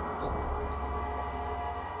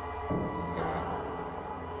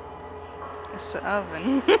 It's the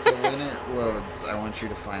oven. So when it loads, I want you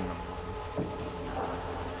to find them.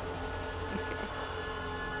 Okay.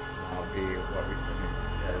 I'll be what we send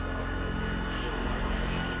these guys off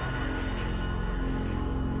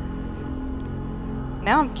with.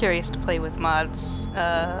 Now I'm curious to play with mods,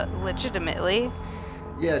 legitimately.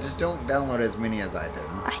 Yeah, just don't download as many as I did.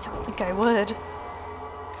 I don't think I would.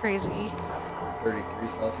 Crazy. 33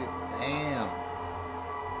 Celsius? Damn.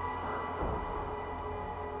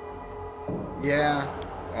 Yeah,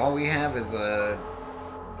 all we have is a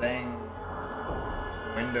dang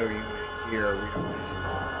window unit here. We don't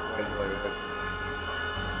have regular open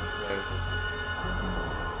place.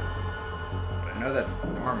 But I know that's the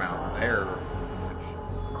norm out there, which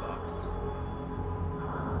sucks.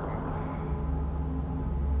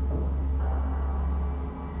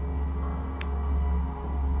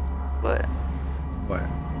 What? What?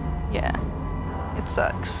 Yeah, it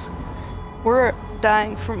sucks. We're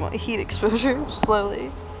dying from heat exposure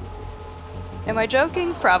slowly. Am I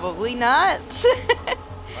joking? Probably not.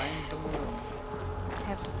 Find the moon. I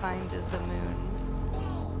have to find the moon.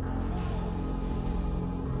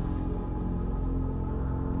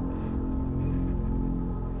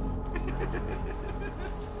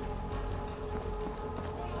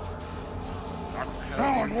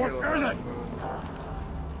 Sound, what is it?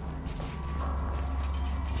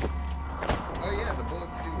 Oh yeah, the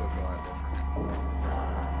bullets do look a lot different.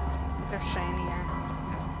 They're shinier.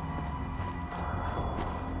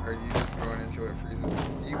 Are you just going into it freezing?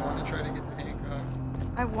 Do you want to try to get to Hancock?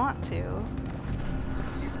 I want to.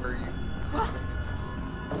 Are you?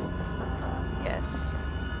 Yes.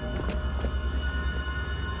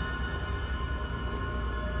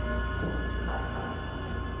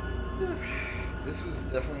 This was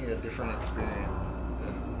definitely a different experience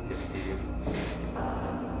than Skip Caves.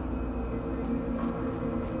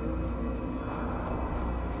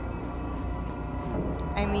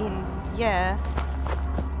 I mean, yeah.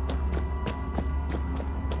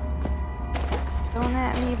 Don't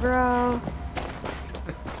at me, bro.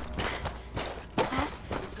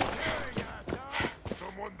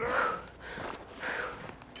 Someone there?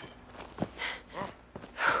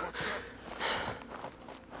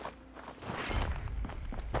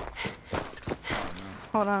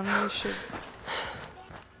 Hold on, we should.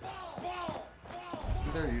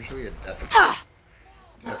 Isn't there usually a death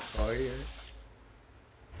ball here?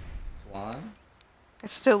 Swan?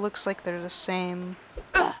 It still looks like they're the same.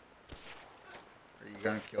 Are you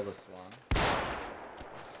gonna kill the swan?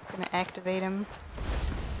 Gonna activate him.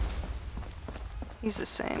 He's the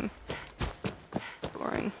same. It's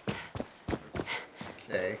boring.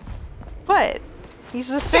 Okay. What? He's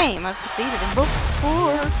the same. I've defeated him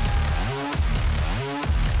before.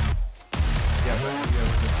 Yeah, but you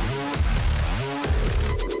ever defeated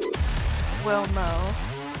him? Well, no.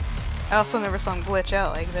 I also never saw him glitch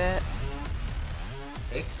out like that.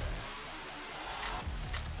 Take that.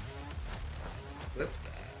 Flip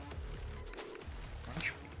that.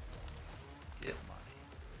 Punch me. Get money.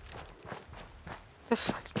 The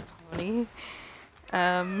fucking pony.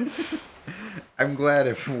 I'm glad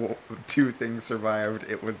if two things survived,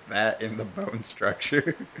 it was that in the bone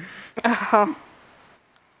structure. Oh.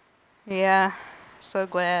 Yeah. So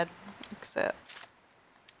glad. Except.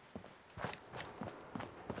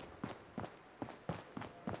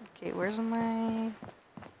 Okay, where's my...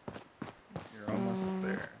 You're almost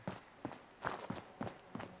there.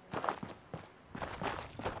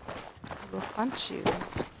 We'll punch you.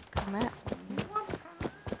 Come at me.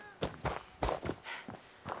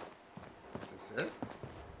 Is this it?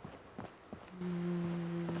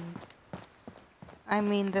 I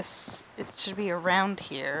mean, this... It should be around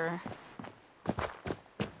here.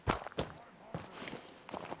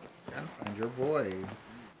 Gotta find your boy.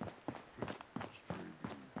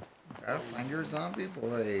 Gotta find your zombie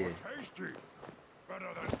boy.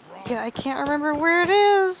 Yeah, I can't remember where it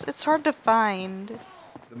is. It's hard to find.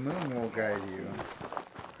 The moon will guide you.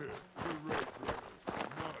 Can't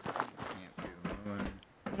see the moon.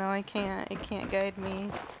 No, I can't. It can't guide me.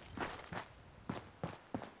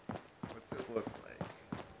 What's it look like?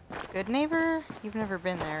 Good Neighbor? You've never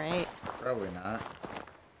been there, right? Probably not.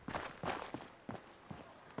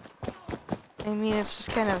 I mean, it's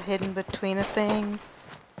just kind of hidden between a thing.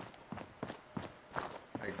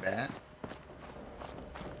 Like that?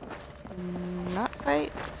 Not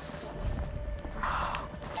quite.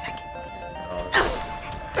 What's attacking?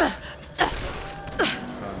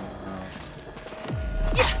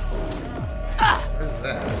 What is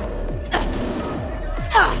that?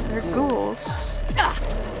 They're ghouls. The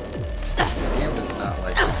game does not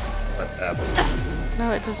like what's happening.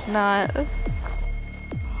 No, it does not.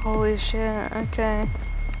 Holy shit, okay.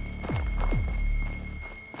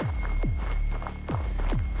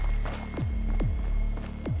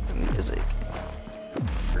 The music.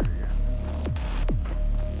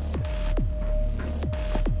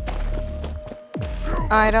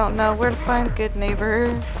 I don't know where to find Good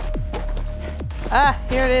Neighbor. Ah,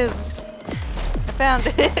 here it is. I found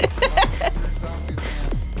it.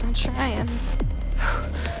 I'm trying.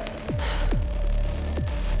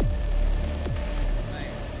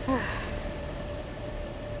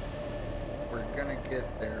 We're gonna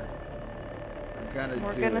get there. We're gonna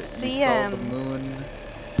We're do gonna it. see You saw him. the moon.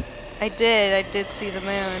 I did see the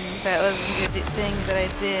moon. That was a good thing that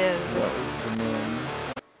I did. What was the moon?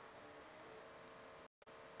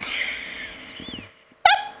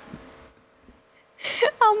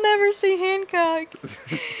 I'll never see Hancock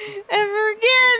ever again.